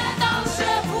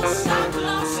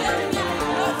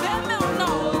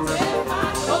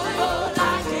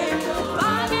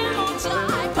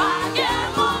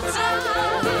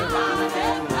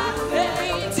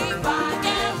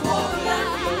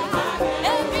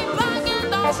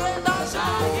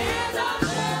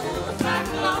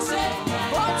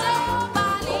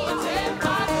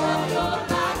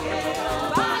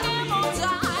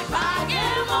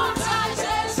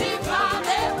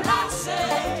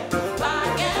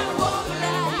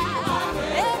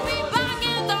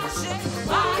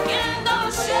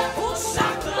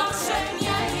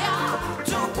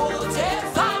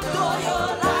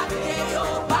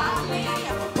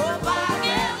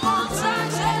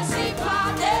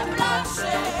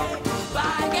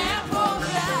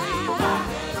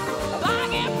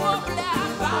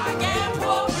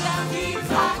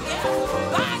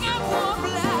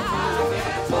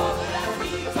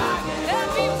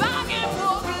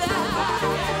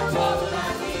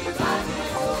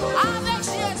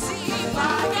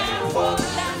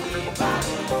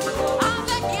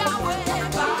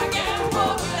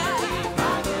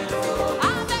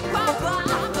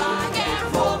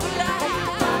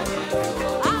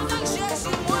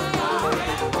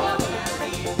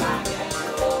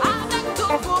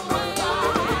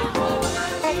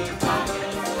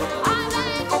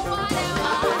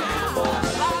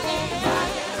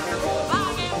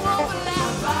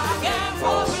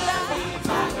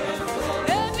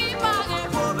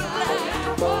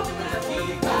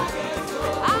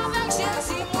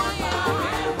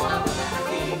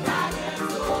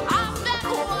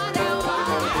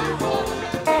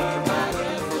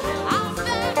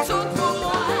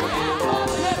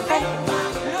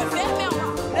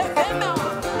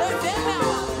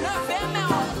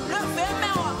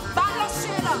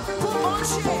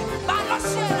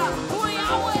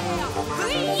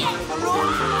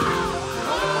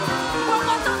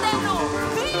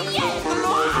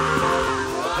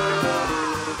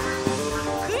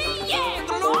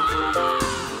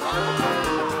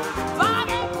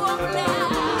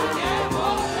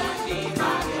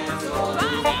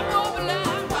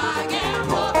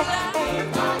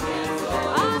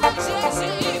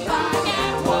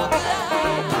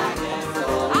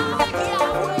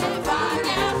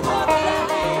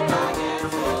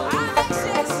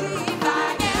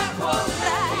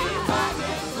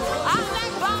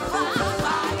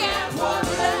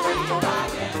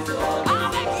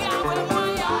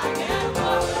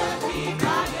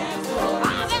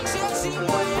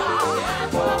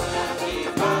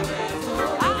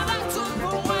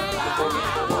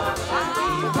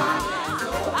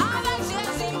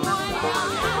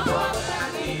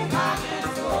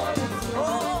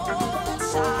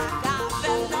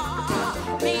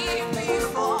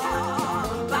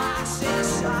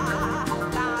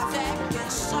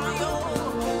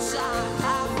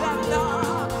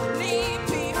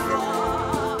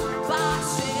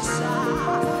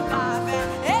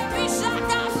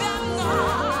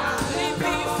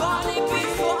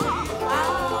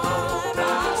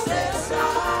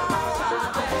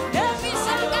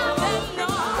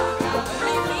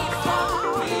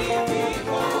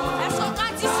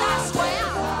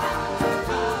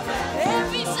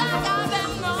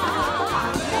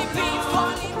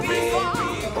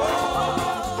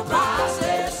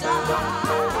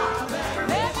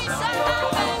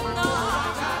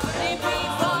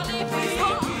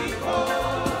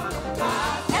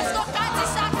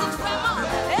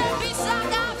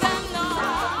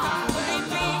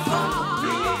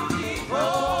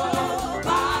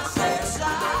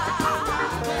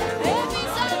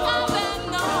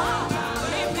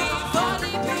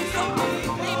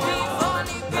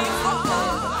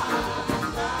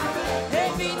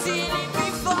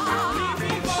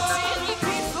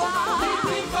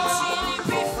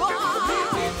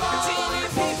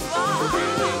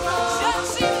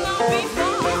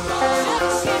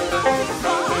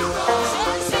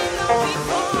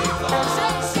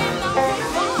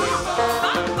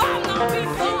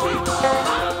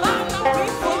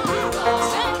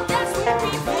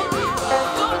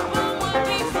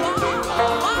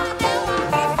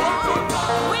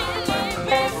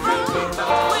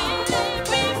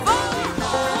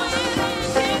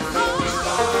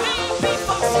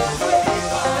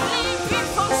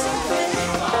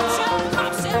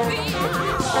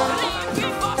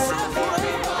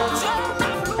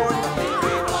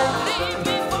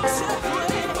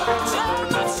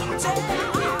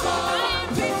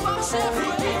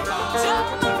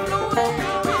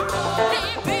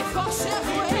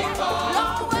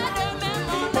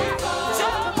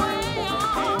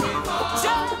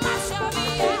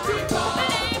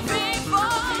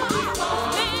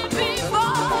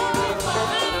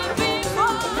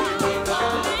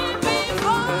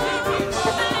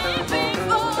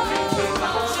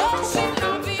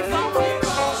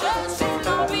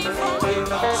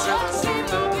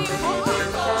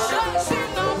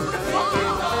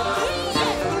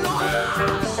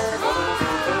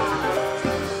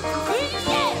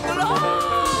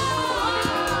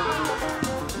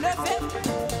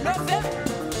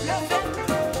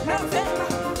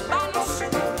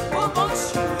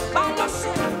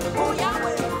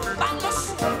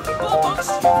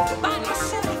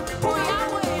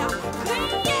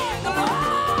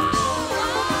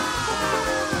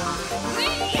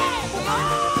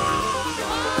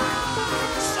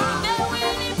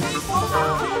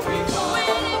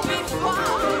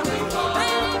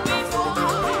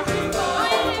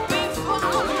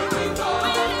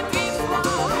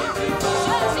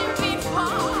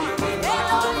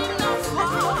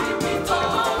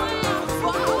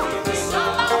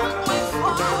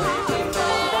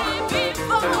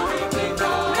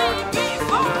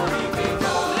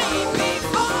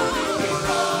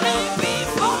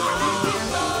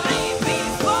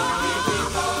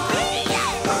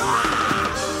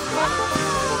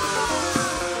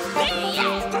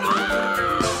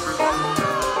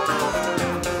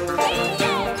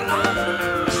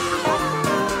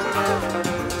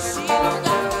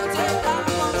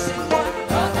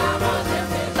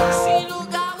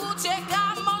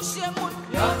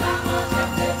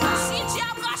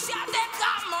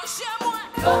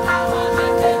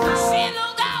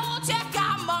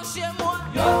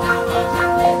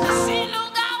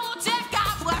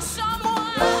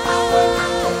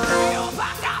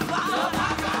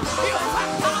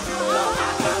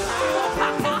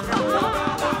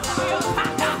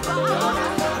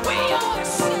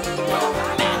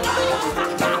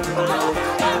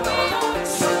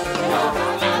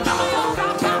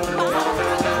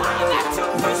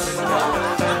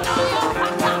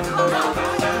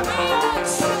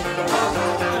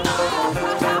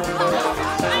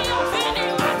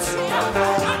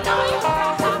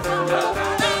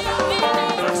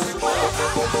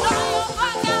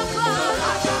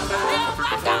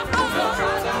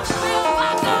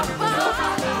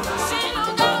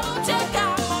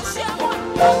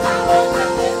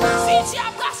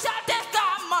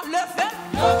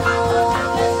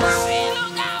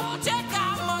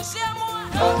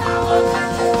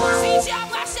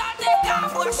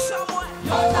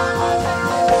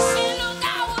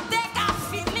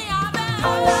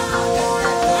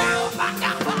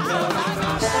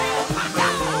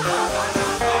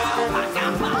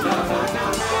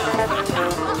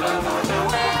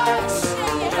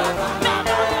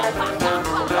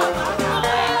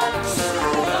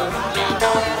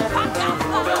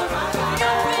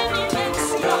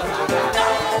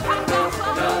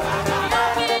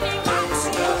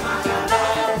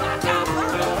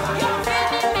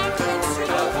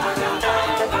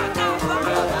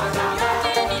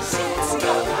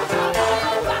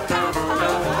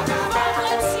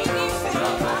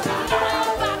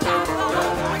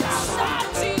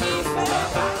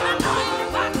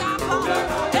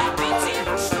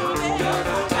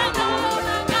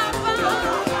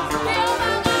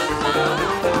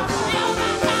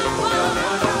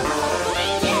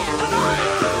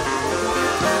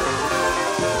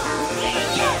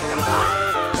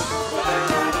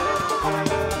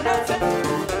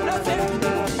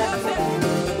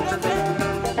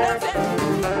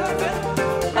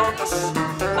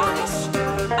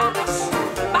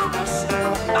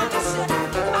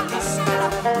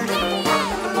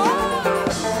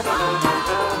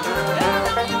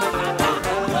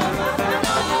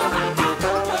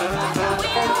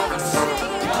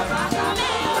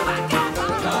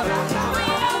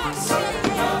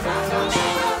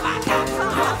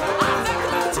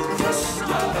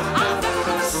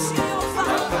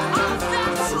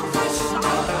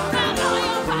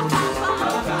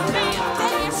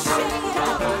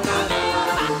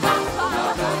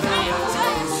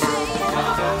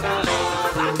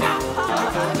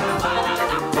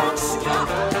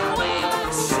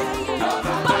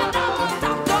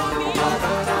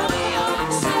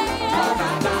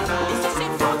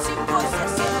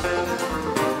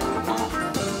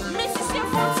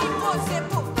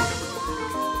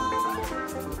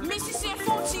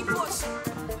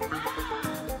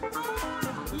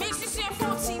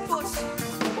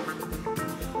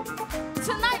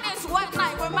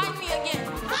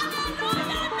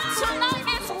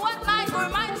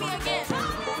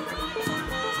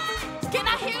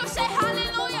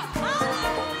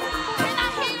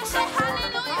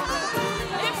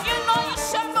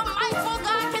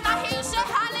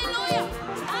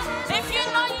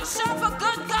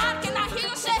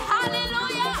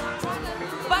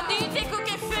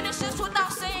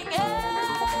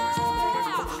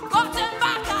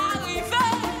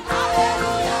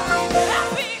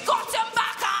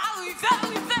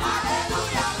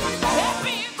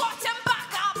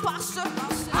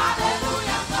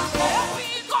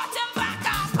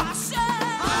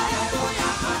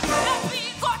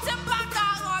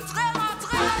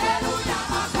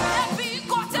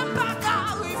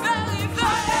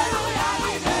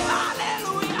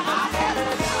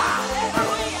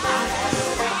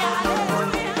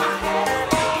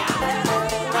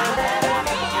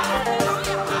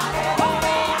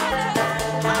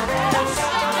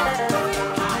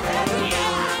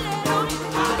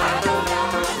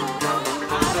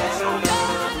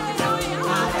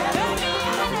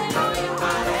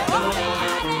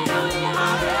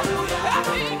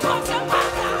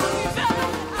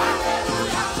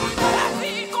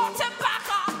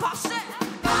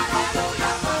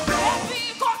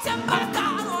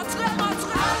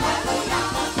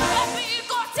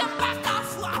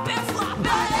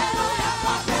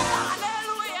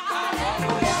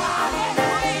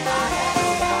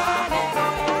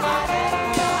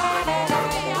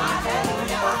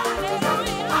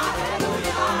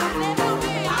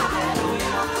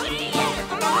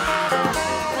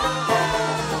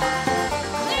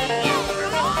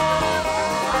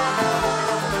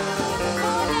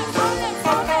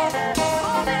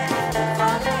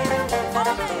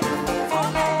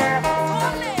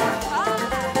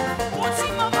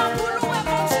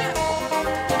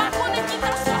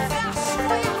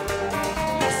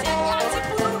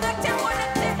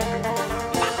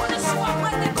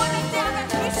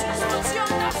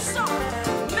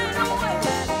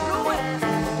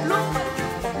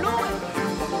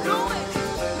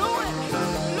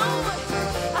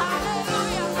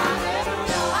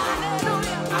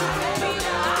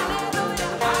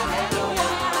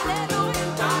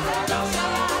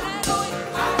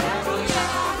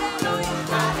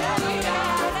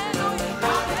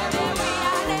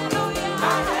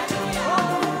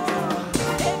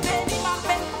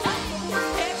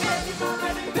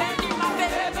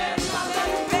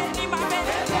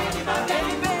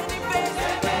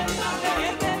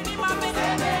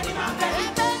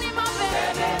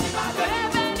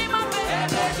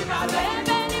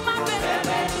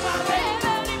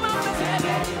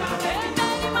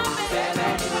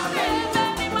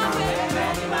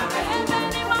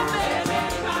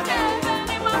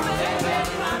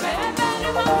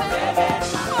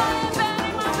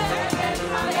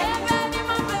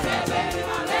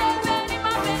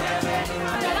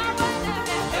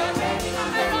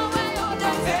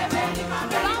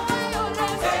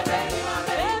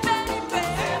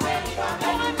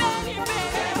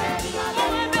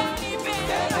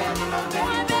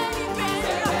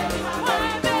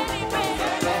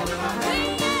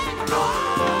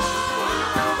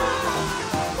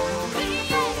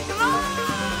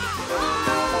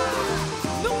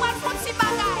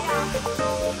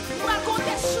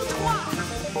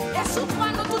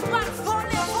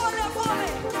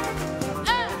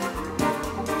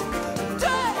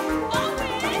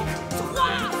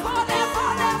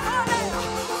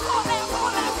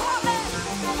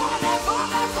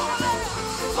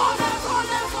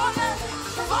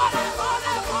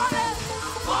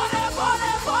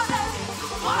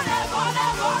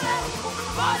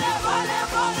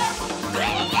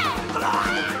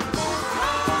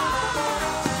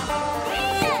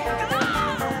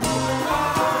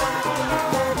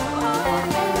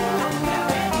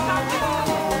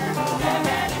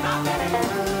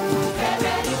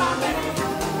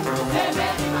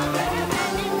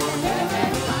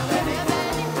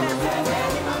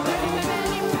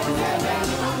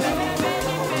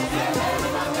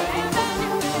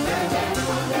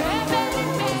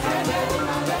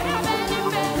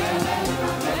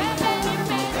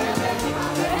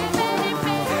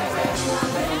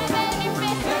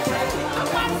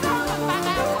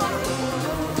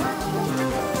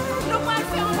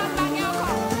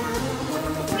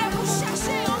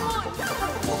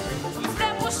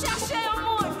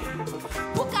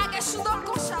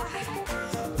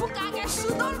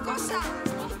 soudol comme ça.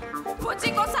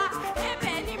 Petit comme ça. Eh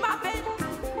ben, il m'appelle.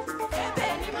 Eh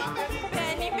ben, il m'appelle.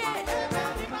 Ben, il m'appelle.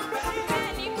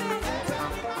 Ben, il m'appelle.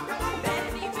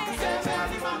 Ben, il m'appelle.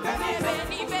 Eh ben,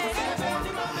 il m'appelle. Eh ben,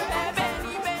 il m'appelle. Eh ben,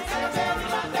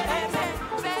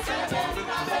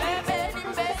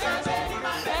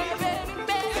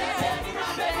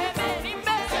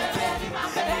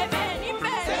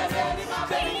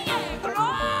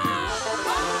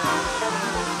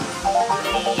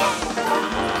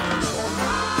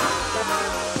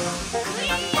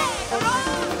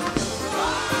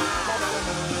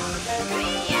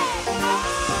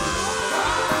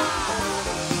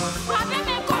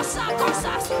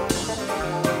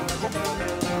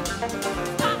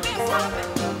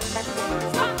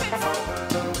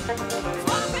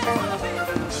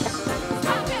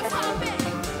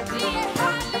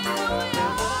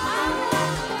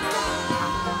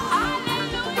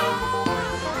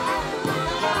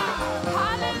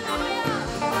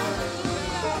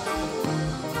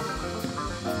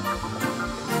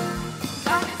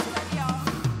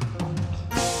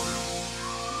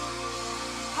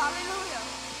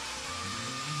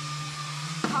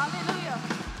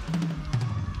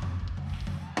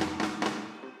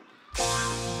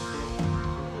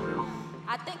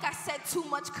 too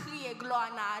much crier gloire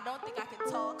now. I don't think I can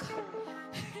talk.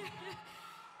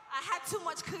 I had too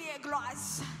much crier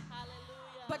gloires.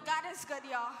 Hallelujah. But God is good,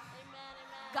 y'all. Amen,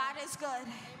 amen. God is good.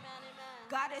 Amen, amen.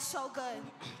 God is so good. Amen.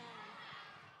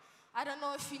 I don't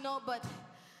know if you know, but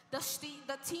the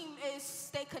team is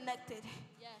stay connected.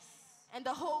 Yes. And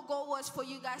the whole goal was for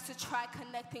you guys to try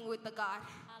connecting with the God.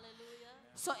 Hallelujah.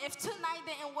 So if tonight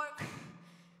didn't work,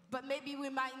 but maybe we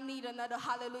might need another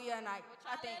hallelujah night,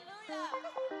 I think.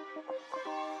 Hallelujah.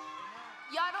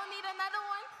 Y'all don't need another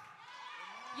one?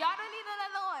 Y'all don't need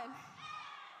another one?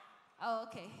 Oh,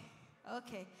 okay.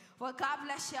 Okay. Well, God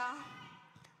bless y'all.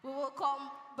 We will call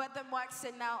Brother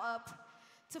Markson now up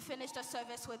to finish the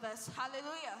service with us.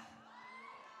 Hallelujah.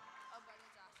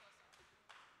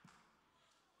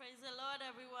 Praise the Lord,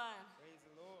 everyone. Praise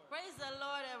the Lord. Praise the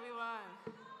Lord, everyone.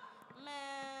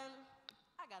 Man,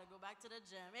 I got to go back to the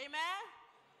gym. Amen?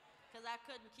 Because I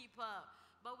couldn't keep up.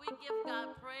 But we give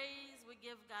God praise. We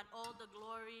give God all the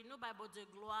glory. Nous Bible de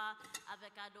gloire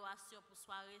avec adoration pour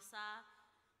soirée ça.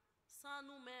 Sans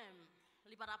nous-mêmes, il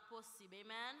n'est pas possible.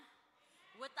 Amen?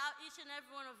 Without each and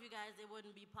every one of you guys, it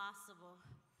wouldn't be possible.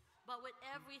 But with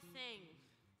everything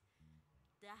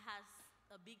that has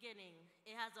a beginning,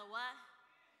 it has a what?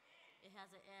 It has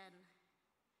an end.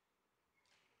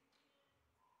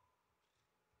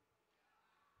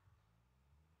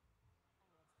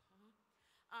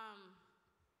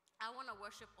 I want to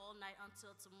worship all night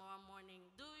until tomorrow morning.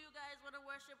 Do you guys want to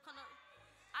worship?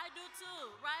 I do too,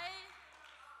 right?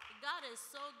 God is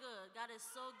so good. God is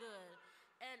so good.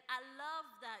 And I love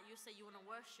that you say you want to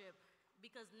worship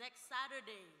because next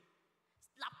Saturday,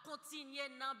 la continue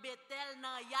nan Bethel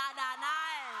nan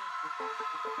Yadanai.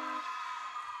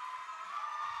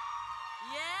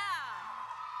 Yeah.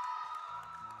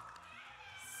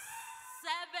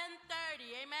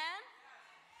 7:30, amen?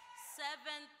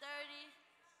 7:30.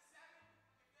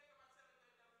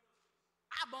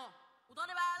 Ah bon, vous t'en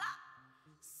pas là?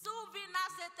 Souvina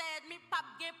 7h30, pas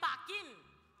gen parking.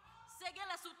 C'est gen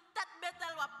la sous tête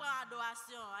Bethel va prendre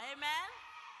adoration. Amen.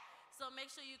 So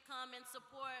make sure you come and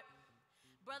support.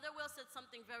 Brother Will said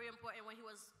something very important when he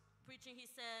was preaching. He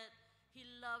said he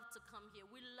loved to come here.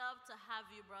 We love to have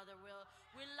you, Brother Will.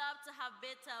 We love to have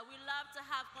Bethel. We love to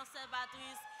have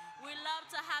Conservatrice. We love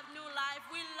to have New Life.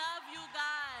 We love you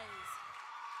guys.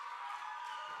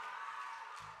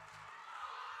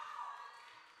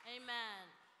 Amen.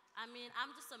 I mean,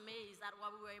 I'm just amazed at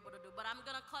what we were able to do. But I'm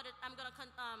gonna cut it. I'm gonna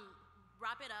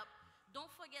wrap it up.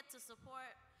 Don't forget to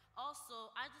support.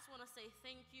 Also, I just want to say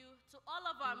thank you to all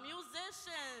of our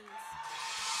musicians.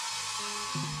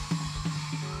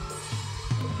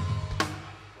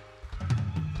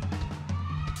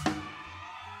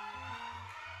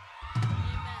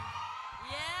 Amen.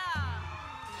 Yeah.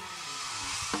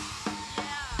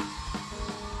 Yeah.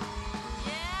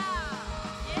 Yeah.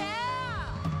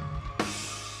 Yeah.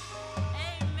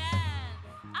 Amen.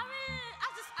 I mean,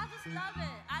 I just love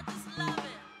it. I just love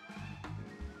it.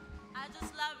 I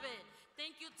just love it.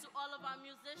 Thank you to all of our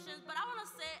musicians. But I want to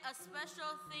say a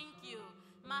special thank you.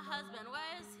 My husband,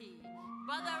 where is he?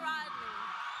 Brother Rodney.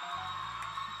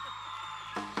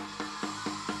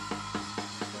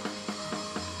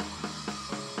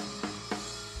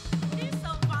 He's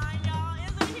so fine, y'all,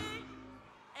 isn't he?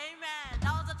 Amen.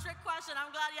 That was a trick question.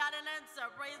 I'm glad y'all didn't answer.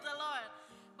 Praise the Lord.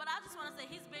 But I just want to say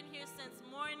he's been here since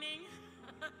morning.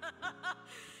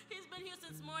 He's been here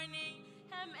since morning.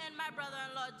 Him and my brother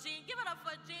brother-in-law, Gene. Give it up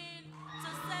for Gene to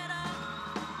set up.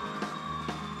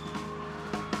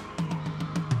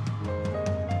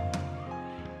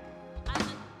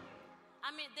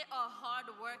 I mean, they are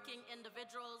hard-working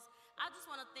individuals. I just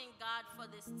want to thank God for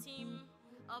this team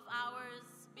of ours.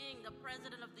 Being the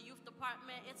president of the youth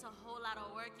department, it's a whole lot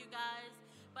of work, you guys.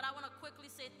 But I want to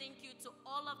quickly say thank you to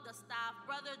all of the staff.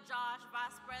 Brother Josh,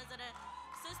 vice president.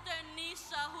 Sister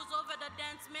Nisha, who's over the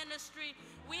dance ministry.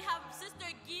 We have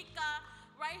Sister Gika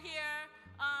right here.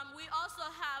 We also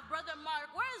have Brother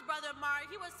Mark. Where is Brother Mark?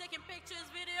 He was taking pictures,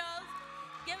 videos.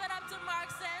 Give it up to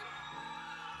Markson.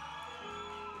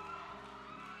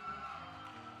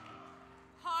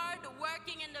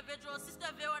 Hard-working individuals. Sister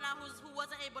Verona, who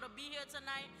wasn't able to be here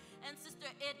tonight, and Sister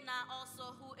Edna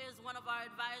also, who is one of our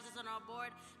advisors on our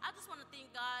board. I just want to thank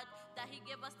God that He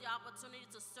gave us the opportunity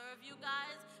to serve you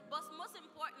guys. But most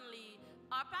importantly,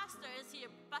 our pastor is here.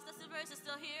 Pastor Silverius is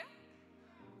still here?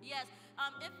 Yes.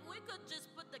 If we could just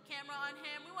put the camera on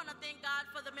him, we want to thank God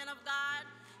for the men of God.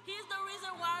 He's the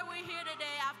reason why we're here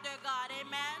today after God.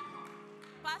 Amen.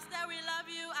 Pastor, we love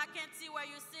you. I can't see where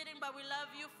you're sitting, but we love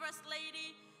you. First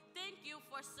Lady, thank you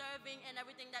for serving and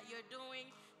everything that you're doing.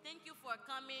 Thank you for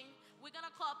coming. We're going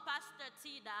to call Pastor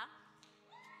Tida,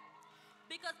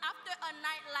 because after a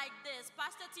night like this,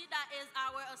 Pastor Tida is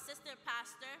our assistant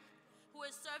pastor who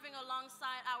is serving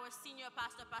alongside our senior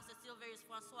pastor, Pastor Silverius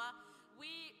Francois.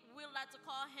 We would like to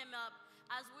call him up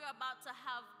as we're about to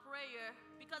have prayer,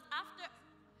 because after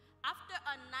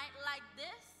a night like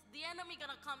this, the enemy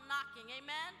gonna come knocking,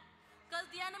 amen? Because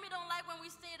the enemy don't like when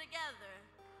we stay together.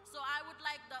 So I would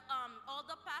like all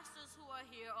the pastors who are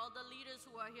here, all the leaders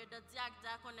who are here, the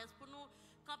diaconess, pour nous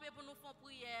camper, pour nous faire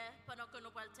prière pendant que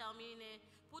nous allons terminer,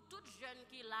 pour toutes jeunes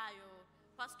qui là yo,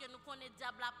 parce que nous connaissons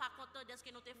diable pas content de ce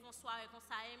que nous te faisons soirée comme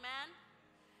ça, amen?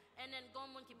 And then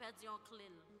gon moun qui perd yon clé.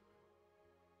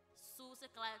 Sous ce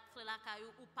clé la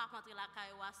caillou ou pas rentrer la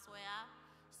caillou à soya.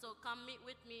 So come meet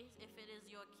with me if it is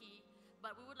your key.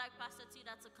 But we would like Pastor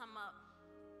Tida to come up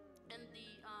and the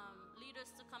leaders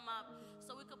to come up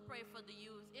so we could pray for the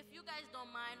youth. If you guys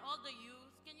don't mind, all the youth,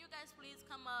 can you guys please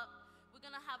come up? We're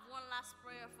going to have one last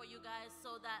prayer for you guys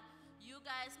so that you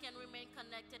guys can remain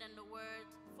connected in the Word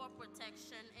for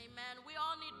protection. Amen. We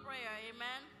all need prayer.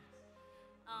 Amen.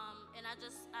 And I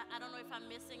don't know if I'm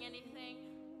missing anything,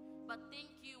 but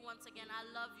thank you once again. I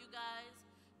love you guys.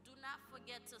 Do not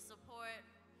forget to support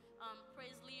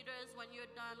praise leaders. When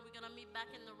you're done, we're going to meet back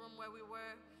in the room where we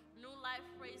were. New Life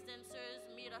praise dancers,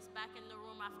 meet us back in the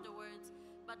room afterwards.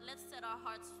 But let's set our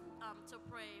hearts to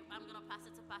pray. I'm going to pass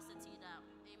it to Pastor Tida.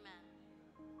 Amen.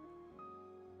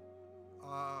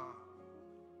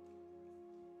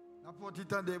 N'importe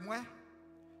temps de moi,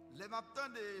 les m'attends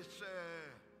de ce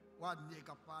Wadne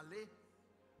qui a parlé,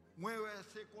 moi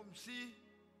c'est comme si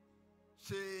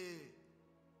c'est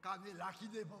Camilla qui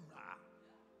défend là.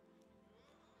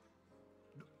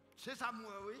 C'est ça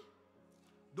moi oui.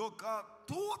 Donc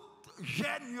tout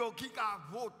jeune qui a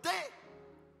voté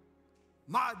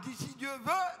m'a dit si Dieu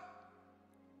veut,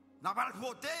 n'a pas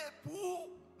voté pour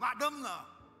madame là.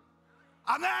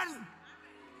 Amen.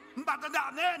 M'attendez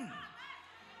amen.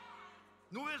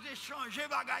 Nous devons changer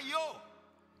bagaille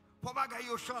pour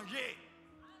bagaille changer.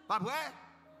 Pas vrai?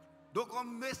 Donc on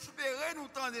m'espérait nous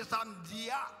tendre samedi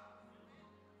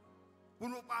pour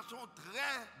nous passer une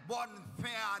très bonne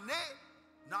fin d'année.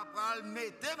 Nous allons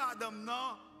mettre madame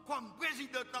non comme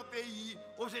président d'un pays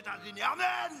aux États-Unis.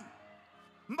 Amen.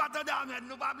 M'attendez amen.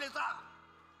 Nous pas appeler ça.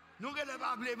 Nous ne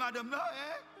pas appeler madame non.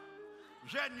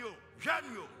 Jeune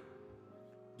yo.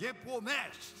 Des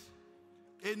promesses.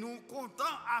 Et nous comptons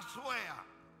à soir.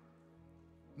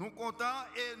 Nous comptons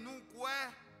et nous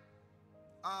croyons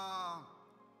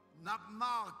nous avons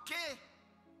marqué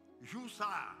jour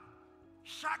ça.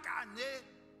 Chaque année,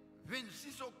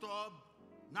 26 octobre,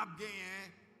 nous avons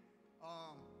gagné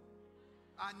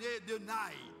année de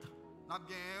night. Nous avons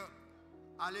gagné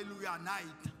Alléluia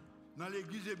night dans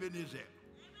l'église Ebenezer.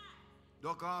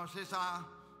 Donc c'est ça.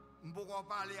 Nous pouvons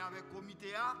parler avec le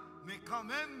comité, mais quand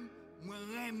même, nous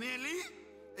remercions.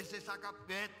 Et c'est ça qu'on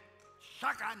fait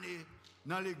chaque année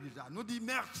dans l'église. Nous disons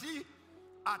merci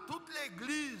à toute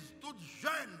l'église, toutes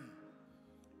jeunes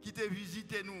qui te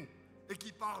visité nous et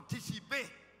qui participaient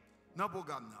dans le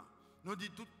programme. Nous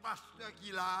disons tout pasteur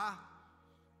qui est là,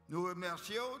 nous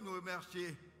remercions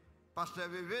pasteur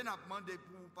VV, nous avons demandé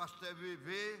pour pasteur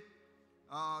VV,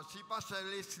 si pasteur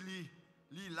Leslie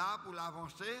est là pour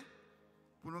l'avancer,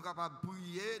 pour nous capables de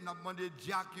prier, nous avons demandé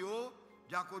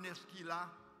diaconesse qui est là.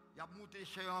 Il y a monté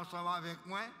chez ensemble avec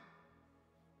moi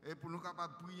et pour nous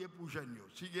capables de prier pour les jeunes.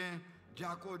 Si il y a une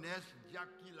diaconesse, qui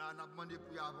là, nous demandé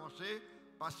pour avancer,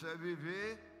 pasteur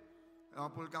VV,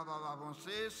 pour le capable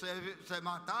avancer, c'est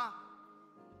matin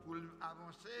pour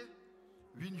avancer,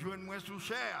 viens joindre moi sous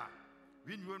chair.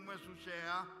 Viens joindre moi sous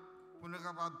chair pour nous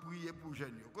capable prier pour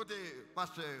jeunes. Côté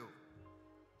pasteur.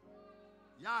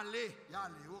 Y aller,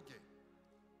 OK.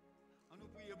 On nous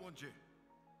prie bon Dieu.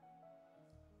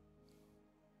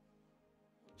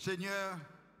 Seigneur,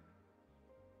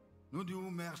 nous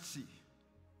disons merci.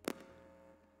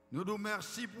 Nous disons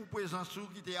merci pour la présence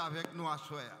qui était avec nous à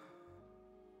soir.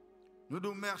 Nous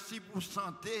disons merci pour la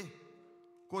santé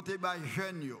côté des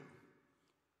jeunes.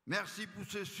 Merci pour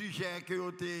ce sujet que vous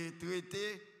avez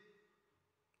traité,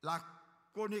 la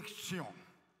connexion.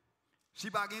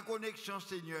 Si pas de connexion,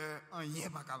 Seigneur, rien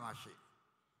ne va marcher.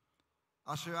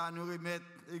 À cela, nous remettons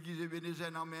l'église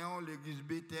Bénézène en main, l'église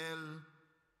Bethel,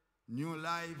 New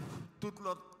Life, toute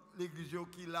l'autre l'église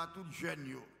qui est là, toute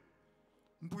jeune.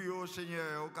 Nous prions,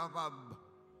 Seigneur, capable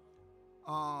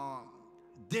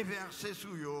de déverser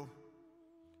sur eux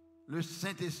le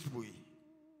Saint-Esprit.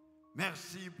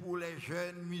 Merci pour les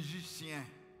jeunes musiciens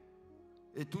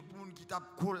et tout le monde qui t'a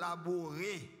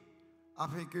collaboré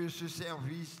afin que ce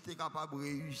service soit capable de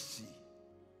réussir.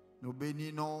 Nous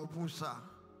bénissons pour ça.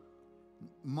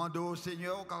 Demandons au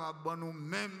Seigneur capable de nous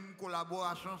même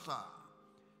collaboration ça.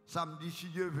 Samedi, si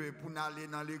Dieu veut, pour nous aller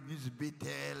dans l'église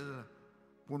Bethel,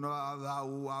 pour nous avoir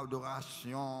une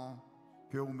adoration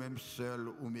que vous-même seul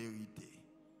vous méritez.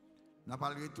 Nous pas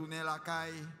retourner à la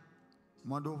caille.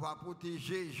 Mando va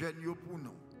protéger les jeunes pour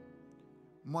nous.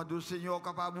 Mando Seigneur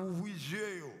capable d'ouvrir les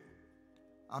yeux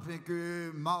afin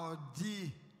que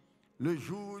mardi, le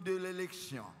jour de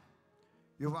l'élection,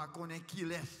 il va connaître qui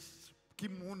laisse, qui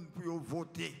monde pour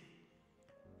voter,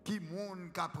 qui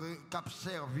monde qui a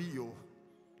servi,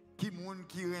 qui monde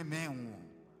qui remet,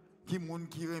 qui monde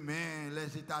qui remet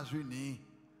les États-Unis,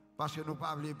 parce que nous ne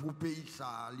parlons pas pour le pays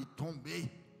ça, il tomber,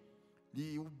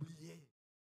 il oublie.